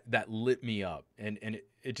thing that lit me up, and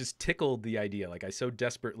it just tickled the idea. Like, I so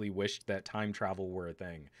desperately wished that time travel were a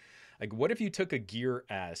thing. Like, what if you took a Gear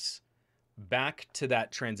S back to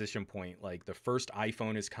that transition point? Like, the first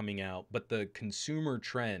iPhone is coming out, but the consumer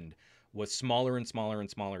trend was smaller and smaller and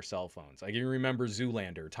smaller cell phones. Like, you remember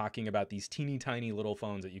Zoolander talking about these teeny tiny little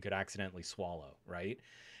phones that you could accidentally swallow, right?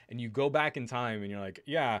 And you go back in time and you're like,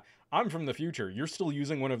 yeah, I'm from the future. You're still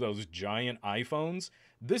using one of those giant iPhones.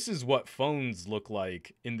 This is what phones look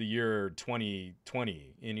like in the year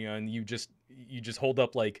 2020. And, you know, and you just hold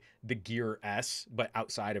up like the Gear S, but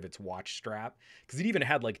outside of its watch strap. Because it even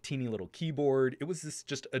had like teeny little keyboard. It was this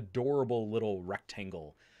just adorable little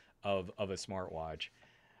rectangle of a smartwatch.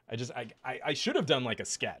 I should have done like a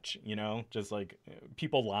sketch, you know, just like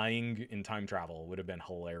people lying in time travel would have been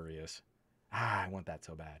hilarious. I want that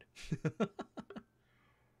so bad.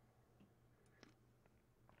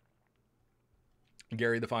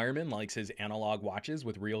 Gary the Fireman likes his analog watches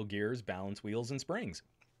with real gears, balance wheels, and springs.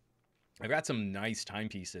 I've got some nice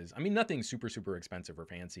timepieces. I mean, nothing super, super expensive or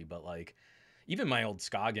fancy, but like even my old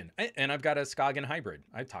Skagen. And I've got a Skagen hybrid.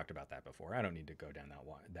 I've talked about that before. I don't need to go down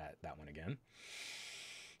that one again.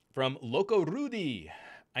 From Loco Rudy.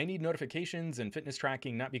 I need notifications and fitness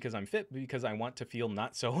tracking, not because I'm fit, but because I want to feel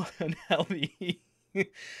not so unhealthy.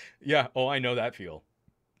 Yeah. Oh, I know that feel.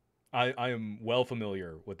 I am well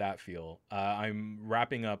familiar with that feel. I'm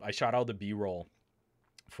wrapping up. I shot all the B-roll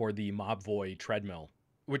for the Mobvoi treadmill,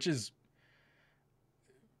 which is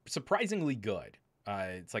surprisingly good.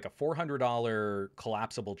 It's like a $400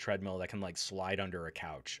 collapsible treadmill that can like slide under a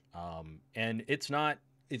couch. And it's not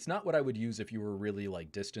what I would use if you were really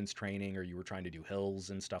like distance training or you were trying to do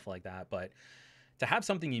hills and stuff like that. But to have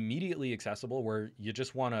something immediately accessible where you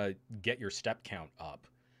just want to get your step count up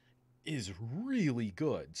is really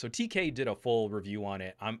good. So TK did a full review on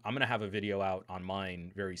it. I'm going to have a video out on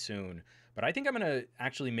mine very soon, but I think I'm going to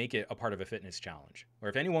actually make it a part of a fitness challenge, where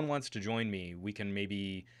if anyone wants to join me, we can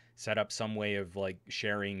maybe set up some way of like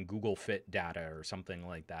sharing Google Fit data or something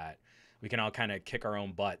like that. We can all kind of kick our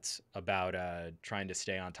own butts about trying to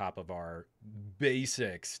stay on top of our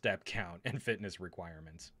basic step count and fitness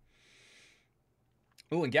requirements.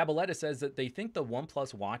 Oh, and Gabaletta says that they think the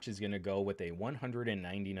OnePlus watch is going to go with a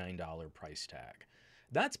 $199 price tag.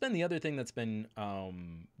 That's been the other thing that's been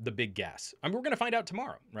the big guess. I mean, we're going to find out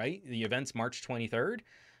tomorrow, right? The event's March 23rd.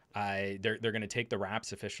 They're going to take the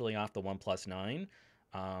wraps officially off the OnePlus 9.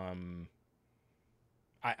 I'm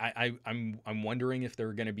wondering if there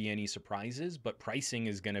are going to be any surprises, but pricing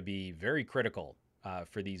is going to be very critical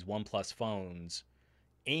for these OnePlus phones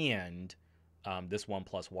and this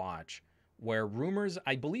OnePlus watch, where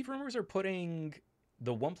I believe rumors are putting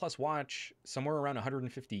the OnePlus watch somewhere around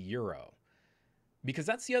 150 euro. Because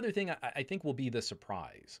that's the other thing I think will be the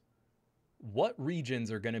surprise. what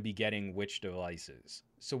regions are going to be getting which devices.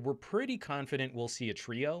 So we're pretty confident we'll see a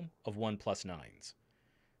trio of OnePlus 9s,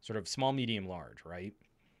 sort of small, medium, large, right?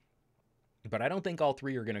 But I don't think all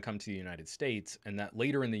three are going to come to the United States, and that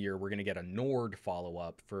later in the year we're going to get a Nord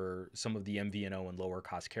follow-up for some of the MVNO and lower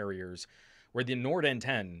cost carriers, where the Nord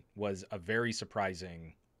N10 was a very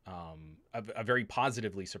surprising, a very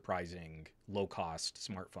positively surprising low-cost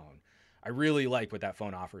smartphone. I really like what that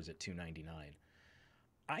phone offers at $299.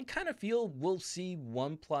 I kind of feel we'll see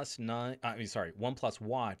OnePlus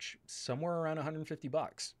Watch somewhere around 150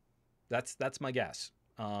 bucks. That's my guess.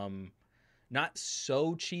 Not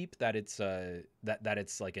so cheap that it's that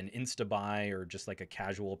it's like an insta buy or just like a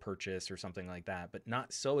casual purchase or something like that, but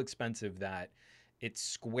not so expensive that it's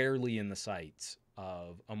squarely in the sights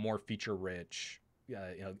of a more feature rich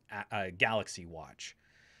a Galaxy Watch.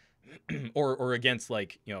 or against,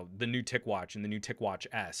 like, the new TicWatch and the new TicWatch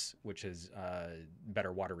S, which is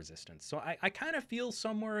better water resistance. So I kind of feel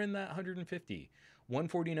somewhere in that 150,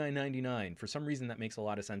 149.99. For some reason that makes a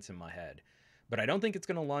lot of sense in my head. But I don't think it's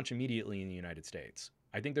going to launch immediately in the United States.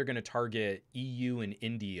 I think they're going to target EU and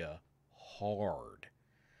India hard.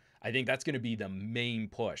 I think that's going to be the main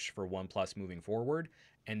push for OnePlus moving forward.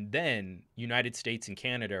 And then United States and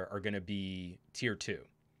Canada are going to be tier 2.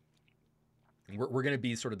 We're going to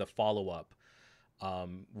be sort of the follow-up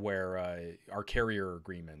where our carrier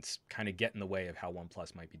agreements kind of get in the way of how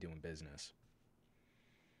OnePlus might be doing business.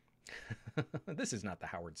 This is not the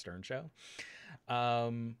Howard Stern show.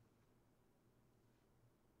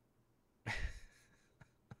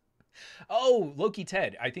 Oh, Loki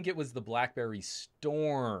Ted. I think it was the BlackBerry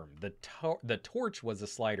Storm. The Torch was a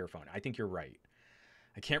slider phone. I think you're right.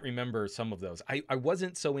 I can't remember some of those. I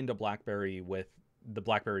wasn't so into BlackBerry with the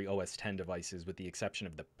BlackBerry OS 10 devices, with the exception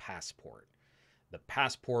of the Passport. The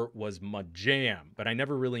Passport was my jam, but I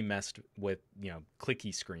never really messed with,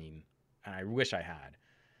 clicky screen, and I wish I had.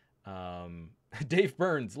 Dave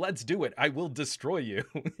Burns, let's do it. I will destroy you.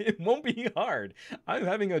 It won't be hard. I'm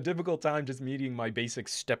having a difficult time just meeting my basic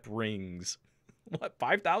step rings. What,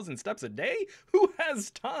 5,000 steps a day? Who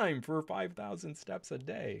has time for 5,000 steps a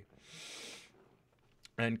day?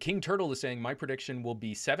 And King Turtle is saying, my prediction will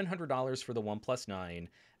be $700 for the OnePlus 9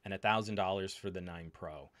 and $1,000 for the 9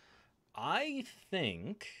 Pro. I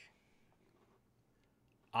think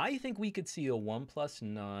we could see a OnePlus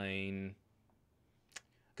 9...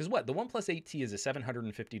 Because what? The OnePlus 8T is a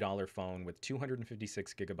 $750 phone with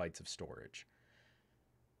 256 gigabytes of storage.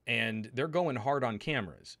 And they're going hard on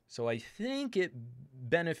cameras. So I think it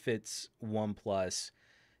benefits OnePlus.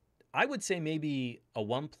 I would say maybe a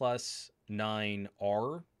OnePlus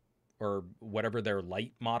 9R or whatever their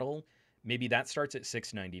light model, maybe that starts at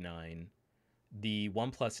 $699. The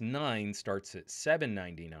OnePlus 9 starts at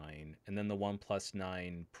 $799, and then the OnePlus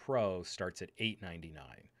 9 Pro starts at $899.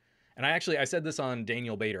 And I said this on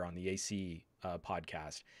Daniel Bader on the AC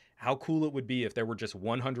podcast, how cool it would be if there were just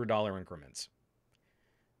 $100 increments.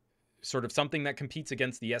 Sort of something that competes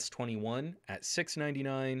against the S21 at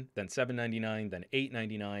 $699, then $799, then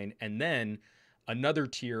 $899, and then another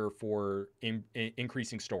tier for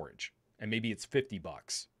increasing storage. And maybe it's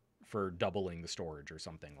 $50 for doubling the storage or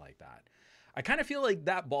something like that. I kind of feel like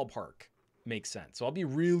that ballpark makes sense. So I'll be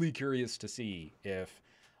really curious to see if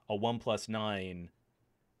a OnePlus 9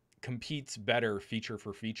 competes better feature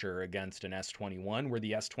for feature against an S21, where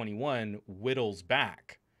the S21 whittles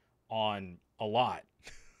back on a lot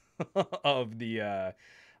of the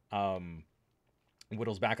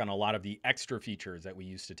whittles back on a lot of the extra features that we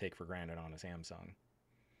used to take for granted on a Samsung.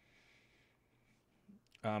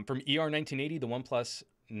 From ER1980, the OnePlus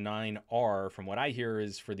 9R, from what I hear,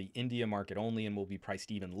 is for the India market only and will be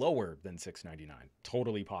priced even lower than $699.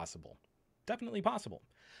 Totally possible. Definitely possible.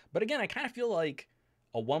 But again, I kind of feel like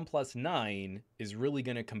a OnePlus 9 is really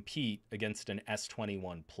going to compete against an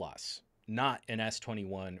S21 Plus, not an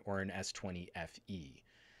S21 or an S20 FE.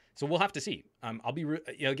 So we'll have to see. I'll be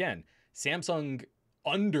again, Samsung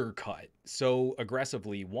undercut so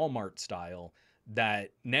aggressively, Walmart style, that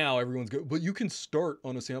now everyone's going, but you can start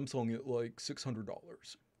on a Samsung at like $600.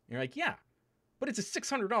 You're like, yeah, but it's a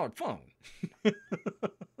 $600 phone.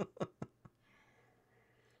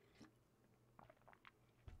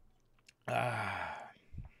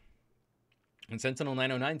 And Sentinel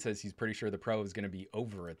 909 says he's pretty sure the Pro is going to be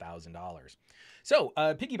over $1,000. So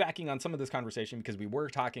piggybacking on some of this conversation, because we were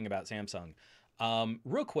talking about Samsung,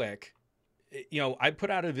 real quick, I put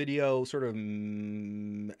out a video sort of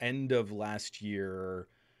end of last year,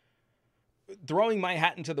 throwing my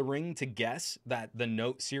hat into the ring to guess that the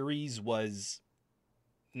Note series was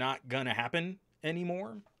not going to happen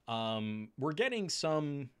anymore. We're getting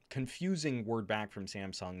some confusing word back from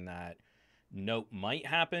Samsung that Note might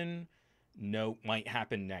happen. Note might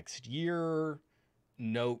happen next year.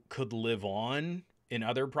 Note could live on in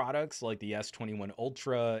other products like the S21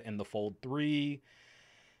 Ultra and the Fold 3.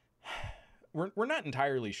 We're not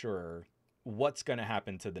entirely sure what's going to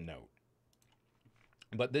happen to the Note.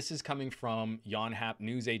 But this is coming from Yonhap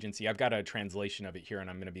News Agency. I've got a translation of it here, and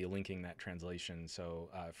I'm going to be linking that translation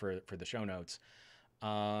for the show notes.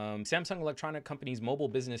 Samsung Electronic Company's mobile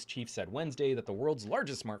business chief said Wednesday that the world's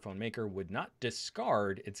largest smartphone maker would not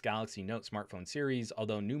discard its Galaxy Note smartphone series,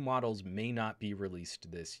 although new models may not be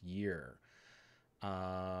released this year.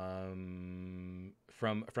 From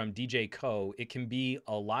DJ Co, it can be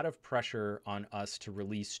a lot of pressure on us to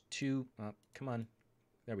release two. Come on,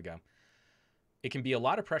 there we go. It can be a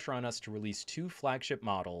lot of pressure on us to release two flagship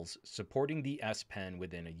models supporting the S Pen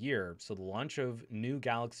within a year, so the launch of new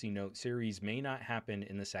Galaxy Note series may not happen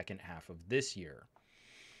in the second half of this year.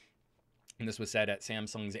 And this was said at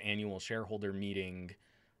Samsung's annual shareholder meeting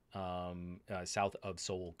south of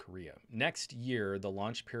Seoul, Korea. Next year, the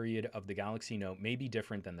launch period of the Galaxy Note may be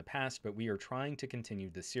different than the past, but we are trying to continue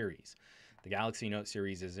the series. The Galaxy Note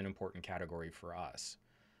series is an important category for us.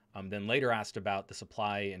 Then later asked about the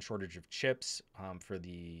supply and shortage of chips for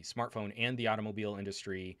the smartphone and the automobile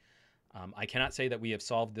industry. I cannot say that we have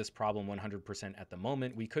solved this problem 100% at the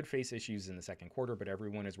moment. We could face issues in the second quarter, but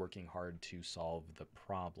everyone is working hard to solve the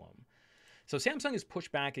problem. So Samsung has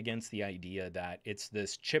pushed back against the idea that it's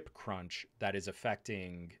this chip crunch that is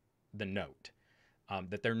affecting the Note,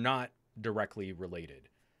 that they're not directly related.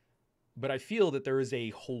 But I feel that there is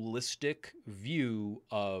a holistic view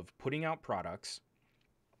of putting out products.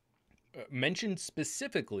 Mentioned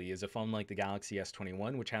specifically is a phone like the Galaxy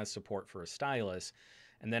S21, which has support for a stylus.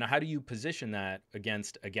 And then how do you position that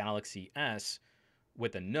against a Galaxy S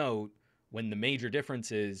with a Note when the major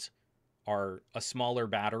differences are a smaller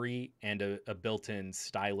battery and a built-in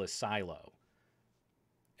stylus silo?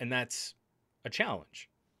 And that's a challenge.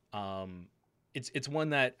 It's one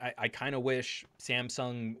that I kind of wish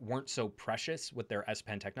Samsung weren't so precious with their S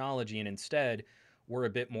Pen technology and instead were a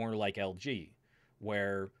bit more like LG,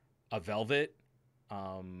 where a Velvet,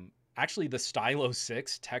 actually the Stylo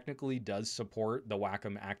 6 technically does support the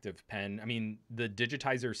Wacom Active Pen. I mean, the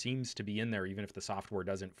digitizer seems to be in there even if the software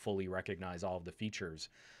doesn't fully recognize all of the features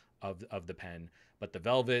of the pen. But the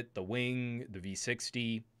Velvet, the Wing, the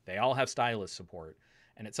V60, they all have stylus support.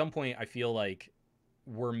 And at some point, I feel like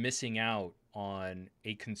we're missing out on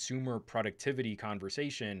a consumer productivity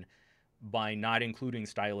conversation by not including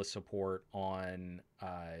stylus support on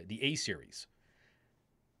the A series.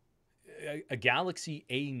 A Galaxy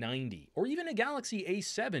A90 or even a Galaxy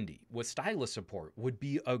A70 with stylus support would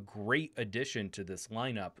be a great addition to this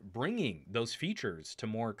lineup, bringing those features to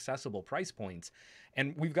more accessible price points.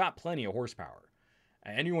 And we've got plenty of horsepower.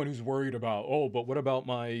 Anyone who's worried about, but what about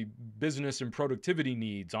my business and productivity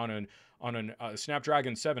needs on a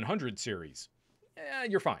Snapdragon 700 series?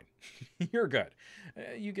 You're fine. You're good.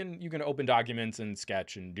 You can open documents and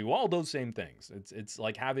sketch and do all those same things. It's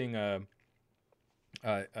like having a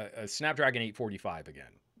Snapdragon 845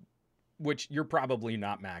 again, which you're probably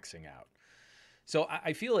not maxing out. So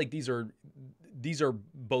I feel like these are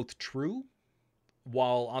both true,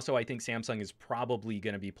 while also I think Samsung is probably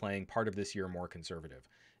going to be playing part of this year more conservative.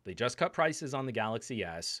 They just cut prices on the Galaxy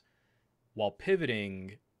S while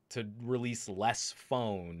pivoting to release less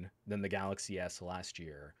phone than the Galaxy S last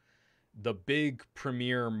year. The big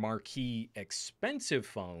premier marquee expensive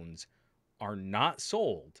phones are not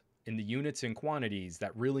sold in the units and quantities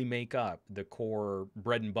that really make up the core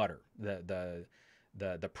bread and butter, the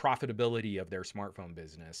profitability of their smartphone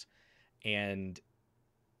business. And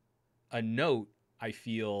a Note, I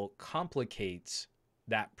feel, complicates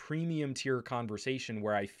that premium tier conversation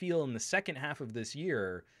where I feel in the second half of this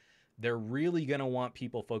year, they're really going to want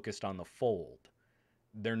people focused on the Fold.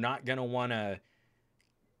 They're not going to want to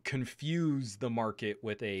confuse the market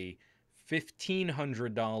with a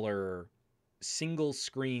 $1,500 single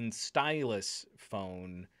screen stylus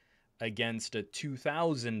phone against a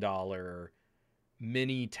 $2,000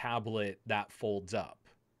 mini tablet that folds up.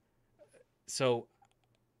 So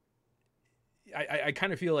I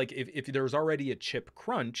kind of feel like if there's already a chip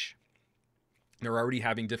crunch, they're already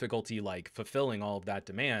having difficulty like fulfilling all of that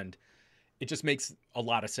demand. It just makes a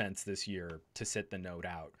lot of sense this year to sit the Note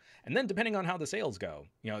out. And then depending on how the sales go,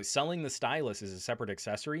 selling the stylus as a separate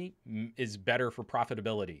accessory is better for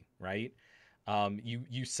profitability, right?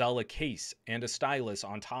 You sell a case and a stylus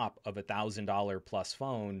on top of $1,000 plus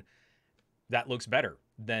phone, that looks better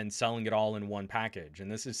than selling it all in one package.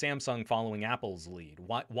 And this is Samsung following Apple's lead.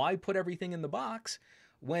 Why put everything in the box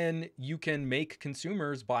when you can make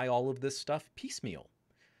consumers buy all of this stuff piecemeal?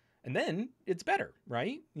 And then it's better,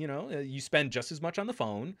 right? You spend just as much on the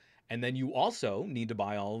phone And then you also need to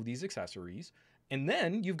buy all of these accessories. And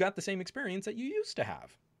then you've got the same experience that you used to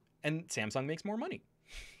have. And Samsung makes more money.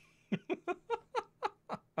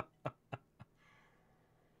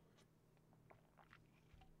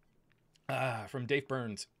 From Dave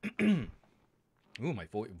Burns. Ooh, my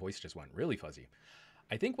voice just went really fuzzy.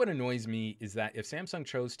 I think what annoys me is that if Samsung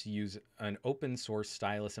chose to use an open source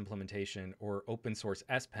stylus implementation or open source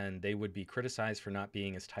S Pen, they would be criticized for not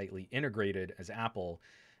being as tightly integrated as Apple,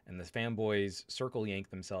 and the fanboys circle yank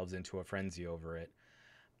themselves into a frenzy over it.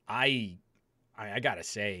 I gotta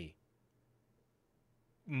say,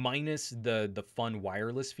 minus the fun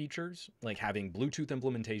wireless features, like having Bluetooth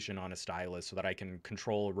implementation on a stylus so that I can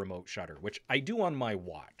control a remote shutter, which I do on my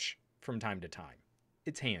watch from time to time.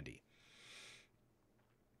 It's handy.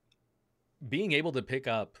 Being able to pick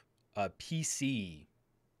up a PC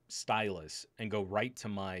stylus and go right to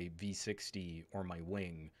my V60 or my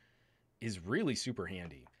Wing is really super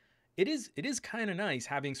handy. It is kind of nice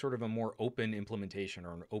having sort of a more open implementation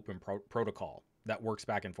or an open protocol that works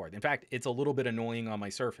back and forth. In fact, it's a little bit annoying on my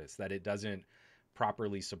Surface that it doesn't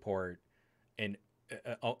properly support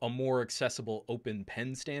a more accessible open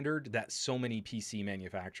pen standard that so many PC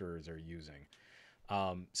manufacturers are using.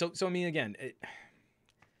 So I mean, again,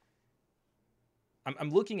 I'm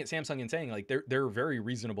looking at Samsung and saying, like, there are very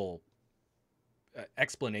reasonable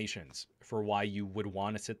explanations for why you would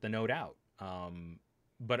want to sit the Note out.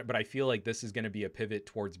 But I feel like this is going to be a pivot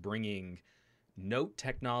towards bringing Note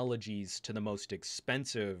technologies to the most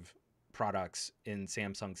expensive products in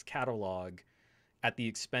Samsung's catalog at the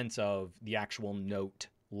expense of the actual Note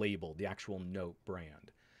label, the actual Note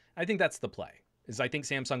brand. I think that's the play. I think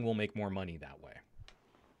Samsung will make more money that way.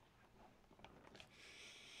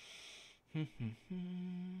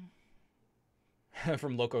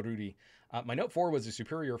 From Loco Rudy. My Note 4 was a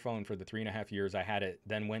superior phone for the 3.5 years I had it,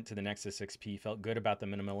 then went to the Nexus 6P, felt good about the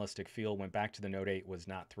minimalistic feel, went back to the Note 8, was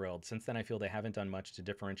not thrilled. Since then, I feel they haven't done much to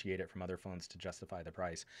differentiate it from other phones to justify the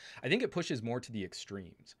price. I think it pushes more to the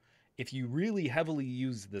extremes. If you really heavily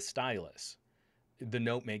use the stylus, the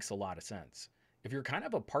Note makes a lot of sense. If you're kind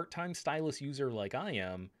of a part-time stylus user like I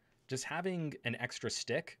am, just having an extra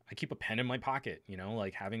stick, I keep a pen in my pocket, you know,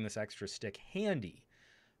 like having this extra stick handy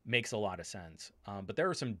makes a lot of sense. But there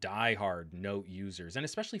are some die-hard Note users, and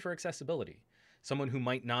especially for accessibility, someone who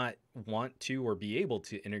might not want to or be able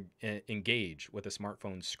to engage with a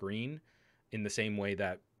smartphone screen in the same way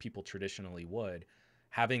that people traditionally would,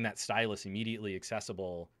 having that stylus immediately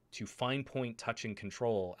accessible to fine point touch and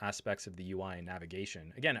control aspects of the UI and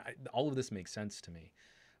navigation. Again, all of this makes sense to me.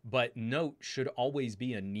 But Note should always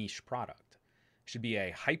be a niche product. It should be a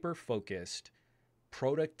hyper-focused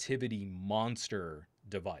productivity monster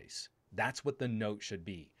device. That's what the Note should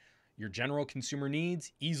be. Your general consumer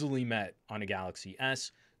needs easily met on a Galaxy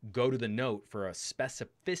S. Go to the Note for a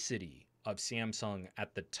specificity of Samsung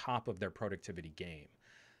at the top of their productivity game.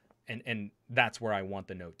 And that's where I want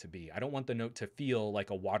the Note to be. I don't want the Note to feel like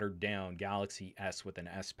a watered down Galaxy S with an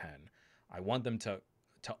S Pen. I want them to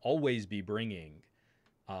always be bringing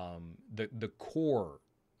the core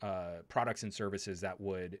products and services that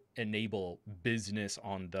would enable business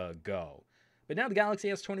on the go. But now the Galaxy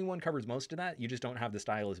S21 covers most of that. You just don't have the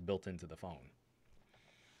stylus built into the phone.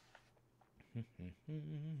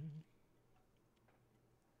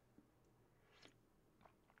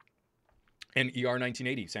 And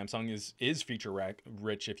ER1980, Samsung is feature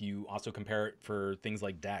rich if you also compare it for things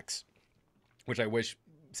like DeX, which I wish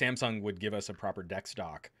Samsung would give us a proper DeX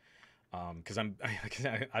dock. Because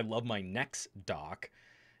I love my Nex dock,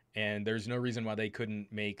 and there's no reason why they couldn't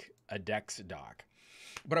make a DeX dock.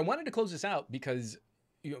 But I wanted to close this out because,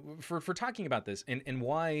 you know, for talking about this and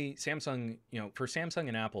why Samsung, you know, for Samsung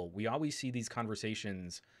and Apple, we always see these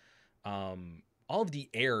conversations. All of the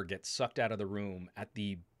air gets sucked out of the room at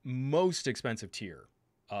the most expensive tier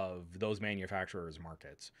of those manufacturers'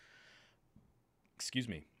 markets. Excuse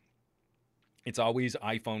me. It's always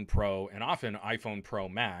iPhone Pro and often iPhone Pro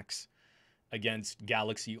Max against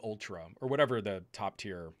Galaxy Ultra or whatever the top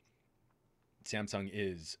tier Samsung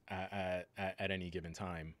is at any given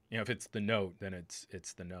time. You know, if it's the Note, then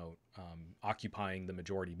it's the Note occupying the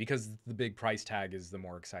majority because the big price tag is the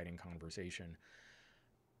more exciting conversation.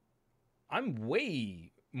 I'm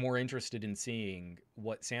way more interested in seeing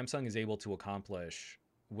what Samsung is able to accomplish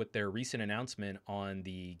with their recent announcement on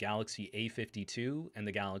the Galaxy A52 and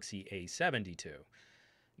the Galaxy A72.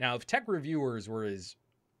 Now, if tech reviewers were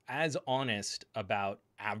as honest about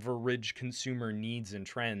average consumer needs and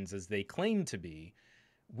trends as they claim to be,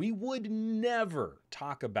 we would never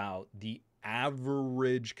talk about the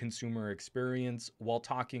average consumer experience while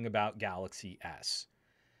talking about Galaxy S.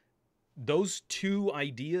 those two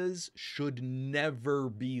ideas should never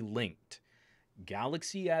be linked.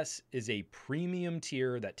 Galaxy S is a premium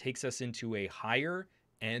tier that takes us into a higher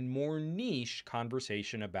and more niche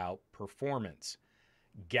conversation about performance.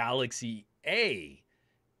 Galaxy A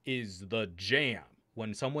is the jam.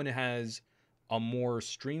 When someone has a more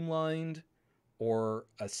streamlined or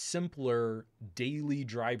a simpler daily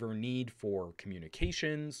driver need for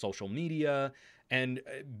communication, social media, and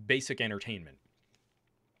basic entertainment.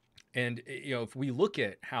 And if we look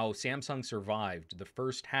at how Samsung survived the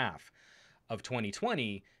first half of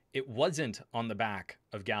 2020, it wasn't on the back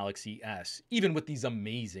of Galaxy S, even with these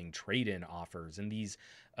amazing trade-in offers and these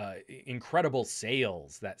incredible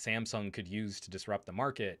sales that Samsung could use to disrupt the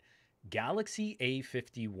market. Galaxy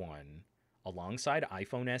A51, alongside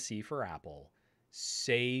iPhone SE for Apple,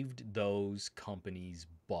 saved those companies'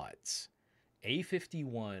 butts.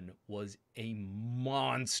 A51 was a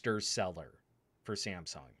monster seller for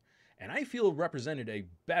Samsung, and I feel represented a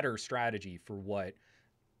better strategy for what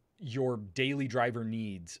your daily driver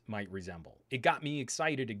needs might resemble. It got me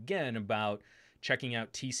excited again about checking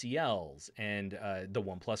out TCLs and the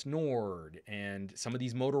OnePlus Nord and some of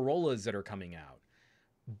these Motorola's that are coming out.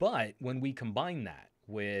 But when we combine that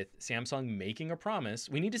with Samsung making a promise,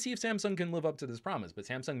 we need to see if Samsung can live up to this promise, but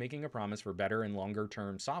Samsung making a promise for better and longer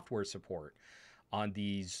term software support on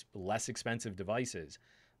these less expensive devices,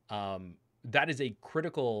 that is a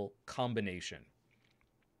critical combination.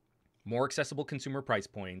 More accessible consumer price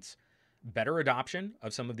points, better adoption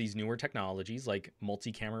of some of these newer technologies like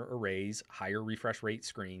multi-camera arrays, higher refresh rate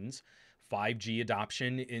screens, 5G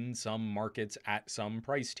adoption in some markets at some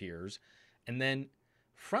price tiers, and then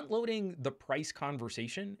front-loading the price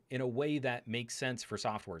conversation in a way that makes sense for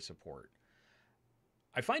software support.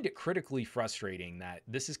 I find it critically frustrating that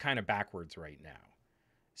this is kind of backwards right now.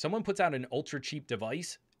 Someone puts out an ultra-cheap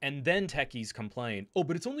device, and then techies complain, oh,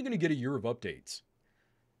 but it's only going to get a year of updates.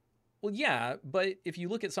 Well, yeah, but if you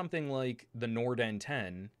look at something like the Nord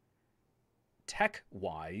N10,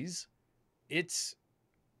 tech-wise, it's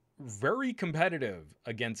very competitive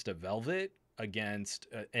against a Velvet, against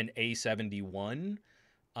an A71,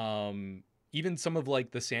 even some of like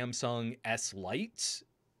the Samsung S Lights.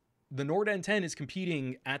 The Nord N10 is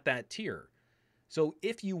competing at that tier. So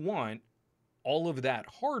if you want all of that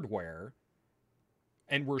hardware,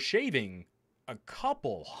 and we're shaving a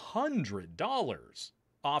couple $100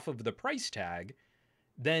 off of the price tag,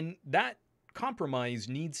 then that compromise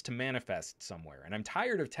needs to manifest somewhere. And I'm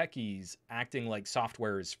tired of techies acting like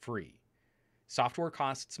software is free. Software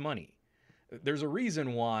costs money. There's a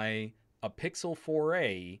reason why a Pixel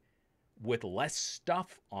 4a with less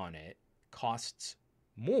stuff on it costs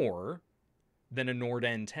more than a Nord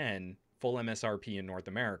N10 full MSRP in North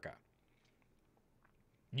America.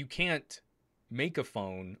 You can't make a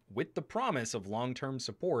phone with the promise of long-term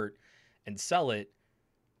support and sell it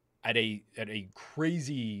at a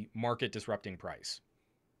crazy market disrupting price.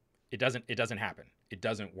 It doesn't happen. It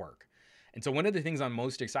doesn't work. And so one of the things I'm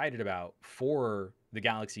most excited about for the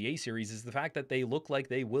Galaxy A series is the fact that they look like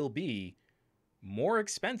they will be more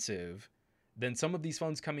expensive than some of these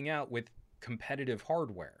phones coming out with competitive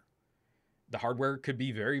hardware. The hardware could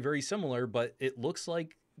be very, very similar, but it looks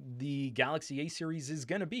like the Galaxy A series is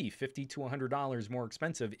going to be $50 to $100 more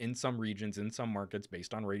expensive in some regions, in some markets,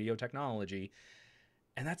 based on radio technology.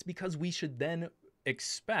 And that's because we should then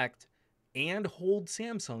expect and hold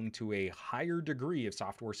Samsung to a higher degree of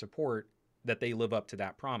software support that they live up to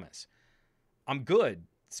that promise. I'm good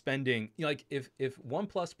spending, like if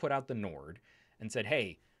OnePlus put out the Nord and said,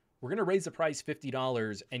 hey, we're going to raise the price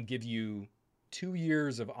 $50 and give you 2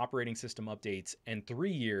 years of operating system updates and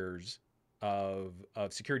 3 years of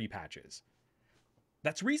security patches.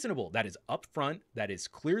 That's reasonable. That is upfront. That is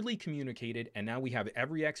clearly communicated. And now we have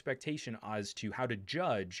every expectation as to how to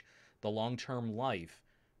judge the long-term life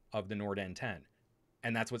of the Nord N10.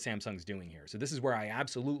 And that's what Samsung's doing here. So this is where I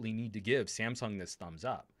absolutely need to give Samsung this thumbs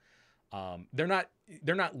up. They're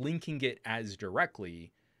not linking it as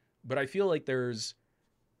directly, but I feel like there's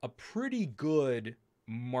a pretty good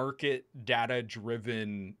market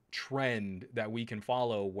data-driven trend that we can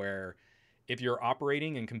follow where if you're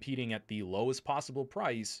operating and competing at the lowest possible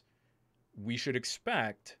price, we should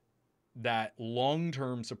expect that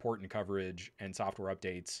long-term support and coverage and software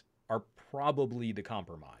updates are probably the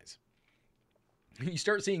compromise. You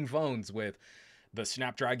start seeing phones with the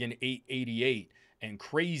Snapdragon 888 and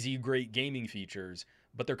crazy great gaming features,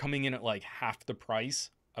 but they're coming in at like half the price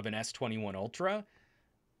of an S21 Ultra.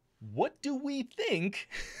 what do we think?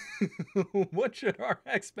 What should our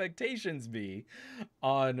expectations be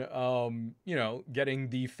on, getting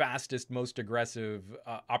the fastest, most aggressive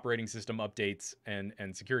operating system updates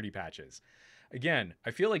and security patches? Again,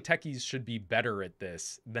 I feel like techies should be better at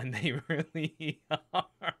this than they really are.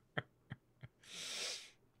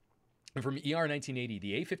 From ER 1980,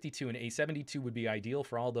 the A52 and A72 would be ideal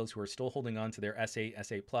for all those who are still holding on to their S8,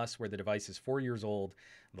 S8 Plus, where the device is 4 years old.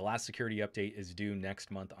 The last security update is due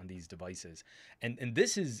next month on these devices. And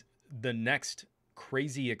this is the next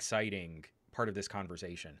crazy exciting part of this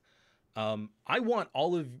conversation. I want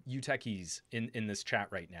all of you techies in this chat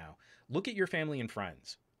right now. Look at your family and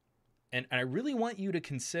friends. And I really want you to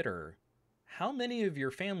consider how many of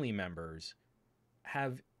your family members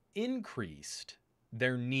have increased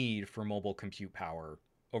their need for mobile compute power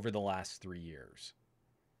over the last 3 years.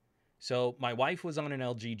 So my wife was on an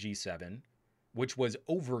LG G7, which was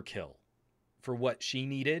overkill for what she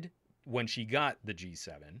needed when she got the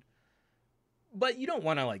G7. But you don't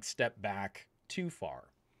want to step back too far.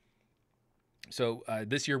 So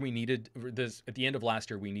this year at the end of last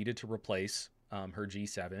year, we needed to replace her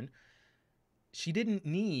G7. She didn't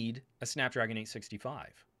need a Snapdragon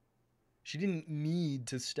 865. She didn't need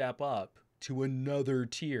to step up to another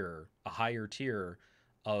tier, a higher tier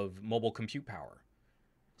of mobile compute power.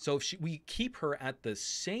 So if we keep her at the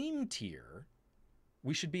same tier,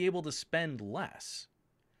 we should be able to spend less.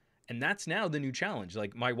 And that's now the new challenge.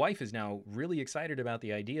 My wife is now really excited about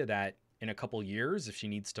the idea that in a couple years, if she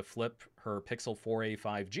needs to flip her Pixel 4a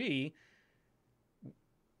 5G,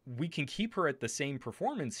 we can keep her at the same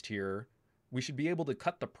performance tier. We should be able to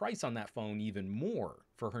cut the price on that phone even more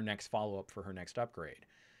for her next follow-up, for her next upgrade.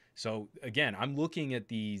 So again, I'm looking at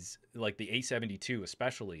these, like the A72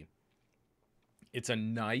 especially. It's a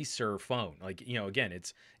nicer phone. Again,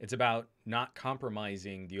 it's about not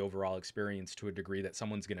compromising the overall experience to a degree that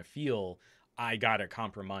someone's going to feel I got a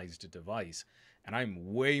compromised device. And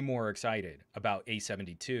I'm way more excited about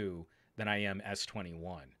A72 than I am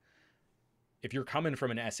S21. If you're coming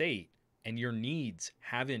from an S8 and your needs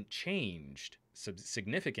haven't changed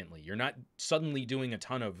significantly, you're not suddenly doing a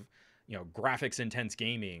ton of graphics intense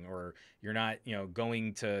gaming, or you're not,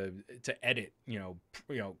 going to edit,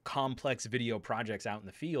 complex video projects out in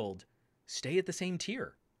the field, stay at the same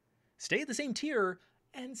tier. Stay at the same tier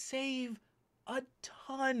and save a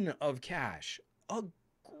ton of cash, a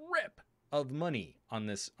grip of money on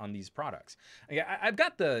these products. I've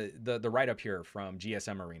got the write-up here from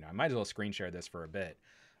GSM Arena. I might as well screen share this for a bit.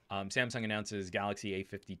 Samsung announces Galaxy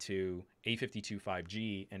A52, A52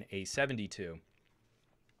 5G, and A72.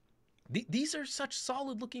 These are such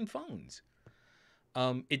solid looking phones.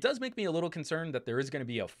 It does make me a little concerned that there is going to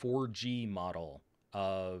be a 4G model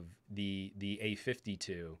of the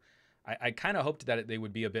A52. I kind of hoped that they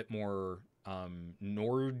would be a bit more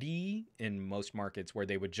Nordy in most markets, where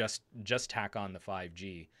they would just tack on the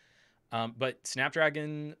 5G. But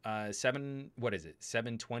Snapdragon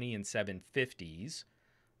 720 and 750s,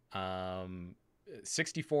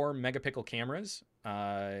 64 megapixel cameras,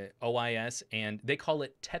 OIS, and they call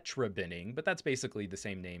it tetra binning, but that's basically the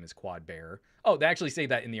same name as quad bear. Oh, they actually say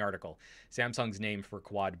that in the article. Samsung's name for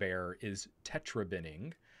quad bear is tetra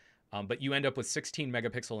binning. But you end up with 16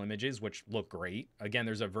 megapixel images, which look great. Again,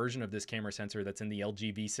 there's a version of this camera sensor that's in the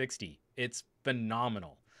LG V60. It's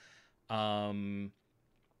phenomenal. 12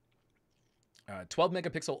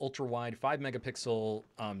 megapixel ultra wide, 5 megapixel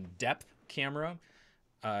depth camera,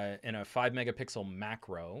 and a 5 megapixel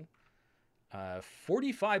macro.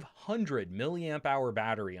 4,500 milliamp hour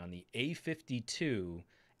battery on the A52,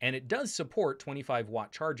 and it does support 25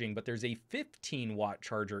 watt charging, but there's a 15 watt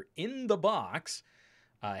charger in the box.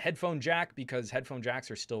 Headphone jack, because headphone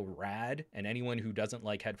jacks are still rad, and anyone who doesn't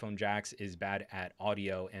like headphone jacks is bad at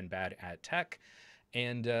audio and bad at tech.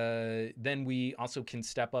 And then we also can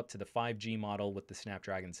step up to the 5G model with the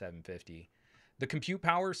Snapdragon 750. The compute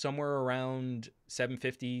power, somewhere around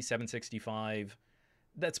 750, 765,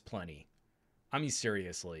 that's plenty. I mean,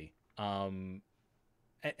 seriously.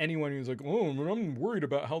 Anyone who's like, oh, I'm worried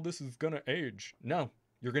about how this is going to age. No,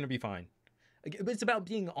 you're going to be fine. But it's about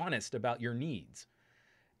being honest about your needs.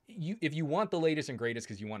 If you want the latest and greatest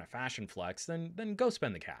because you want a fashion flex, then go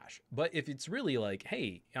spend the cash. But if it's really like,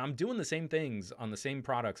 hey, I'm doing the same things on the same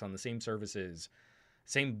products, on the same services,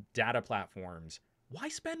 same data platforms, why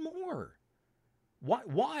spend more?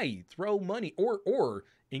 Why throw money or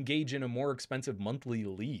engage in a more expensive monthly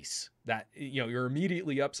lease that you're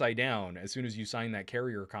immediately upside down as soon as you sign that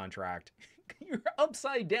carrier contract? You're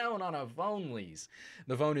upside down on a phone lease.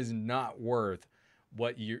 The phone is not worth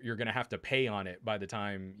what you're going to have to pay on it by the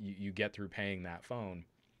time you get through paying that phone.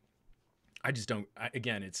 I just don't.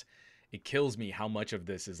 Again, it kills me how much of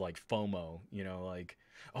this is like FOMO, you know, like,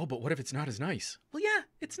 oh, but what if it's not as nice? Well, yeah,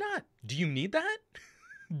 it's not. Do you need that?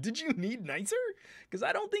 Did you need nicer? Because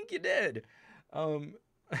I don't think you did. Um,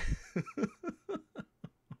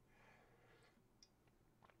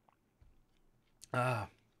 uh,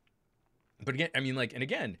 but again, I mean, like, and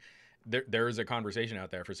again, there is a conversation out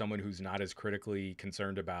there for someone who's not as critically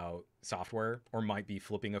concerned about software or might be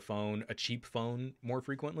flipping a cheap phone more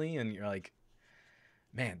frequently, and you're like,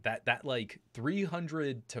 man, that like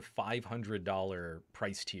 $300 to $500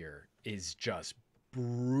 price tier is just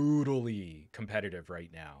brutally competitive right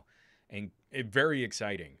now, and very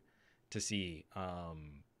exciting to see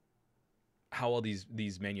how all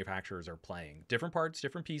these manufacturers are playing different parts,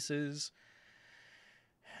 different pieces,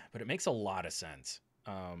 but it makes a lot of sense.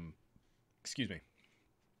 Excuse me.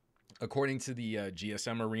 According to the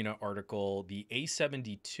GSM Arena article, the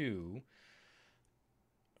A72,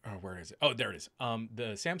 or where is it? Oh, there it is.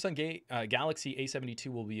 The Samsung Galaxy A72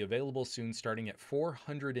 will be available soon, starting at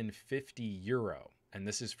 €450. And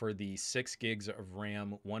this is for the 6 gigs of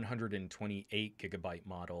RAM, 128 gigabyte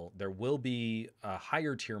model. There will be a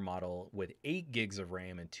higher tier model with 8 gigs of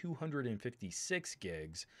RAM and 256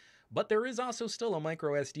 gigs, but there is also still a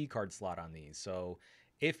micro SD card slot on these. So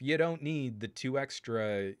if you don't need the 2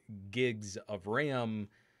 extra gigs of RAM,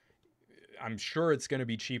 I'm sure it's going to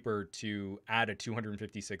be cheaper to add a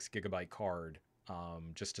 256 gigabyte card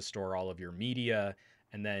just to store all of your media.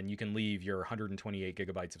 And then you can leave your 128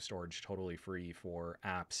 gigabytes of storage totally free for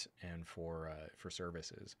apps and for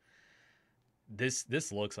services.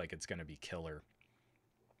 This looks like it's going to be killer.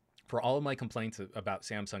 For all of my complaints about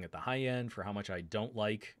Samsung at the high end, for how much I don't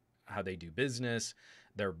like how they do business,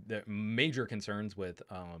 their major concerns with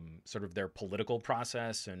sort of their political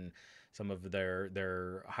process and some of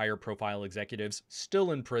their higher profile executives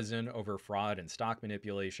still in prison over fraud and stock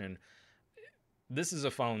manipulation. This is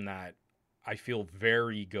a phone that I feel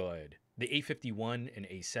very good. The A51 and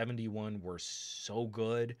A71 were so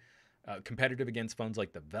good, competitive against phones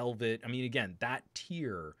like the Velvet. I mean, again, that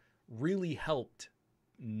tier really helped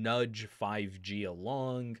nudge 5G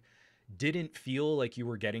along. Didn't feel like you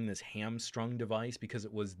were getting this hamstrung device because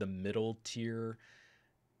it was the middle tier.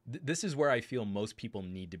 This is where I feel most people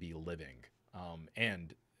need to be living.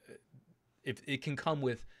 And if it can come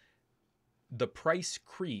with the price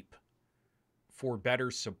creep for better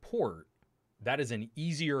support, that is an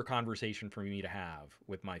easier conversation for me to have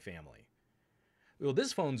with my family. Well,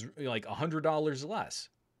 this phone's like $100 less.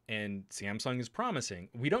 And Samsung is promising,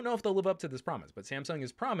 we don't know if they'll live up to this promise, but Samsung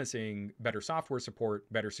is promising better software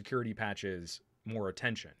support, better security patches, more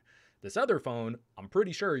attention. This other phone, I'm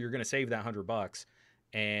pretty sure you're going to save that $100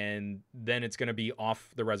 and then it's going to be off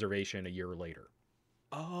the reservation a year later.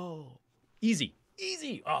 Oh, easy.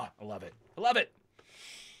 Oh, I love it.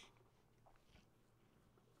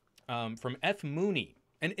 From F Mooney.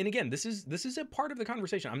 And again, this is a part of the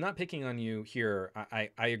conversation. I'm not picking on you here.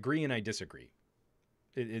 I agree and I disagree.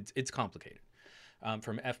 It's complicated.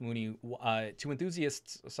 From F Mooney, to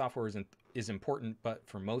enthusiasts, software is important, but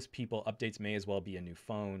for most people, updates may as well be a new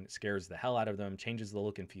phone. Scares the hell out of them, changes the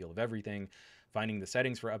look and feel of everything. Finding the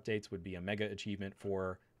settings for updates would be a mega achievement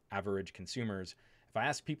for average consumers. If I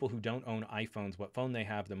ask people who don't own iPhones what phone they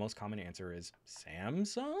have, the most common answer is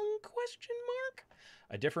Samsung? ?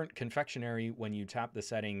 A different confectionery when you tap the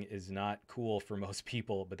setting is not cool for most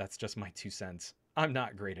people, but that's just my 2 cents. I'm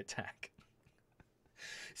not great at tech.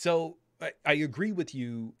 So I agree with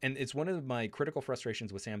you, and it's one of my critical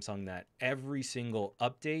frustrations with Samsung that every single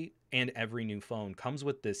update and every new phone comes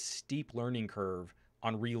with this steep learning curve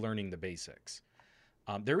on relearning the basics.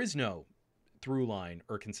 There is no through line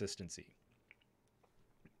or consistency.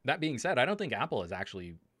 That being said, I don't think Apple has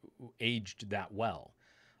actually aged that well.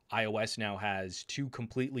 iOS now has 2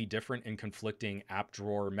 completely different and conflicting app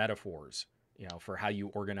drawer metaphors, for how you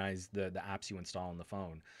organize the apps you install on the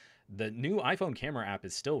phone. The new iPhone camera app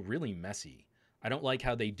is still really messy. I don't like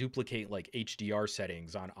how they duplicate like HDR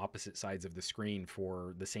settings on opposite sides of the screen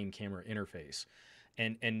for the same camera interface.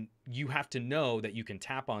 And you have to know that you can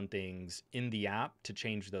tap on things in the app to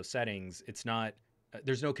change those settings. It's not,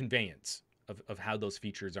 there's no conveyance of how those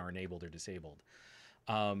features are enabled or disabled.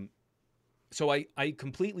 So I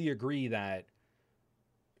completely agree that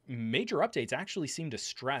major updates actually seem to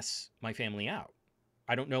stress my family out.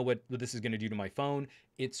 I don't know what this is going to do to my phone.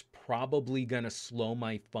 It's probably going to slow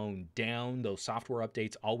my phone down. Those software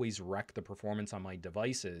updates always wreck the performance on my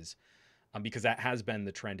devices because that has been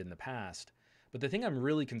the trend in the past. But the thing I'm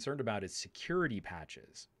really concerned about is security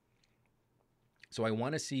patches. So I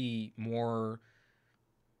want to see more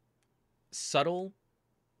subtle,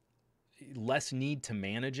 less need to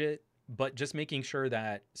manage it but just making sure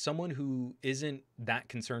that someone who isn't that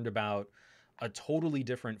concerned about a totally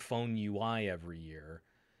different phone UI every year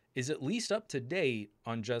is at least up to date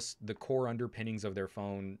on just the core underpinnings of their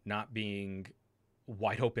phone not being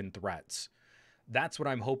wide open threats. That's what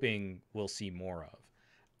I'm hoping we'll see more of.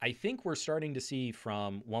 I think we're starting to see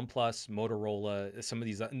from OnePlus, Motorola, some of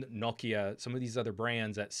these Nokia, some of these other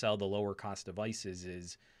brands that sell the lower cost devices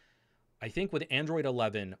is I think with Android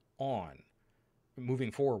 11 on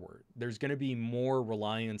moving forward, there's going to be more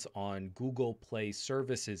reliance on Google Play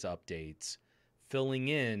services updates filling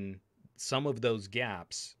in some of those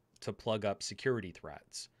gaps to plug up security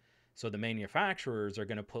threats. So the manufacturers are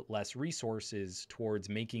going to put less resources towards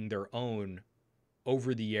making their own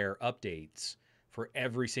over-the-air updates for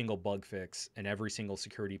every single bug fix and every single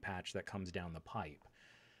security patch that comes down the pipe.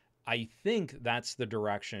 I think that's the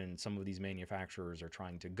direction some of these manufacturers are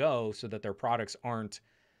trying to go so that their products aren't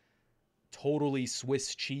totally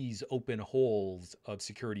Swiss cheese open holes of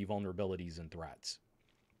security vulnerabilities and threats.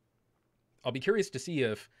 I'll be curious to see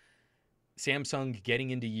if Samsung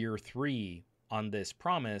getting into year 3 on this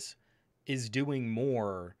promise is doing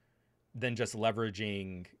more than just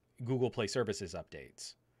leveraging Google Play services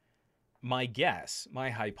updates. My guess, my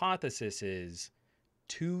hypothesis is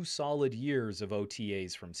 2 solid years of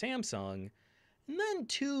OTAs from Samsung, and then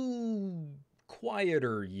 2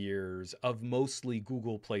 quieter years of mostly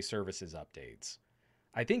Google Play services updates.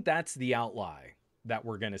 I think that's the outlier that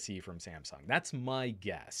we're going to see from Samsung. That's my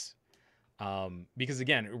guess. Because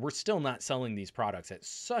again, we're still not selling these products at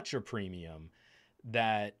such a premium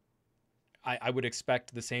that I would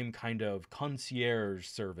expect the same kind of concierge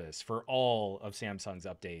service for all of Samsung's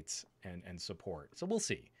updates and support. So we'll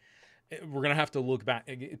see. We're going to have to look back.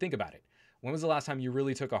 Think about it. When was the last time you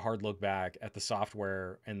really took a hard look back at the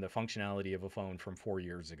software and the functionality of a phone from 4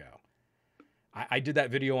 years ago? I did that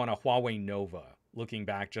video on a Huawei Nova, looking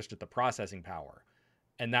back just at the processing power.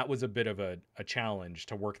 And that was a bit of a challenge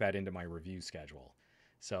to work that into my review schedule.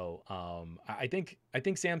 So I think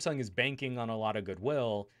Samsung is banking on a lot of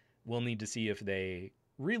goodwill. We'll need to see if they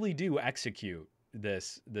really do execute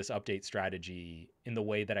this update strategy in the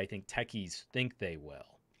way that I think techies think they will.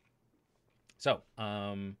 So,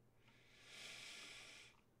 but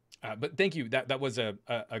thank you. That was a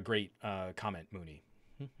great comment, Mooney.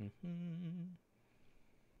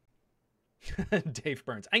 Dave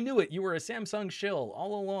Burns. I knew it. You were a Samsung shill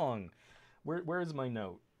all along. Where is my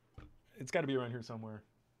note? It's got to be around here somewhere.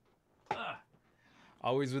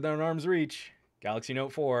 Always within arm's reach. Galaxy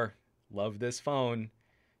Note 4. Love this phone.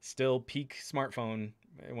 Still peak smartphone.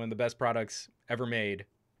 One of the best products ever made.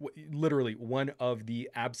 Literally one of the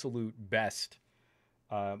absolute best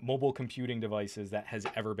mobile computing devices that has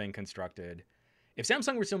ever been constructed. If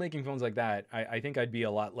Samsung were still making phones like that, I think I'd be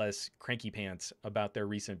a lot less cranky pants about their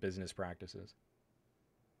recent business practices.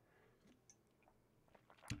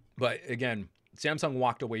 But again, Samsung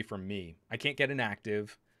walked away from me. I can't get an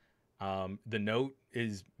active. The Note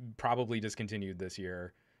is probably discontinued this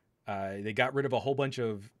year. They got rid of a whole bunch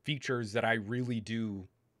of features that I really do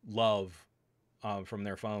love from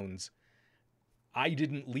their phones. I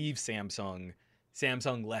didn't leave Samsung.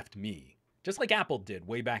 Samsung left me, just like Apple did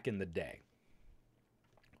way back in the day.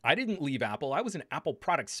 I didn't leave Apple. I was an Apple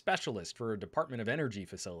product specialist for a Department of Energy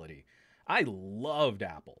facility. I loved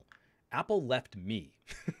Apple. Apple left me.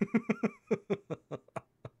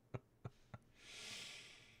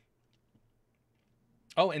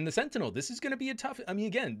 Oh, and the Sentinel, this is going to be a tough, I mean,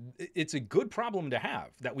 again, it's a good problem to have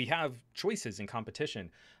that we have choices in competition.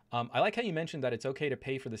 I like how you mentioned that it's okay to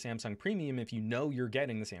pay for the Samsung Premium if you know you're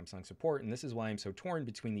getting the Samsung support. And this is why I'm so torn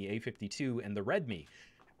between the A72 and the Redmi.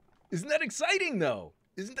 Isn't that exciting though?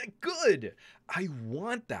 Isn't that good? I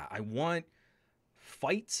want that. I want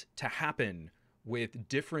fights to happen with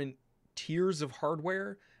different tiers of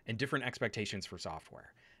hardware and different expectations for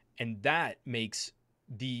software. And that makes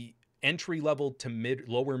the entry level to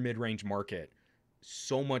lower mid-range market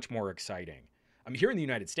so much more exciting. I'm here in the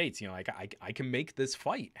United States, you know, I can make this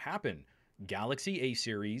fight happen. Galaxy A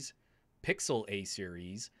series, Pixel A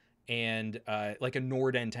series, and like a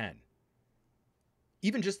Nord N10.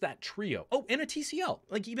 Even just that trio. Oh, and a TCL.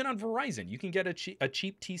 Like even on Verizon, you can get a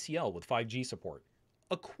cheap TCL with 5G support.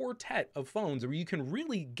 A quartet of phones where you can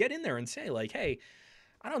really get in there and say like, hey,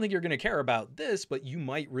 I don't think you're going to care about this, but you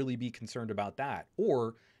might really be concerned about that.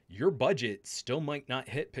 Or your budget still might not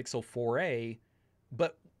hit Pixel 4a,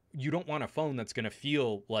 but you don't want a phone that's going to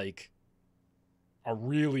feel like a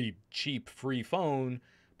really cheap free phone,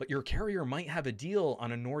 but your carrier might have a deal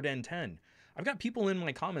on a Nord N10. I've got people in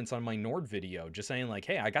my comments on my Nord video just saying like,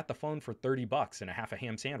 hey, I got the phone for $30 and a half a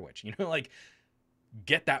ham sandwich. You know, like,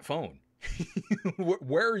 get that phone.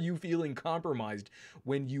 Where are you feeling compromised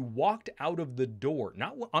when you walked out of the door?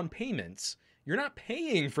 Not on payments. You're not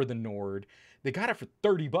paying for the Nord. They got it for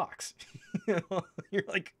 $30. You're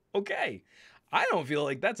like, okay. I don't feel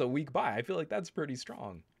like that's a weak buy. I feel like that's pretty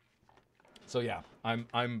strong. So yeah,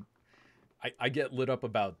 I get lit up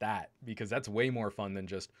about that because that's way more fun than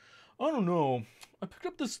just, I don't know, I picked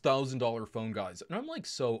up this $1,000 phone, guys, and I'm like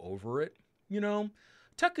so over it.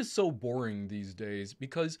 Tech is so boring these days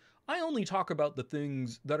because I only talk about the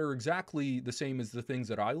things that are exactly the same as the things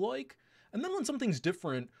that I like, and then when something's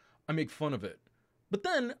different, I make fun of it. But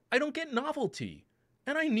then I don't get novelty.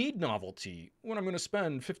 And I need novelty when I'm going to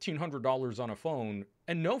spend $1,500 on a phone,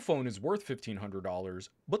 and no phone is worth $1,500,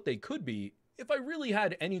 but they could be if I really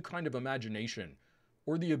had any kind of imagination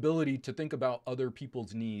or the ability to think about other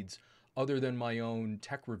people's needs other than my own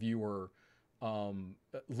tech reviewer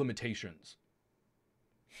limitations.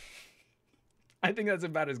 I think that's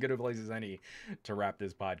about as good a place as any to wrap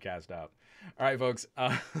this podcast up. All right, folks.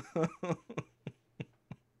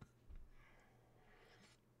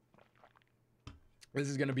 This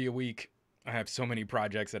is going to be a week. I have so many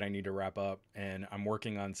projects that I need to wrap up, and I'm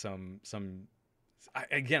working on some.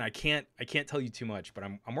 Again, I can't tell you too much, but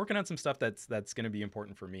I'm working on some stuff that's going to be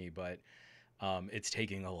important for me, but it's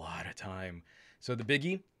taking a lot of time. So the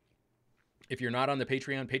biggie, if you're not on the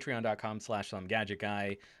Patreon,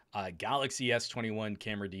 patreon.com/SomeGadgetGuy, Galaxy S21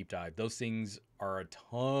 camera deep dive. Those things are a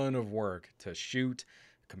ton of work to shoot,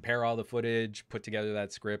 compare all the footage, put together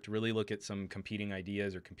that script, really look at some competing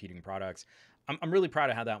ideas or competing products. I'm really proud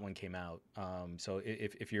of how that one came out. So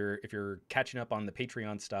if you're catching up on the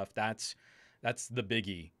Patreon stuff, that's the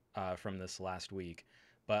biggie from this last week.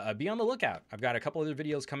 But be on the lookout. I've got a couple other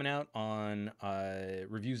videos coming out on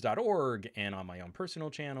reviews.org and on my own personal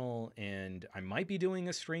channel. And I might be doing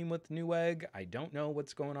a stream with Newegg. I don't know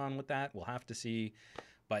what's going on with that. We'll have to see.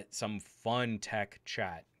 But some fun tech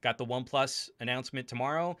chat. Got the OnePlus announcement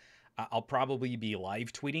tomorrow. I'll probably be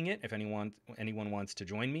live tweeting it if anyone wants to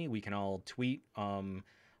join me. We can all tweet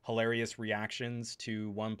hilarious reactions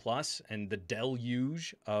to OnePlus and the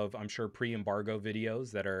deluge of, I'm sure, pre-embargo videos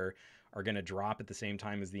that are going to drop at the same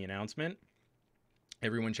time as the announcement.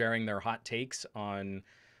 Everyone sharing their hot takes on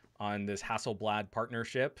this Hasselblad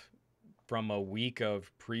partnership from a week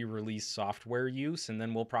of pre-release software use, and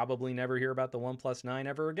then we'll probably never hear about the OnePlus 9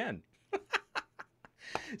 ever again.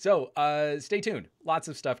 So stay tuned. Lots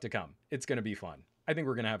of stuff to come. It's going to be fun. I think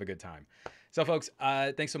we're going to have a good time. So, folks,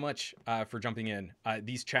 thanks so much for jumping in.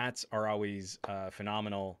 These chats are always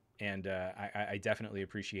phenomenal, and I definitely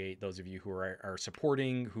appreciate those of you who are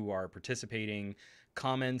supporting, who are participating,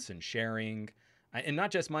 comments and sharing. And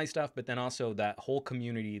not just my stuff, but then also that whole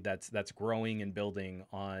community that's growing and building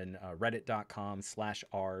on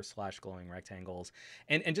reddit.com/r/glowingrectangles.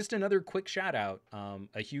 And just another quick shout out,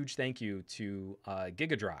 a huge thank you to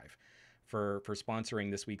GigaDrive for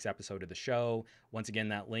sponsoring this week's episode of the show. Once again,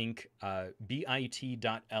 that link,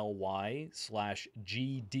 bit.ly/GD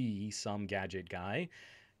SomeGadgetGuy.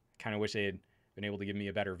 Kind of wish they had been able to give me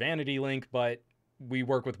a better vanity link, but we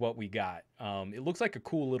work with what we got. It looks like a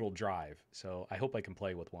cool little drive, so I hope I can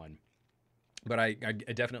play with one. But I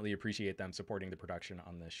definitely appreciate them supporting the production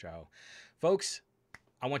on this show. Folks,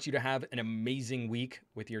 I want you to have an amazing week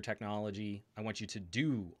with your technology. I want you to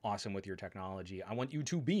do awesome with your technology. I want you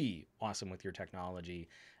to be awesome with your technology.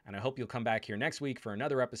 And I hope you'll come back here next week for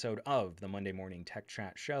another episode of the Monday Morning Tech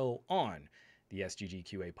Chat Show on the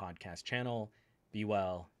SGGQA podcast channel. Be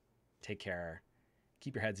well. Take care.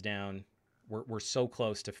 Keep your heads down. We're so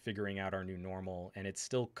close to figuring out our new normal, and it's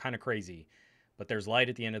still kind of crazy, but there's light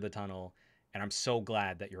at the end of the tunnel, and I'm so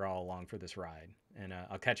glad that you're all along for this ride. And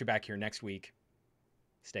I'll catch you back here next week.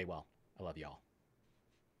 Stay well. I love y'all.